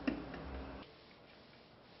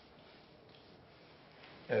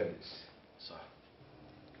 Elvis. Sir.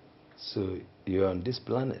 So you're on this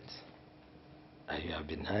planet and you have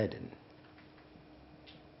been hiding.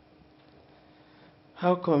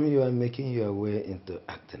 How come you are making your way into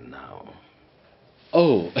acting now?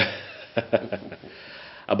 Oh,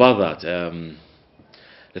 about that.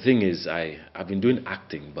 The thing is, I've been doing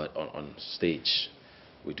acting, but on stage.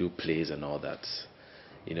 We do plays and all that.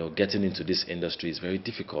 You know, getting into this industry is very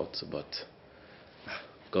difficult, but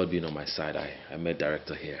God being on my side, I met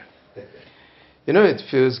director here. You know, it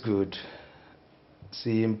feels good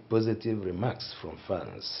seeing positive remarks from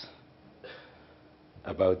fans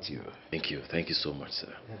about you. Thank you. Thank you so much,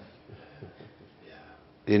 sir.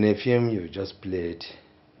 In a film you just played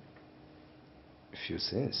a few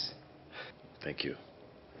scenes. Thank you.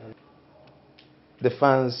 The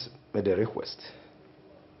fans made a request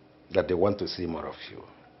that they want to see more of you.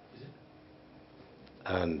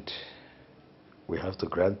 And we have to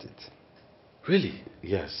grant it. Really?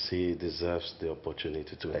 Yes, he deserves the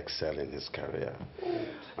opportunity to excel in his career.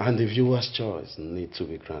 And the viewer's choice needs to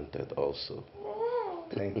be granted also.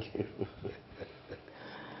 Thank you.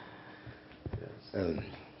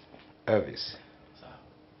 Elvis,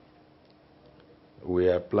 we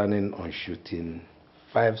are planning on shooting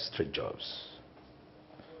 5 street jobs,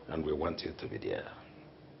 and we want you to be there.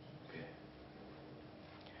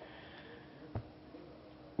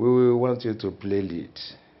 want you to play lead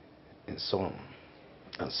in some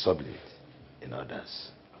and sub-lead in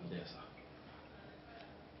others. Yes, sir.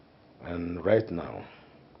 And right now,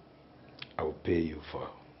 I will pay you for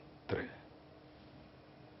 3.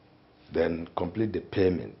 Then complete the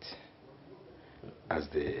payment as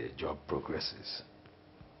the job progresses.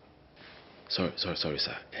 Sorry,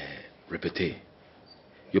 sir. Repeat.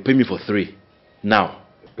 You pay me for 3 now.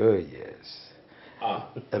 Oh yes.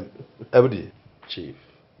 Abdi, Chief,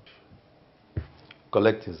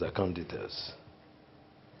 collect his account details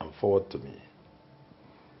and forward to me.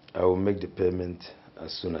 I will make the payment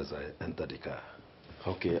as soon as I enter the car.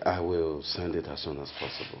 Okay, I will send it as soon as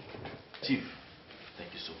possible. Chief,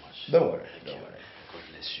 thank you so much. Don't worry. Thank you. God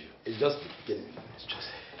bless you. It's just the beginning.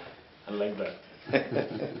 I like that.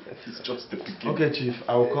 It's just the beginning. Okay, Chief,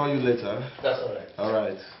 I will call you later. That's all right. All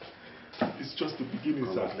right. It's just the beginning,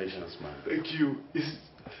 sir. Congratulations, man. Thank you.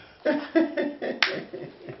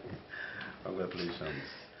 Congratulations.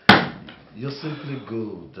 You're simply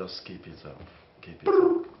good. Just keep it up. Keep it up.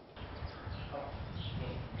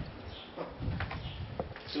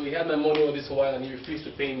 So he had my money all this while and he refused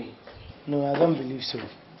to pay me. No, I don't believe so.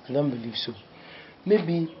 I don't believe so.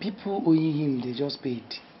 Maybe people owing him, they just paid.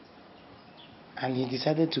 And he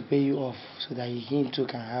decided to pay you off so that he too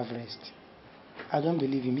can have rest. I don't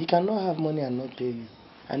believe him. He cannot have money and not pay you.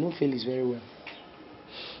 I know Felix very well.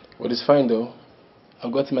 Well, it's fine though.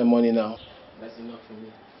 I've got my money now. That's enough for me.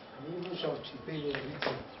 I'm even shocked you pay you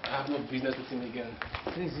everything. I have no business with him again.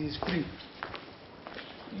 Please, he's free.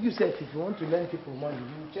 You said if you want to lend people money,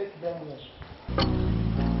 you check them well.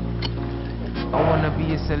 I wanna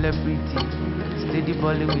be a celebrity, steady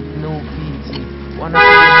balling with no pity. Wanna be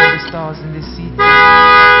among the stars in the city. I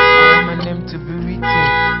want my name to be written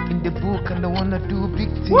in the book, and I wanna do big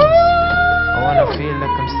things. I wanna feel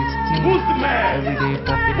like I'm 16. Who's the man? Every day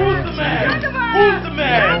popping on Who's the the man? TV. Who's the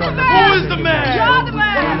man? Who is the man? You're the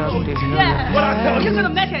man. Yeah. What I tell you? You're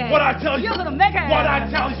gonna make it. What I tell you? You're gonna make it. What I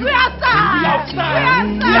tell you? We outside. We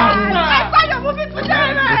outside. We outside. I saw your movie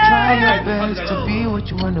today, man. But try your best to be what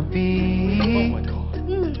you wanna be.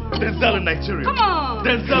 Denzel in Nigeria. Come on.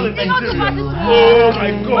 Denzel in You know the Nigeria. fastest Oh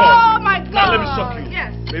my God. Oh my God. Now let me shock you.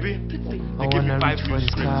 Yes. Baby, I they give me wanna 5 reach for the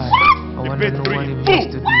scripts. sky. I They wanna paid know 3. what it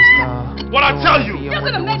means to be a star. What I Don't tell wanna you? be You're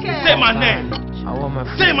gonna make it. Say my name. I want my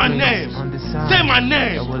Say my footprints name. on the sand. Say my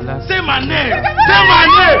name. that will last Say my name. forever. Say my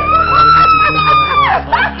name.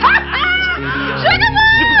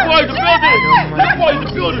 Before in the building. Before in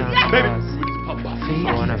the building. Baby. I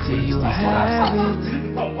wanna feel you have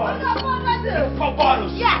it. Pop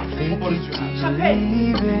bottles. Yes. Fake it till you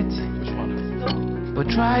leave it. But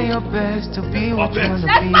try your best to be what you wanna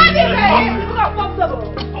Let's be. find it, baby. Look how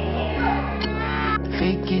comfortable.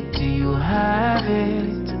 Fake it till you have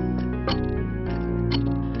it.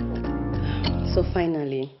 So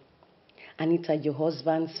finally, Anita, your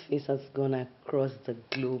husband's face has gone across the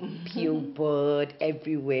globe, billboard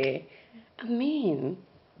everywhere. I mean,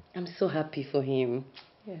 I'm so happy for him.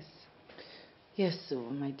 Yes. Yes, so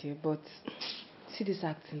my dear, but see this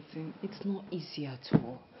acting thing, it's not easy at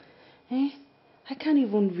all. I can't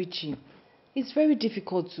even reach him. It's very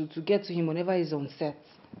difficult to get to him whenever he's on set.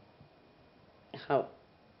 How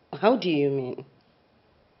do you mean?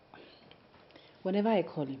 Whenever I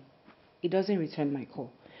call him, he doesn't return my call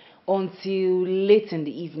until late in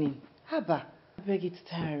the evening. Haba, I beg, it's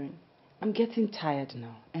tiring. I'm getting tired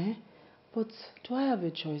now. But do I have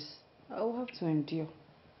a choice? I'll have to endure.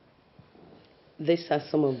 These are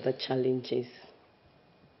some of the challenges.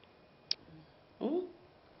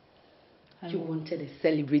 You wanted a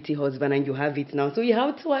celebrity husband and you have it now, so you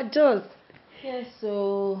have to adjust. Yes,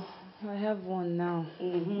 so I have one now.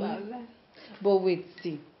 But wait,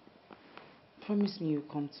 see. Promise me you'll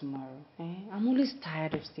come tomorrow. I'm always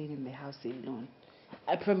tired of staying in the house alone.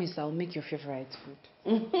 I promise I'll make your favorite food.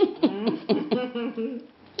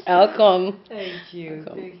 I'll come. Thank you.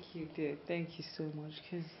 Thank you, dear. Thank you so much.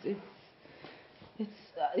 Because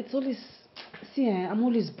it's always... See, I'm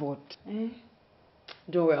always bored.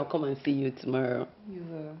 Don't worry, I'll come and see you tomorrow. You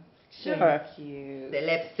will. Sure. Thank you.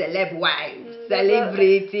 Celeb wife.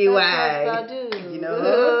 Celebrity wife. That's what I do. You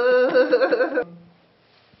know?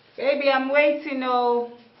 Baby, I'm waiting,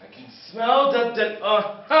 oh. I can smell that.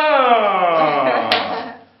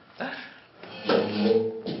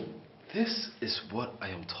 This is what I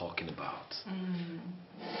am talking about.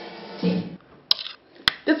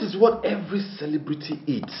 This is what every celebrity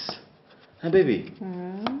eats. And baby,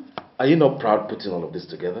 are you not proud putting all of this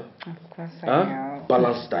together? Of course I am.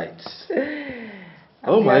 Balanced diets.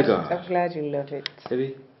 Oh my God. I'm glad you love it.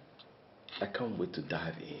 Baby, I can't wait to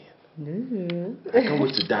dive in. No. I can't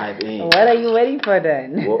wait to dive in. What are you waiting for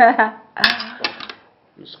then? Well,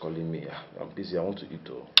 Who's calling me? I'm busy. I want to eat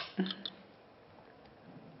though.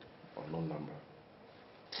 Unknown number.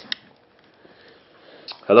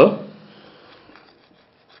 Hello?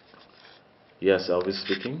 Yes, Elvis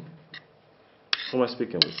speaking. Who am I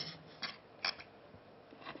speaking with?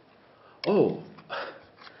 Oh.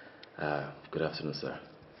 Good afternoon, sir.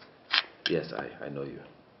 Yes, I know you.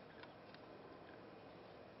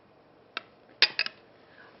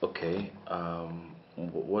 Okay.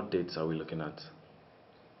 What dates are we looking at?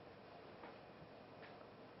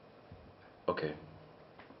 Okay.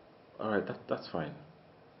 All right. That's fine.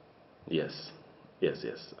 Yes. Yes.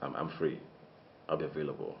 I'm free. I'll be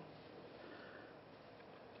available.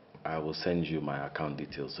 I will send you my account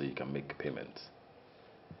details so you can make payment.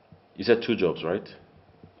 You said 2 jobs, right?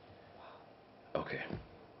 Okay.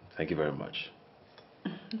 Thank you very much.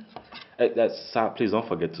 Hey, sir, please don't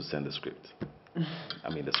forget to send the script. I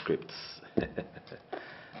mean the scripts.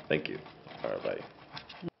 Thank you. All right, bye.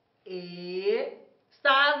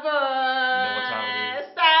 Starboy! You know what time it is?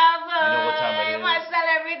 Starboy! You know what time it is? My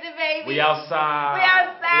celebrity baby! We outside! We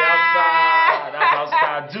outside! We outside! That's how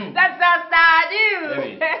Star do! That's how Star do!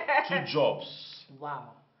 Baby, 2 jobs.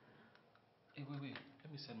 Wow. Hey, wait.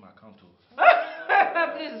 Let me send my account to.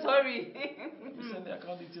 Please, hurry. Let me send the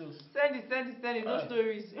account details. Send it. No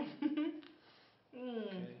stories.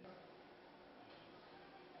 Okay.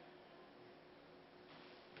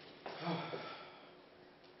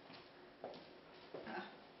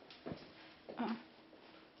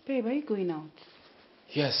 Babe, are you going out?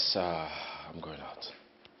 Yes, I'm going out.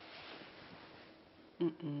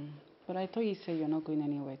 But I thought you said you're not going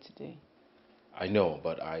anywhere today. I know,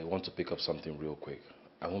 but I want to pick up something real quick.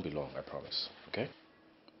 I won't be long, I promise. Okay?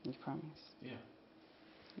 You promise? Yeah.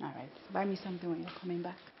 All right. Buy me something when you're coming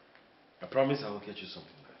back. I promise I will get you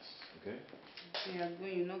something nice. Okay? Yeah,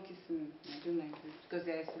 when you not kiss me, I don't like this because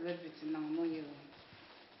you're a celebrity now, not you.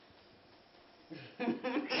 Love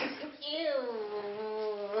you,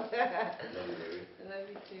 baby. Love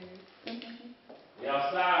you too. We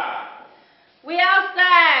outside. We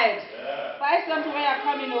outside. Yeah. Buy something when you're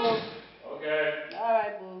coming home. Okay. All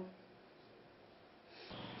right, boo.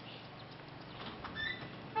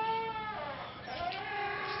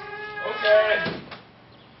 Okay.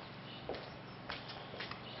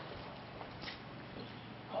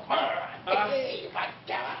 Hey, my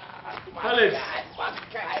God. Felix. My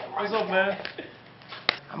God. What's up, man?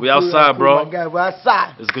 I'm We cool, outside, I'm cool, bro. My guy, we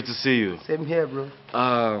outside. It's good to see you. Same here, bro.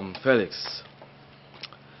 Felix.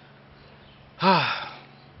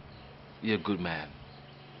 You're a good man.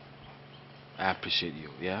 I appreciate you,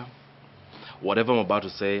 yeah? Whatever I'm about to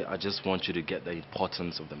say, I just want you to get the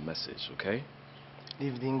importance of the message, okay?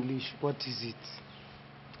 Leave the English. What is it?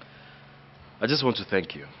 I just want to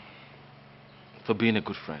thank you for being a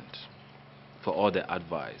good friend, for all the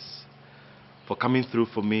advice, for coming through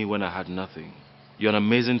for me when I had nothing. You're an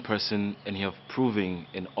amazing person, and you have proven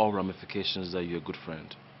in all ramifications that you're a good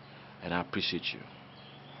friend. And I appreciate you.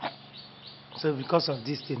 So because of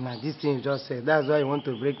this thing now, this thing you just said, that's why you want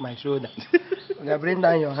to break my shoulder. Okay, bring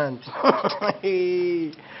down your hand.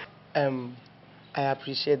 I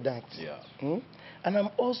appreciate that. Yeah. And I'm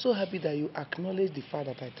also happy that you acknowledge the fact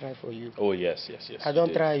that I try for you. Oh, yes. I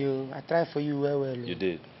don't try you. I try for you well. You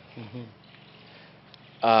did.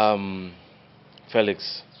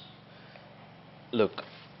 Felix, look,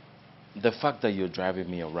 the fact that you're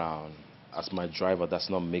driving me around as my driver does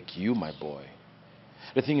not make you my boy.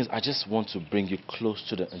 The thing is, I just want to bring you close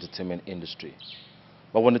to the entertainment industry.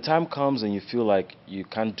 But when the time comes and you feel like you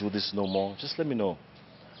can't do this no more, just let me know.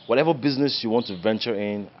 Whatever business you want to venture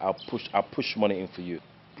in, I'll push money in for you.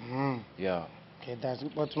 Yeah. Okay,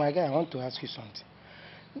 but my guy, I want to ask you something.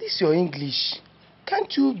 This your English.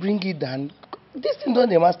 Can't you bring it down? This thing don't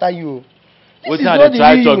master you. Wait till I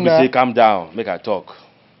try talk, be say, calm down, make I talk.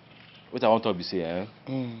 What I want to be say,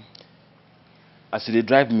 As they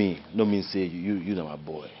drive me, no mean say you know my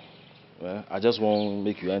boy. Well, I just want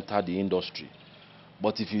make you enter the industry.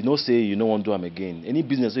 But if you know say you don't want to do them again, any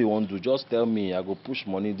business you want to do, just tell me. I go push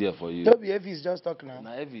money there for you. Don't be Evis, just talk now.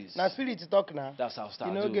 Nah, Evis. Now spirit talk now. That's how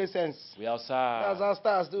stars do. You know get sense. We outside. That's how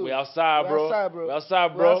stars do. We outside, bro. We outside, bro. We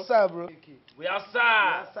outside, bro. We outside, bro. We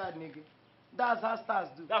outside. We outside, nigga. That's how stars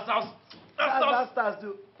do. That's how stars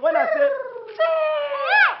do. When I say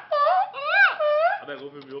I beg,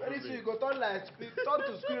 open me. very soon you go turn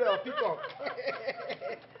to squirrel or peacock.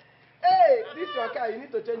 Hey, this your car, you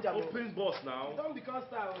need to change your open boss now. You don't become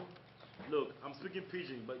star. Look, I'm speaking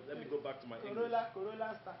pidgin, but let me go back to my English.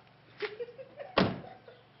 Corolla star.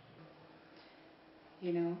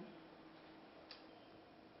 You know,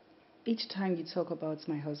 each time you talk about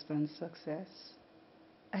my husband's success,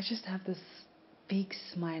 I just have this big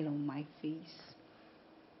smile on my face.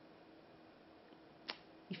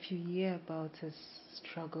 if you hear about his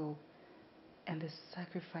struggle and the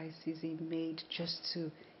sacrifices he made just to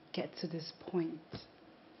get to this point,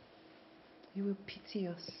 you will pity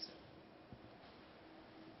us.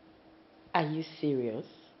 Are you serious?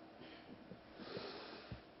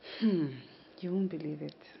 You won't believe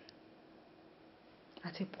it.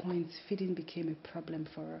 At a point, feeding became a problem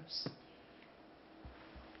for us.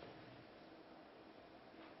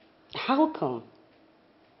 How come?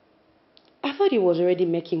 I thought he was already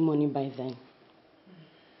making money by then.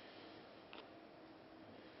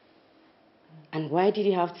 And why did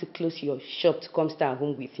you have to close your shop to come stay at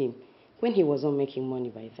home with him when he wasn't making money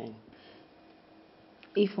by then?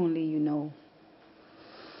 If only you know.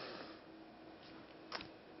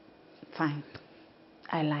 Fine.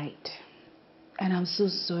 I lied. And I'm so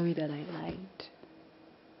sorry that I lied.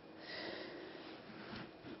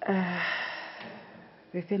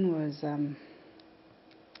 The thing was,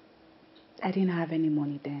 I didn't have any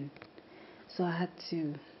money then. So I had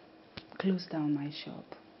to close down my shop.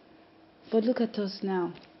 But look at us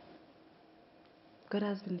now. God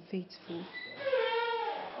has been faithful.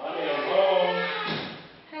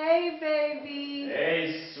 Hey, baby.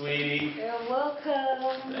 Hey, sweetie. You're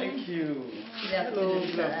welcome. Thank you. Good afternoon. Hello,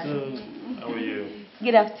 good afternoon. How are you?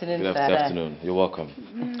 Good afternoon, Good Sarah. afternoon. You're welcome.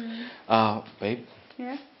 Babe,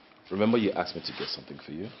 Yeah? remember you asked me to get something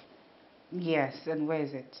for you? Yes, and where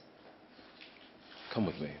is it? Come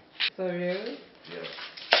with me. For real? Yeah.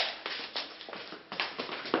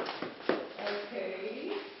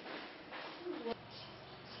 Okay.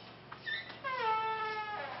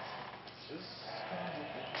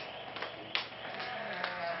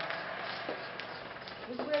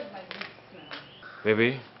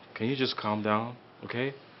 Baby, can you just calm down,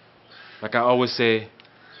 okay? Like I always say,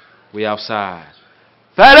 we outside.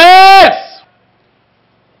 Felix!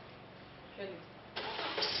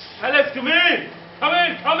 Alex, come in! Come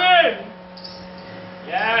in! Come in!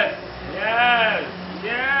 Yes! Yes!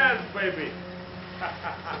 Yes, baby!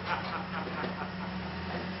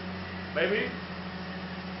 Baby?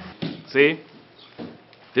 See?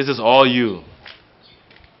 This is all you.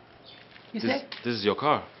 You say? This is your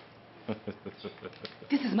car.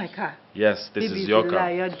 This is my car. Yes, this Baby, is your it's a lie.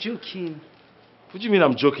 car. You're joking. What do you mean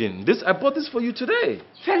I'm joking? I bought this for you today.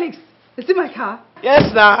 Felix, is it my car?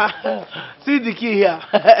 Yes, now. See the key here.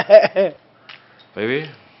 Baby,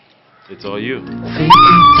 it's all you. Fake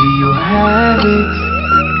it till you have it.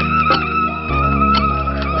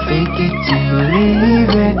 Fake it till you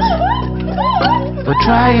leave it. But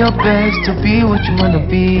try your best to be what you wanna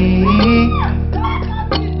be.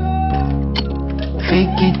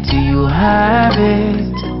 Fake it till you have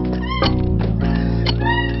it.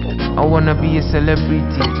 I wanna be a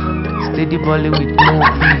celebrity, steady balling with no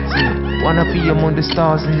pity. Wanna be among the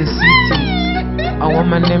stars in the city. I want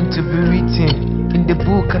my name to be written in the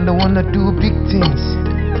book, and I wanna do big things.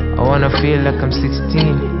 I wanna feel like I'm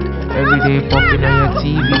 16, every day popping on your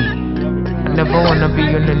TV. I never wanna be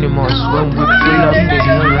anonymous when we fill up the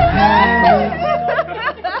hill.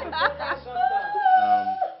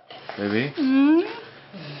 Baby,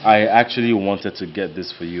 I actually wanted to get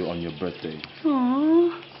this for you on your birthday.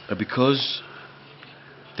 Because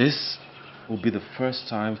this will be the first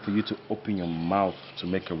time for you to open your mouth to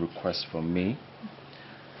make a request from me,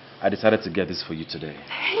 I decided to get this for you today.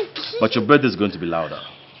 But your birthday is going to be louder.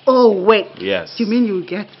 Oh, wait. Yes. You mean you'll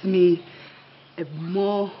get me a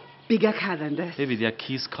bigger car than this? Baby, there are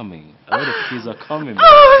keys coming. A lot of keys are coming.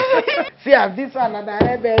 See, I've this one and I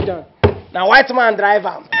have now white man drive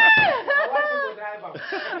am.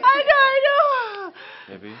 I know.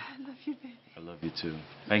 Baby, I love you, baby. I love you too.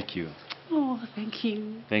 Thank you. Oh, thank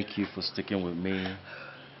you. Thank you for sticking with me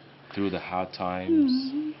through the hard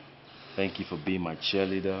times. Thank you for being my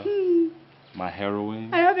cheerleader, my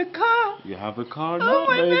heroine. I have a car. You have a car now, Oh,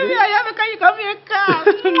 my baby? baby, I have a car. You got me a car.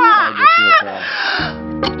 I'll get you a car.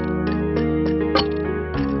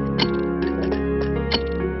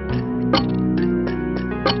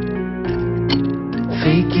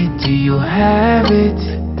 Fake it till you have it.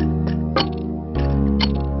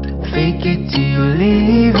 Fake it till you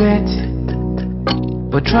leave it.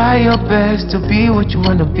 But try your best to be what you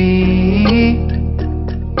wanna be.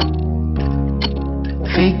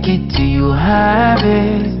 Fake it till you have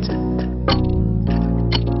it.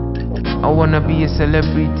 I wanna be a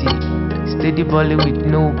celebrity, steady balling with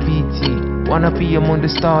no pity. Wanna be among the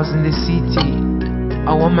stars in the city.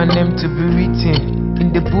 I want my name to be written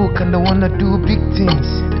in the book, and I wanna do big things.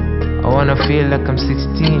 I wanna feel like I'm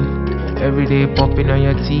 16, every day popping on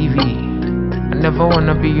your TV. I never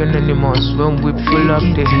wanna be anonymous when we pull up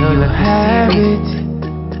the hill like the it.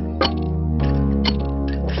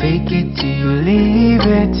 Fake it till you leave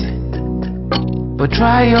it. But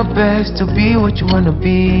try your best to be what you wanna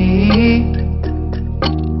be.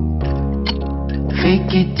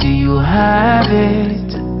 Fake it till you have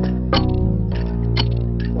it.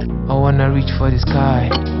 I wanna reach for the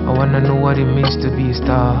sky. I wanna know what it means to be a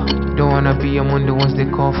star. Don't wanna be among the ones they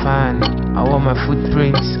call fan. I want my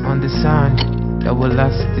footprints on the sand that will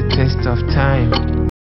last the test of time.